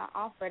with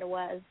Alfred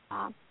was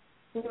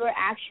we were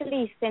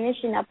actually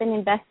finishing up an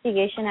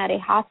investigation at a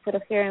hospital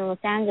here in Los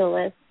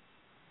Angeles,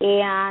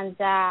 and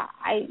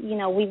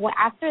we went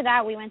after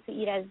that. We went to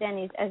eat at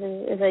Denny's as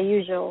a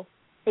usual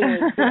thing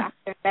we do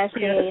after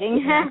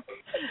investigating.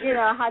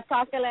 Hot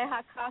chocolate,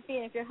 hot coffee,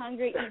 and if you're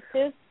hungry, eat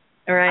soup.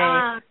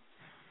 Right.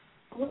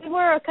 We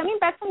were coming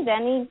back from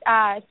Denny's.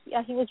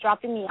 He was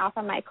dropping me off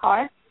at my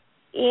car.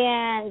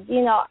 And,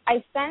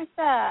 I sensed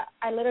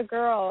a little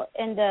girl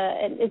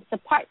it's the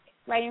park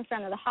right in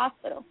front of the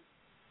hospital.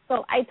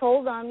 So I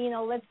told them,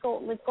 let's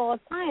go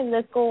outside,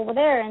 let's go over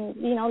there and,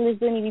 let's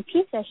do an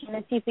EVP session,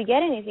 let's see if we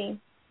get anything.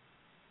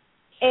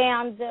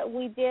 And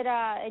we did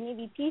an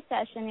EVP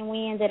session, and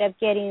we ended up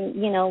getting,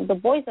 the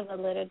voice of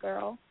a little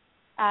girl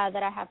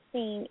that I have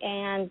seen.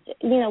 And,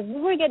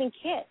 we were getting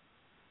kids.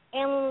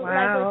 And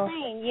like we're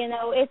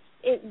saying,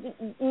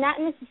 it's not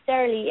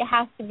necessarily it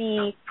has to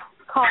be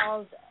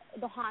called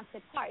the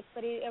haunted park,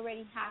 but it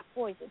already has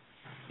voices.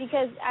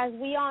 Because as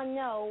we all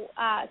know,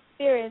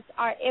 spirits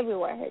are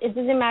everywhere. It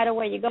doesn't matter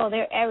where you go,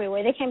 they're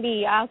everywhere. They can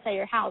be outside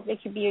your house, they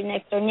could be your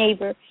next door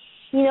neighbor.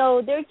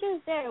 They're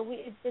just there.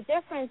 The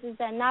difference is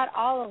that not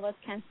all of us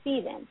can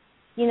see them.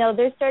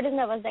 There's certain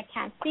of us that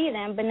can't see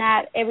them, but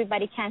not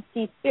everybody can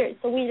see spirits.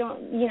 So we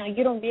don't,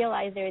 you don't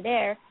realize they're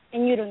there,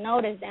 and you don't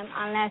notice them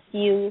unless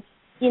you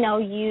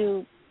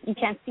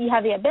can't see,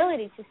 have the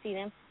ability to see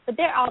them. But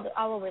they're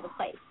all over the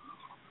place.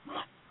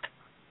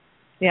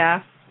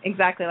 Yeah,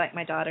 exactly like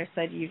my daughter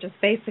said. You just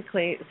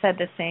basically said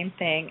the same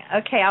thing.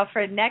 Okay,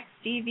 Alfred, next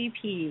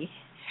EVP.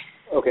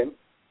 Okay.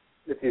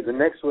 Let's see, the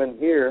next one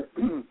here,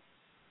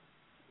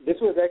 this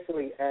was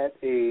actually at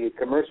a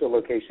commercial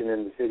location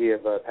in the city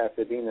of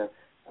Pasadena.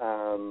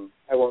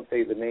 I won't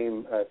say the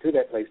name to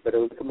that place, but it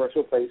was a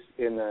commercial place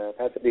in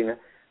Pasadena.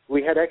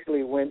 We had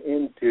actually went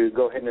in to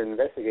go ahead and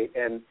investigate,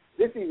 and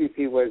this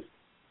EVP was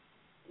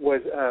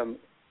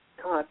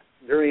caught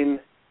during...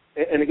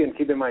 And again,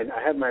 keep in mind,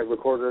 I have my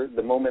recorder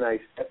the moment I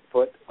step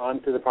foot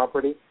onto the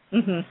property,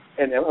 and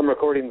I'm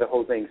recording the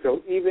whole thing.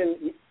 So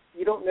even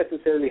you don't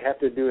necessarily have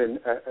to do an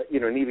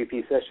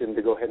EVP session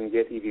to go ahead and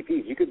get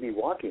EVPs. You could be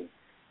walking,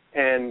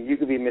 and you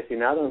could be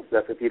missing out on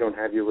stuff if you don't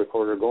have your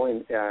recorder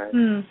going.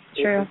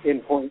 True. In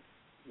point,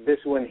 this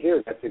one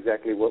here, that's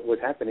exactly what was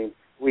happening.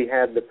 We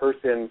had the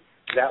person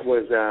that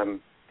was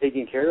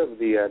taking care of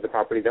the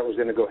property that was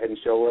going to go ahead and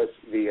show us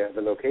the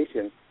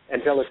location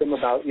and tell us some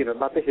about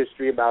the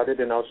history about it,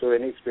 and also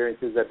any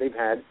experiences that they've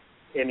had,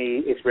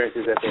 any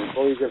experiences that the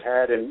employees have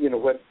had, and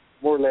what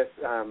more or less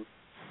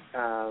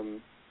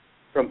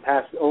from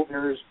past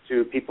owners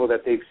to people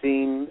that they've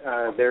seen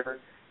there.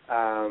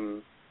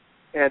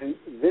 And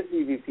this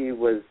EVP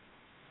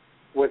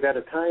was at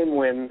a time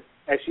when,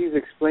 as she's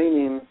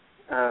explaining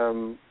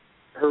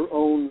her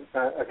own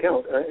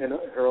account and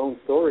her own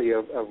story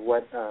of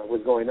what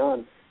was going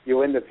on,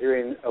 you end up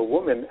hearing a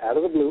woman out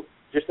of the blue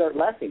just start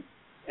laughing.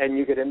 And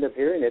you could end up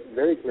hearing it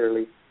very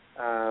clearly.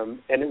 And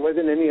it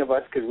wasn't any of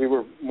us because we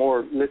were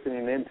more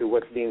listening into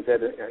what's being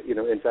said,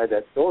 inside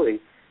that story.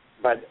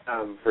 But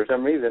for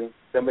some reason,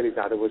 somebody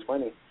thought it was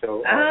funny.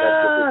 So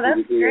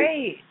that's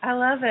great. I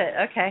love it.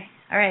 Okay.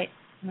 All right.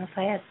 I'm going to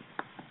play it.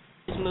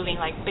 Moving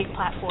like big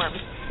platforms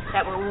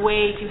that were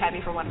way too heavy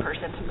for one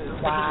person to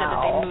move. Wow. Like he said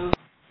that they moved.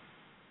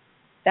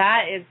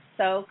 That is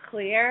so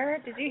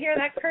clear. Did you hear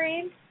that,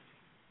 Kareem?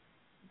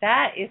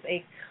 That is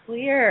a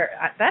clear.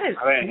 That is.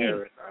 I didn't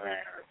hear it.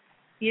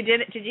 You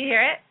did? Did you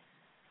hear it?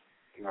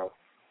 No.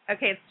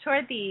 Okay, it's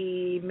toward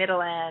the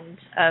middle end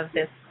of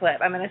this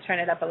clip. I'm going to turn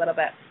it up a little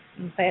bit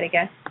and play it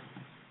again.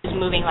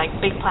 Moving like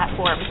big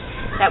platforms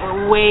that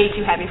were way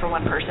too heavy for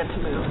one person to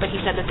move, but he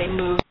said that they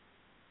moved.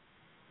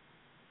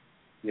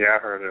 Yeah, I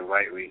heard it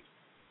lightly.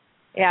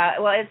 Yeah,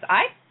 well,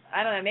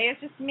 I don't know, maybe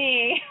it's just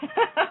me.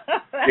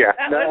 Yeah,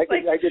 no, I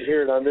could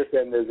hear it on this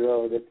end as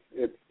well.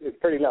 It's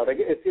pretty loud.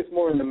 It's just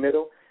more in the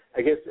middle.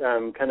 I guess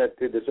kind of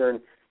to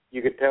discern,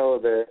 you could tell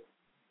the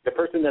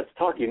person that's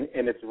talking,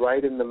 and it's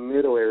right in the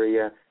middle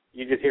area.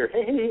 You just hear,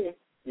 hey, hey, hey.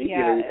 You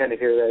know, you kind of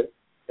hear that.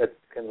 That's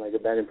kind of like a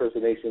bad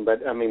impersonation,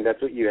 but, I mean,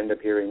 that's what you end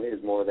up hearing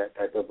is more of that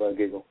type of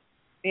giggle.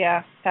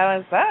 Yeah,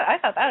 I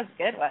thought that was a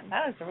good one.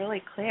 That was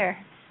really clear.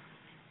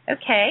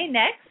 Okay,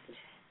 next.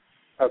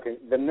 Okay,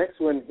 the next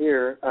one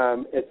here,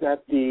 it's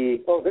at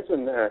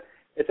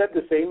it's at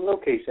the same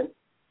location.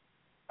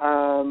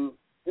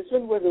 This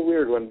one was a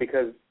weird one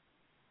because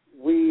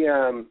we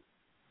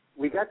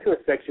got to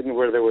a section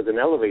where there was an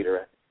elevator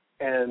at,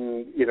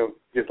 and, you know,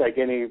 just like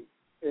any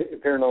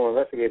paranormal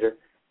investigator,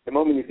 the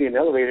moment you see an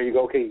elevator, you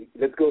go, okay,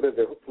 let's go to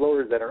the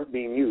floors that aren't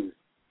being used.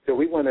 So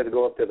we wanted to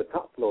go up to the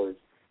top floors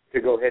to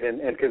go ahead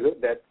and because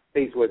that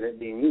space wasn't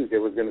being used, it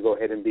was going to go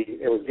ahead and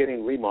it was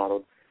getting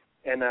remodeled.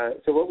 And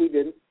so what we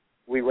did,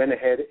 we went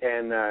ahead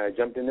and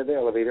jumped into the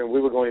elevator, and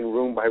we were going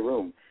room by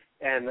room,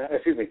 and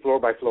floor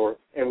by floor,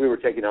 and we were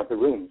checking out the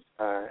rooms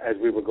as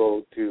we would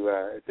go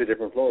to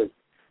different floors.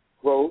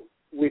 Well,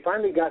 we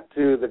finally got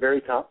to the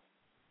very top,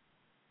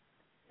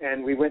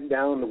 and we went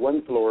down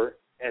one floor,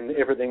 and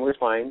everything was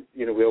fine.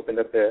 You know, we opened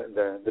up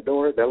the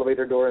door, the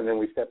elevator door, and then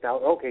we stepped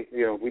out. Okay,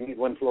 you know, we need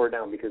one floor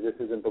down because this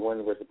isn't the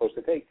one we're supposed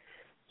to take.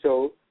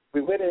 So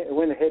we went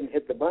ahead and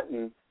hit the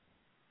button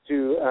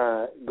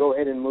to go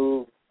ahead and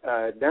move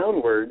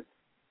downward,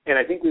 and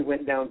I think we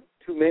went down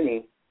too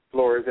many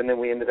floors, and then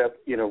we ended up,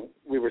 you know,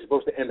 we were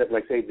supposed to end up,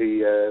 like, say,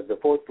 the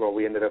fourth floor.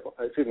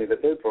 The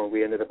third floor.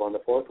 We ended up on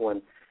the fourth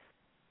one.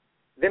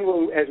 Then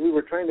as we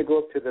were trying to go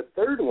up to the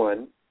third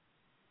one,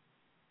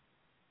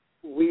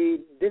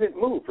 we didn't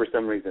move for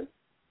some reason.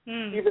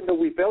 Even though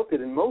we felt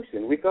it in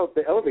motion, we felt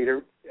the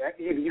elevator,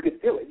 you could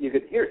feel it, you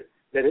could hear it,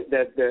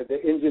 that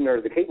the engine or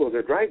the cables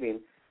are driving.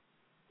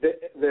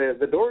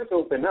 The doors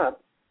open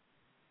up.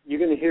 You're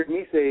going to hear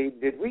me say,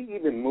 did we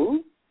even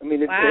move? I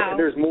mean,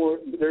 there's more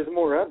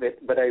of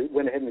it, but I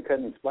went ahead and cut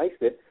and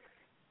spliced it.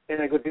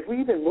 And I go, did we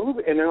even move?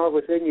 And then all of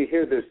a sudden you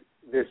hear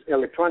this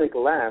electronic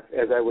laugh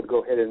as I would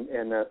go ahead and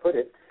put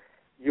it.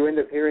 You end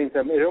up hearing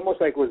it almost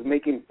like was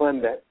making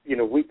fun that, you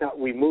know, we thought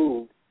we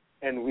moved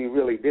and we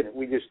really didn't.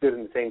 We just stood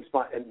in the same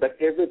spot. But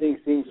everything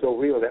seemed so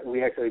real that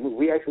we actually moved.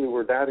 We actually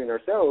were doubting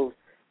ourselves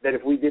that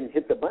if we didn't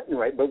hit the button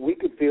right, but we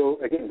could feel,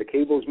 again, the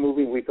cables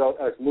moving. We felt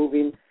us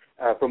moving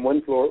from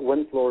one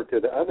floor to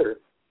the other.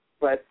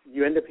 But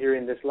you end up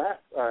hearing this laugh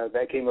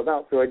that came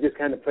about. So it just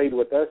kind of played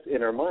with us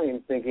in our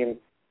minds thinking,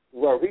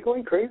 well, are we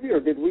going crazy or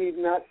did we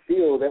not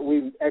feel that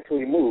we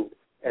actually moved?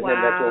 And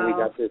then that's when we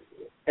got this.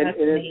 And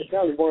it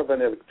sounds more of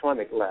an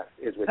electronic laugh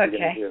is what you're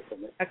going to hear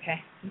from it.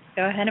 Okay. Let's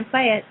go ahead and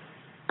play it.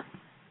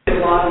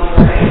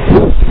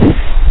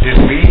 Did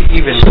we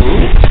even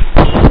move?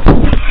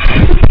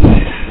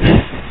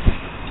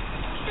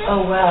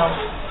 Oh, well.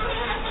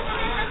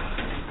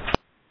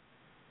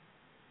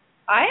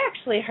 I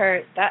actually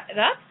heard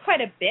that's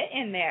quite a bit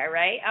in there,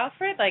 right,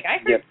 Alfred? Like, I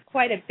heard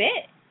quite a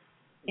bit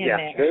in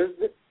there. There's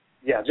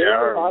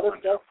a lot of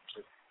stuff.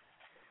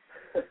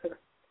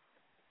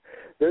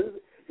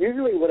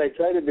 Usually what I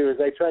try to do is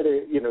I try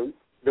to, you know,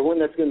 the one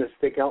that's going to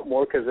stick out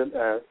more because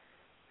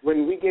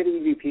when we get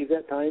EVPs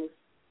at times,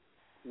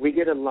 we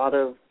get a lot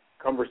of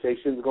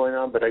conversations going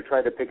on, but I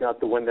try to pick out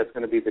the one that's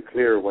going to be the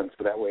clearer one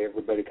so that way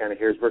everybody kind of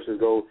hears versus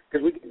go,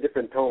 because we get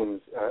different tones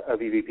of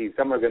EVPs.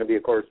 Some are going to be,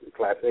 of course,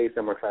 Class A,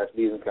 some are Class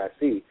B and Class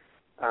C.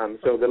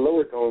 So the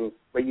lower tones,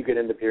 but you could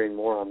end up hearing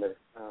more on there.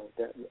 I'm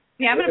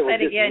going to play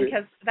it again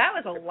because that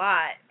was a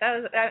lot.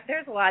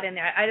 There's a lot in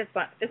there.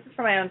 This is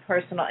for my own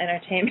personal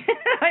entertainment.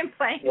 I'm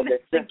playing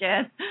this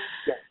again.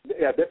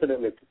 Yeah,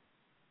 definitely.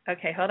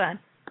 Okay, hold on.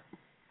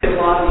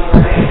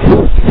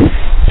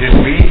 Did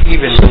we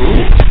even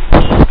move?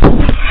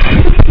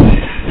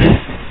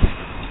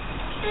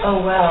 Oh,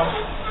 well.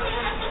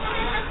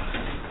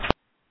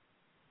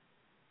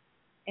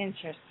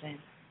 Interesting.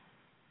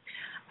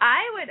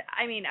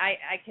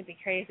 I could be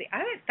crazy.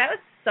 That was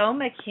so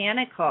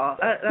mechanical.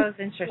 That was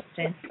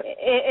interesting.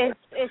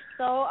 It's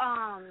so,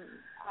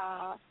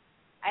 I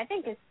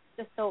think it's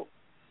just so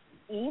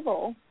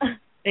evil.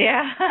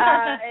 Yeah.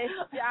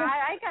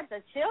 I got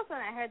the chills when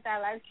I heard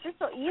that. Like, it's just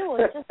so evil.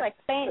 It's just like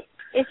playing.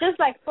 It's just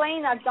like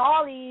playing a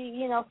dolly.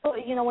 You know,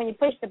 when you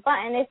push the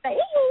button, it's like,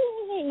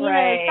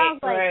 it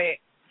sounds like.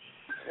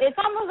 It's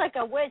almost like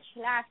a witch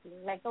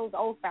laughing, like those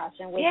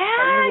old-fashioned witches.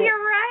 Yeah, you're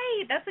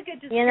right. That's a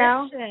good description. You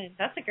know?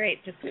 That's a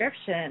great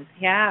description.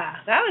 Yeah,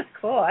 that was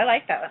cool. I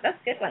like that one. That's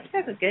a good one. You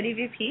guys have good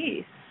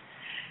EVPs.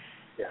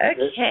 Yeah,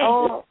 okay.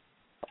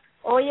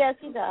 Oh yes,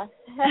 he does.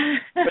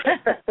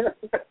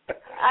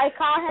 I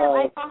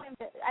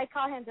call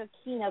call him the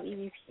king of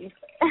EVPs.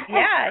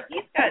 Yeah,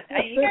 he's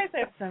got. You guys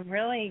have some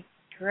really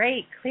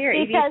great, clear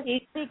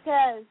EVPs.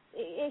 Because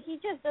he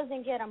just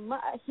doesn't get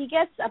he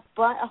gets a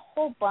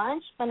whole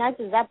bunch, but not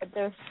just that, but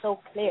they're so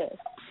clear.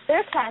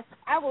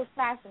 I will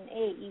class in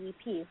A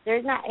EVPs.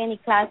 There's not any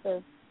class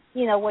of,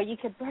 where you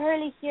could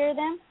barely hear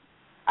them.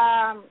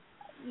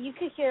 You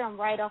could hear them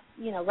right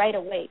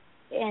away.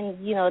 And,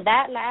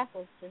 that laugh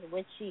was the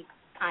witchy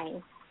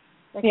kind.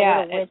 Like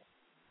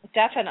it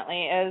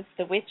definitely is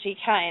the witchy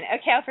kind.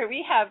 Okay, Alfred,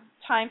 we have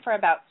time for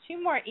about 2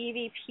 more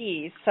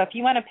EVPs. So if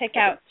you want to pick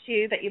out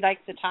 2 that you'd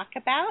like to talk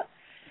about.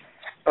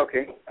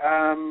 Okay.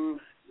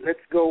 Let's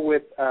go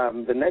with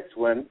the next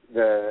one,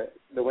 the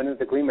one of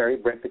the Queen Mary,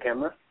 Break the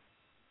Camera.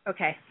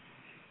 Okay.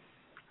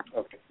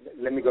 Okay.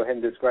 Let me go ahead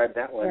and describe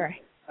that one. Sure.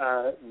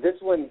 This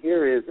one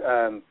here is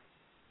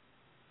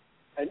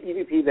an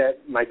EVP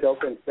that myself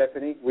and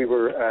Stephanie, we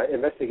were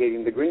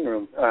investigating the green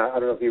room. I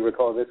don't know if you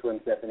recall this one,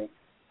 Stephanie.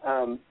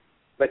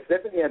 But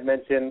Stephanie had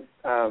mentioned,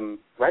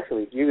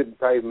 actually, you had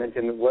probably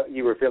mentioned what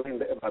you were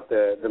feeling about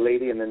the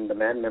lady and then the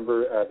man.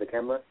 Remember the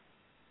camera?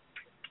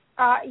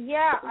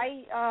 Yeah,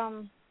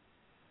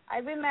 I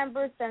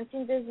remember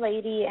sensing this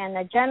lady and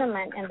a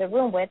gentleman in the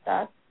room with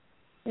us.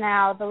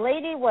 Now, the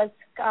lady was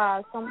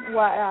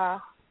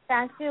somewhat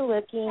fancy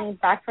looking,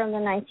 back from the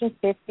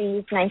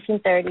 1950s,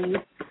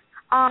 1930s.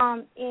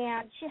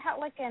 And she had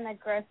like an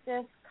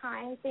aggressive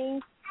kind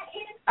thing,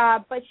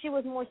 but she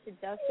was more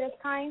seductive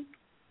kind.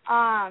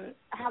 I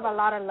have a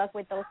lot of luck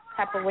with those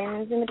type of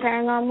women in the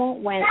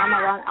paranormal when I'm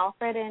around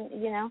Alfred and,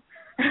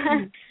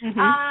 Mm-hmm.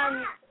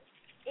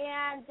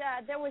 And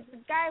there was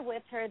this guy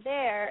with her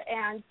there,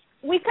 and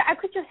I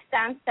could just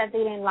sense that they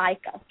didn't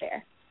like us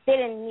there. They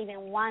didn't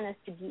even want us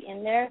to be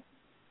in there.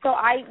 So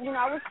I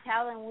was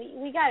telling,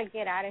 we got to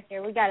get out of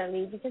here. We got to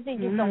leave because they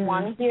just don't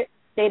want us here.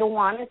 They don't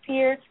want us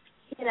here.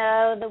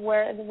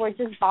 We're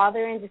just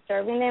bothering,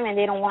 disturbing them, and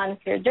they don't want us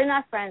here. They're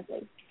not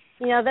friendly.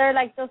 They're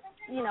like those,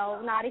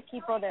 naughty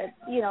people that,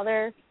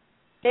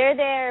 they're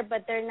there,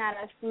 but they're not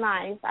as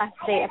nice as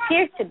they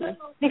appear to be.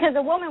 Because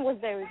the woman was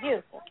very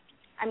beautiful.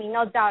 I mean,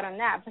 no doubt on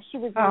that, but she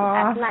was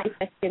not as nice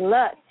as she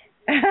looked,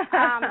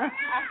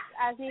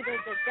 as neither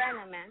the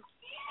gentleman.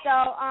 So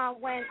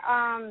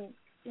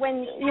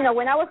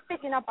when I was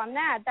picking up on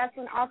that, that's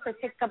when Alfred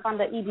picked up on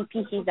the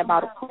EVP he's about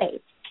to play,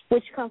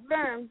 which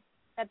confirmed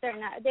that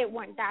they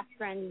weren't that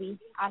friendly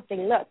as they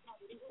looked.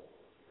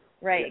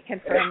 Right, it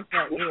confirms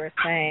what you were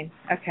saying.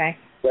 Okay.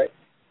 Right.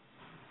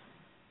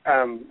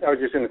 I was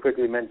just going to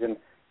quickly mention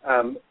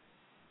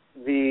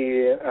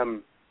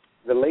the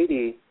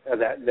lady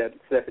that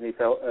Stephanie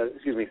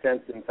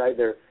sensed inside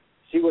there.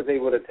 She was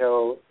able to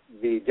tell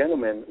the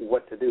gentleman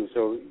what to do.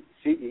 So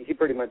he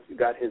pretty much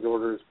got his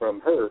orders from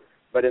her.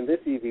 But in this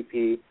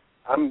EVP,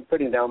 I'm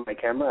putting down my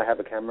camera. I have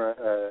a camera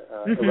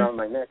around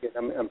my neck.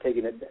 I'm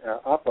taking it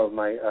off of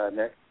my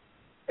neck.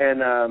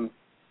 And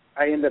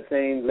I end up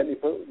saying, let me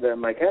put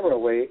my camera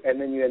away. And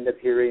then you end up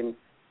hearing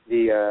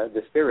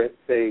the spirit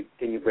say,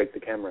 can you break the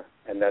camera?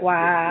 And that's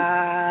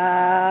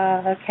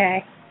wow.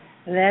 Okay.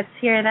 Let's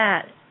hear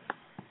that.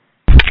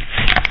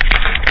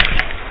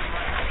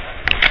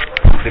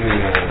 Let me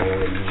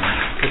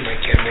put my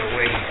camera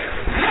away.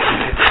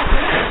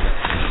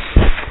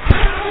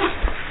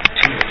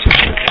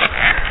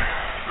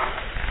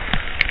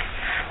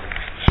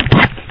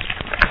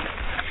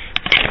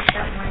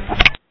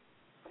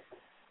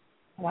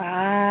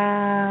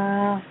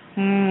 Wow.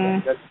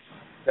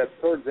 That's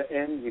towards the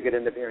end. You could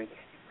end up hearing, can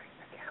you break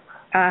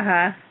the Uh-huh.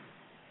 camera?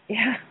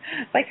 Yeah.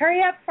 Like,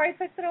 hurry up before he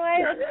puts it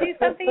away. Let's do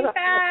something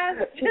fast.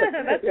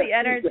 That's the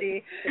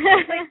energy.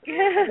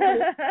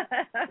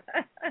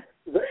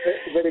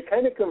 But it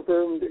kind of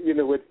confirmed,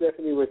 what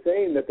Stephanie was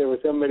saying, that there was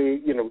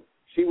somebody,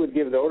 she would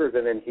give the orders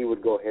and then he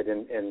would go ahead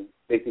and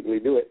basically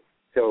do it.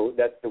 So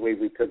that's the way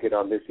we took it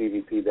on this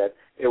EVP, that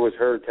it was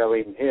her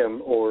telling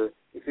him,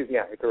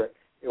 correct.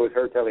 It was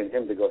her telling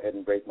him to go ahead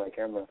and break my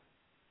camera.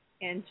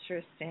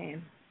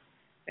 Interesting.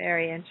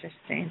 Very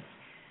interesting.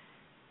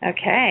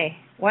 Okay,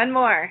 one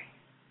more.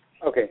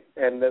 Okay,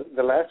 and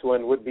the last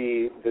one would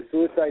be the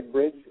suicide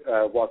bridge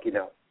walking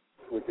out,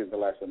 which is the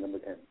last one, number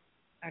 10.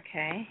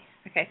 Okay,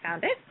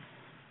 found it.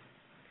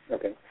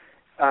 Okay.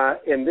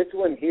 And this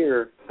one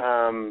here,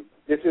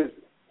 this is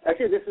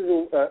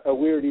a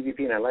weird EVP,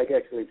 and I like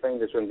actually playing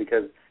this one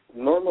because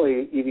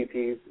normally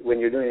EVPs, when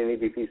you're doing an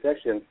EVP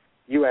session,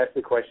 you ask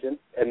the question,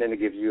 and then it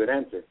gives you an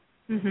answer.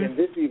 Mm-hmm. In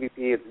this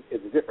EVP,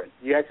 it's different.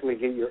 You actually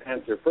get your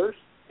answer first,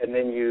 and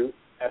then you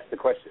ask the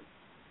question.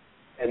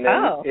 And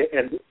then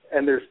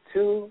and there's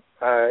 2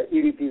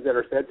 EVPs that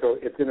are said, so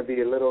it's going to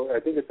be a little, I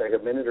think it's like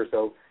a minute or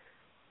so.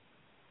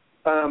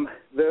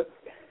 The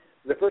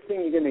first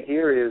thing you're going to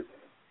hear is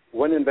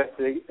one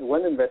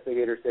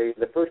investigator say,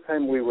 the first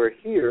time we were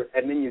here,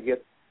 and then you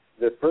get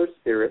the first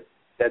spirit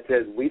that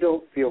says, we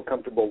don't feel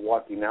comfortable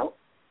walking out.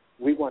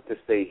 We want to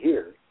stay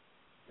here.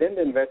 Then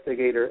the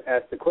investigator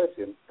asks the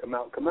question, come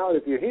out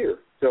if you're here.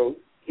 So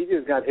he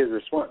just got his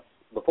response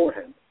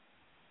beforehand.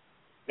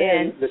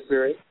 And the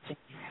spirit,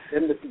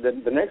 then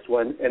the next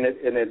one, and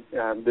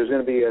there's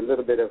going to be a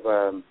little bit of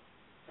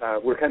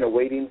we're kind of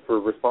waiting for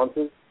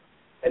responses.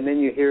 And then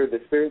you hear the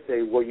spirit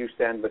say, will you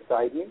stand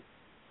beside me?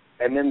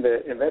 And then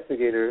the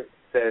investigator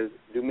says,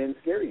 do men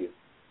scare you?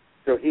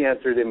 So he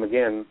answered him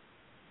again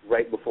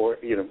right before,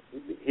 he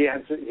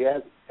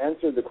has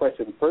answered the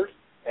question first,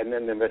 and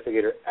then the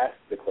investigator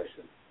asked the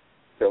question.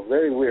 So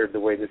very weird the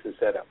way this is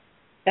set up.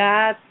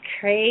 That's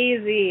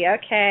crazy.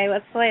 Okay,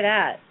 let's play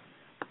that.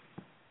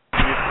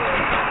 This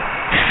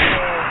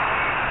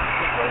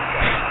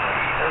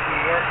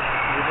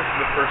is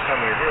the first time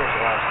we were here, was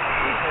the last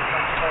week.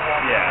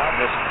 Yeah,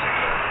 this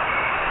particular.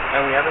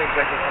 And we haven't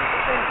exactly come to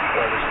the same people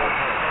every single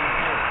time.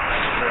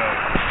 Really.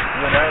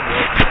 You and I do.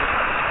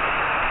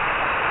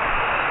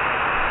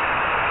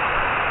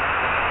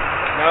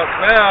 No,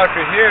 come out if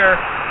you're here.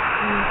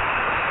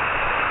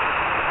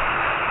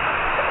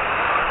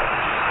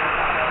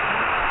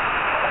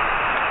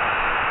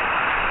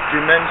 Do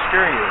men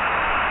scare you?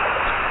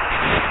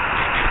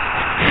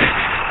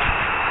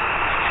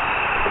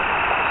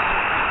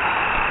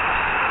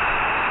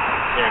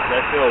 Yeah, because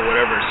I feel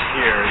whatever's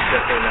here is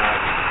definitely not.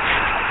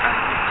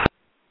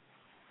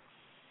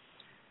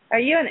 Are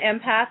you an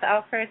empath,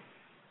 Alfred?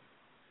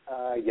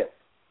 Yes.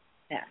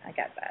 Yeah, I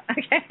got that.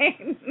 Okay.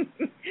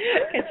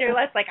 Because you're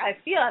less like, I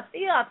feel. I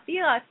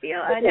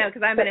know,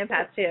 because I'm an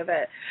empath too,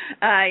 but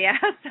yeah.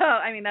 So,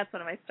 I mean, that's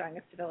one of my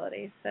strongest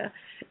abilities. So,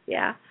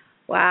 yeah.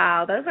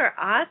 Wow, those are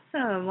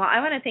awesome. Well, I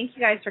want to thank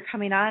you guys for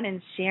coming on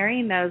and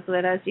sharing those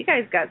with us. You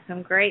guys got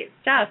some great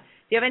stuff.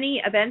 Do you have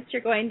any events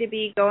you're going to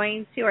be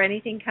going to or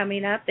anything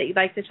coming up that you'd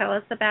like to tell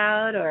us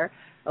about, or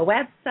a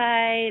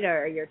website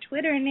or your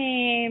Twitter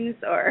names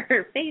or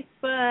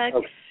Facebook?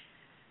 Okay.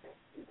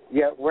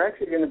 Yeah, we're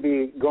actually going to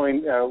be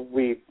going,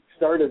 we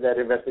started that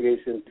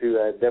investigation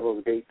to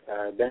Devil's Gate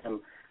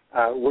Dam.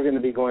 We're going to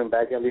be going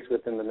back at least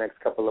within the next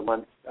couple of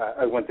months.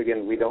 Once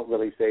again, we don't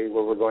really say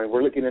where we're going.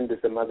 We're looking into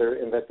some other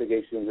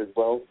investigations as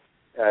well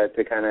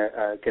to kind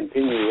of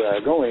continue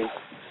going.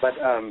 But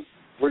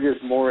we're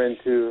just more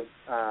into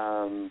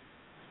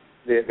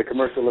the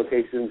commercial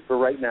locations for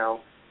right now.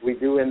 We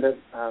do end up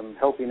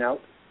helping out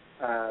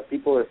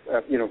people,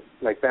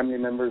 like family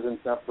members and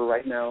stuff for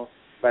right now.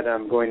 But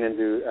going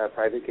into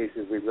private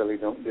cases, we really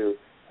don't do.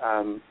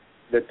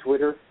 The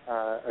Twitter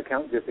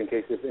account, just in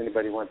case if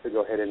anybody wants to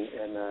go ahead and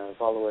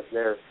follow us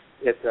there,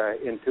 it's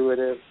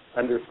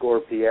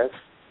intuitive_PS.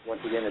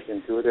 Once again, it's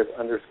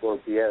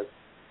intuitive_PS,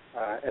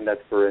 and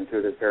that's for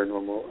Intuitive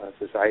Paranormal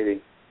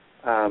Society.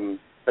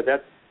 But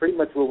that's pretty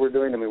much what we're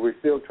doing. I mean, we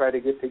still try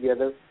to get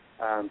together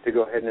to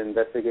go ahead and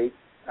investigate.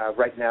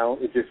 Right now,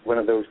 it's just one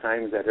of those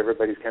times that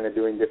everybody's kind of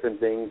doing different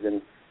things,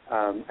 and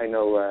I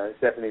know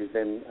Stephanie's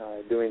been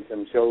doing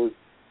some shows.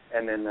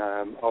 And then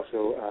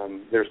also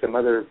there's some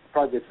other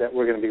projects that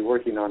we're going to be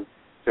working on.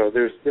 So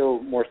there's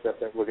still more stuff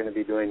that we're going to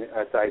be doing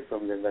aside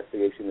from the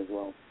investigation as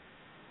well.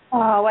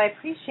 Oh, I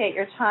appreciate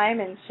your time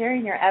and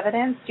sharing your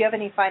evidence. Do you have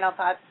any final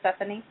thoughts,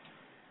 Stephanie?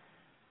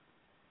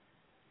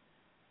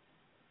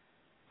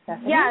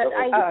 Yeah,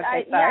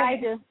 I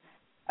do.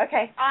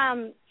 Okay.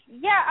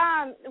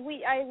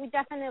 We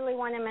definitely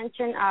want to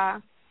mention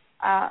us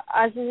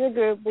as a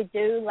group. We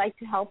do like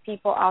to help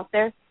people out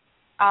there.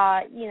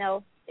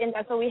 And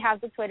that's why we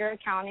have the Twitter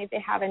account. If they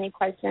have any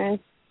questions,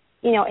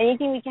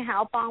 anything we can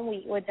help on,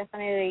 we would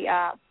definitely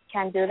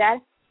can do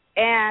that.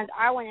 And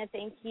I want to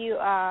thank you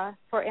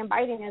for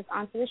inviting us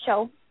onto the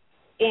show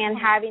and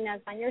having us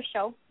on your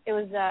show. It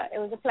was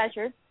a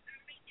pleasure.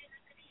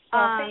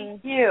 Well,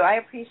 thank you. I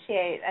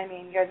appreciate.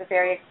 You're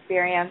very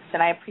experienced,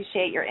 and I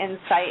appreciate your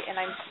insight. And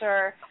I'm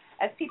sure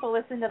as people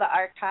listen to the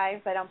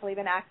archives, I don't believe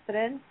in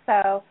accidents.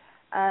 So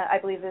I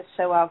believe this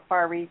show will have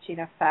far-reaching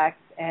effect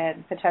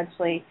and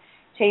potentially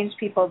change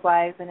people's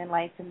lives and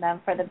enlighten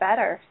them for the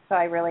better. So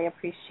I really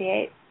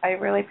appreciate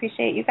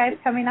you guys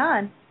coming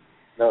on.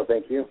 No,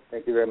 thank you.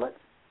 Thank you very much.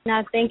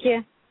 No, thank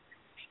you.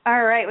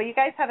 All right. Well, you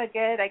guys have a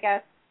good,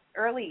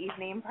 early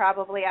evening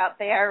probably out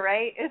there,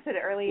 right? Is it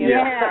early evening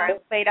or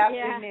late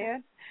afternoon? Yeah.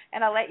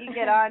 And I'll let you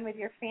get on with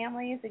your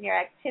families and your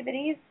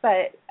activities.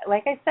 But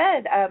like I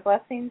said,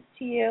 blessings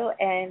to you,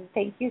 and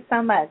thank you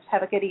so much.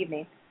 Have a good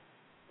evening.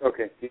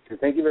 Okay.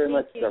 Thank you very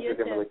much, Dr.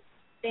 Kimberly.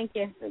 Thank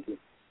you. Thank you.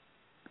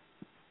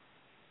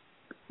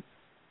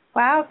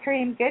 Wow,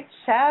 Kareem, good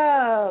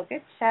show,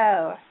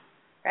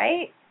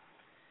 right?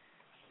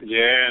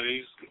 Yeah,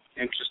 these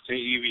interesting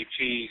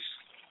EVPs.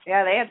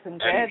 Yeah, they had some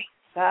good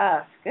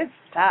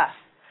stuff.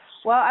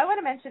 Well, I want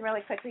to mention really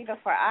quickly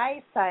before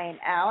I sign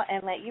out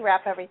and let you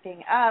wrap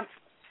everything up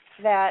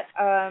that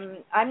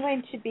I'm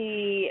going to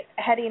be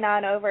heading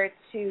on over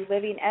to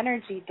Living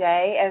Energy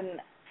Day,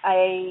 and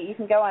you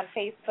can go on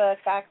Facebook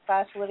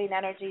 /Living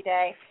Energy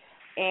Day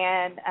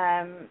and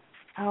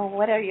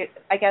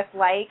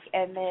like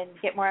and then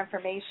get more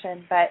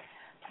information. But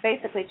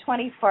basically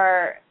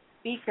 24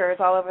 speakers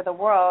all over the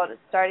world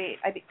starting,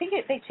 I think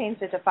they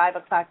changed it to 5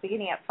 o'clock,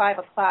 beginning at 5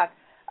 o'clock,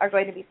 are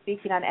going to be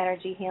speaking on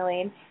energy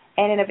healing.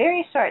 And in a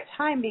very short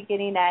time,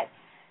 beginning at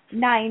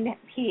 9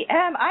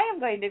 p.m., I am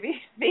going to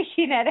be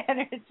speaking at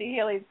energy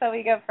healing. So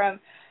we go from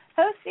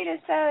hosting a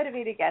show to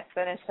be the guest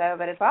on a show,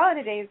 but it's all in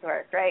a day's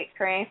work, right,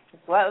 Kareem?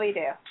 It's what we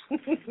do.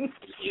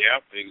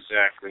 Yep,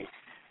 exactly.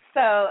 So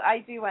I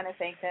do want to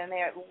thank them.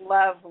 They are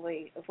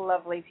lovely,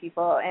 lovely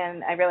people,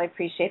 and I really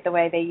appreciate the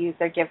way they use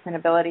their gifts and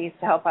abilities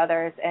to help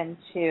others and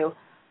to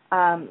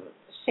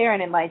share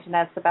and enlighten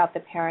us about the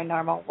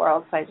paranormal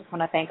world. So I just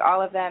want to thank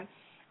all of them,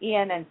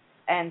 Ian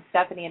and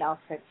Stephanie and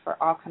Alfred, for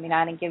all coming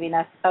on and giving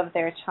us of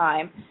their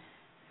time.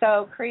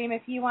 So, Kareem,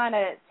 if you want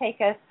to take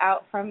us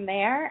out from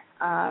there,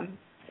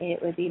 it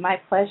would be my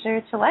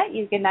pleasure to let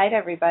you. Good night,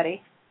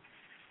 everybody.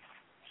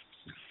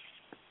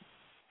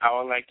 I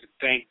would like to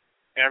thank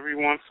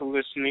everyone for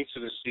listening to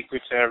The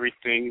Secret to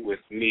Everything with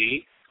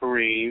me,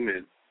 Kareem,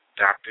 and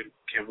Dr.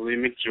 Kimberly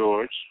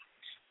McGeorge.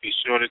 Be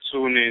sure to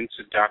tune in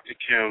to Dr.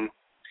 Kim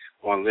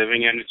on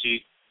Living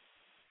Energy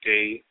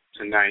Day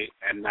tonight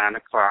at 9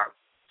 o'clock.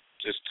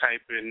 Just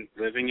type in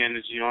Living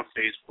Energy on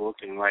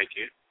Facebook and like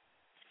it,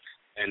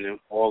 and then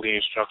all the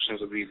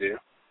instructions will be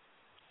there.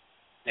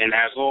 And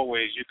as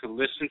always, you can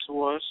listen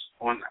to us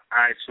on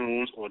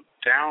iTunes or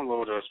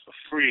download us for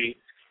free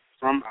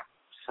from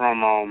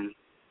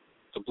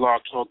the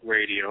Blog Talk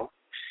Radio.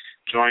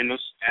 Join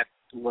us at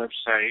the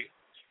website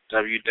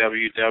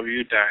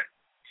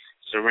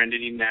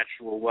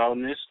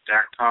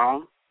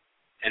www.serenitynaturalwellness.com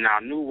and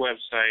our new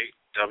website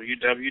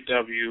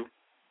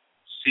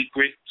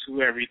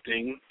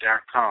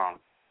www.secrettoeverything.com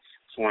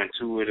for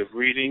intuitive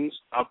readings,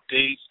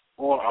 updates,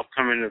 or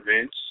upcoming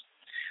events,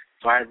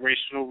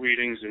 vibrational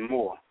readings, and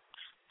more.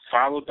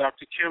 Follow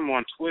Dr. Kim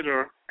on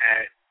Twitter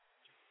at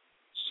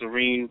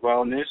Serene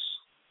Wellness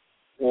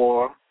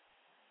or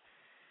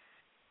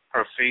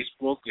her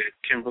Facebook at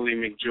Kimberly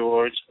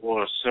McGeorge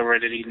or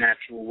Serenity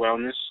Natural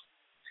Wellness.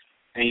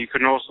 And you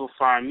can also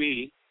find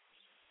me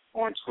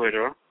on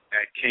Twitter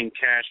at King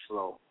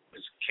Cashflow.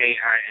 It's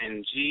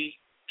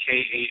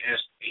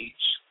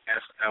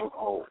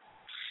KINGKASHFLO.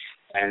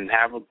 And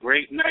have a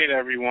great night,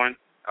 everyone.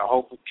 I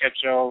hope we'll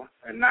catch y'all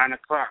at 9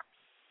 o'clock.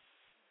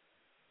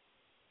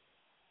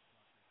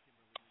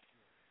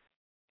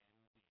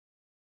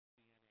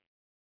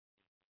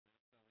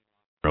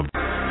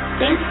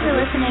 Thanks for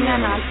listening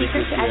on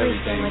Secret to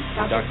Everything with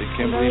Dr.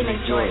 Kimberly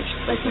McGeorge.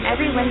 Listen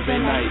every Wednesday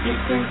night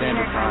Eastern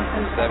Standard Time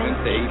from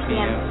 7 to 8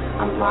 p.m.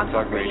 on Blog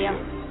Talk Radio.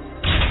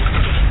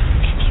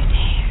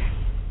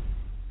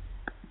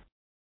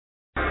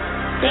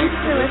 Thanks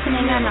for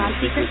listening on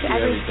Secret to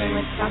Everything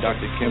with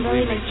Dr.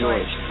 Kimberly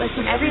McGeorge.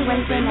 Listen every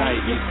Wednesday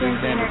night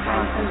Eastern Standard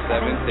Time from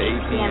 7 to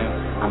 8 p.m.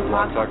 on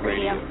Blog Talk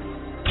Radio.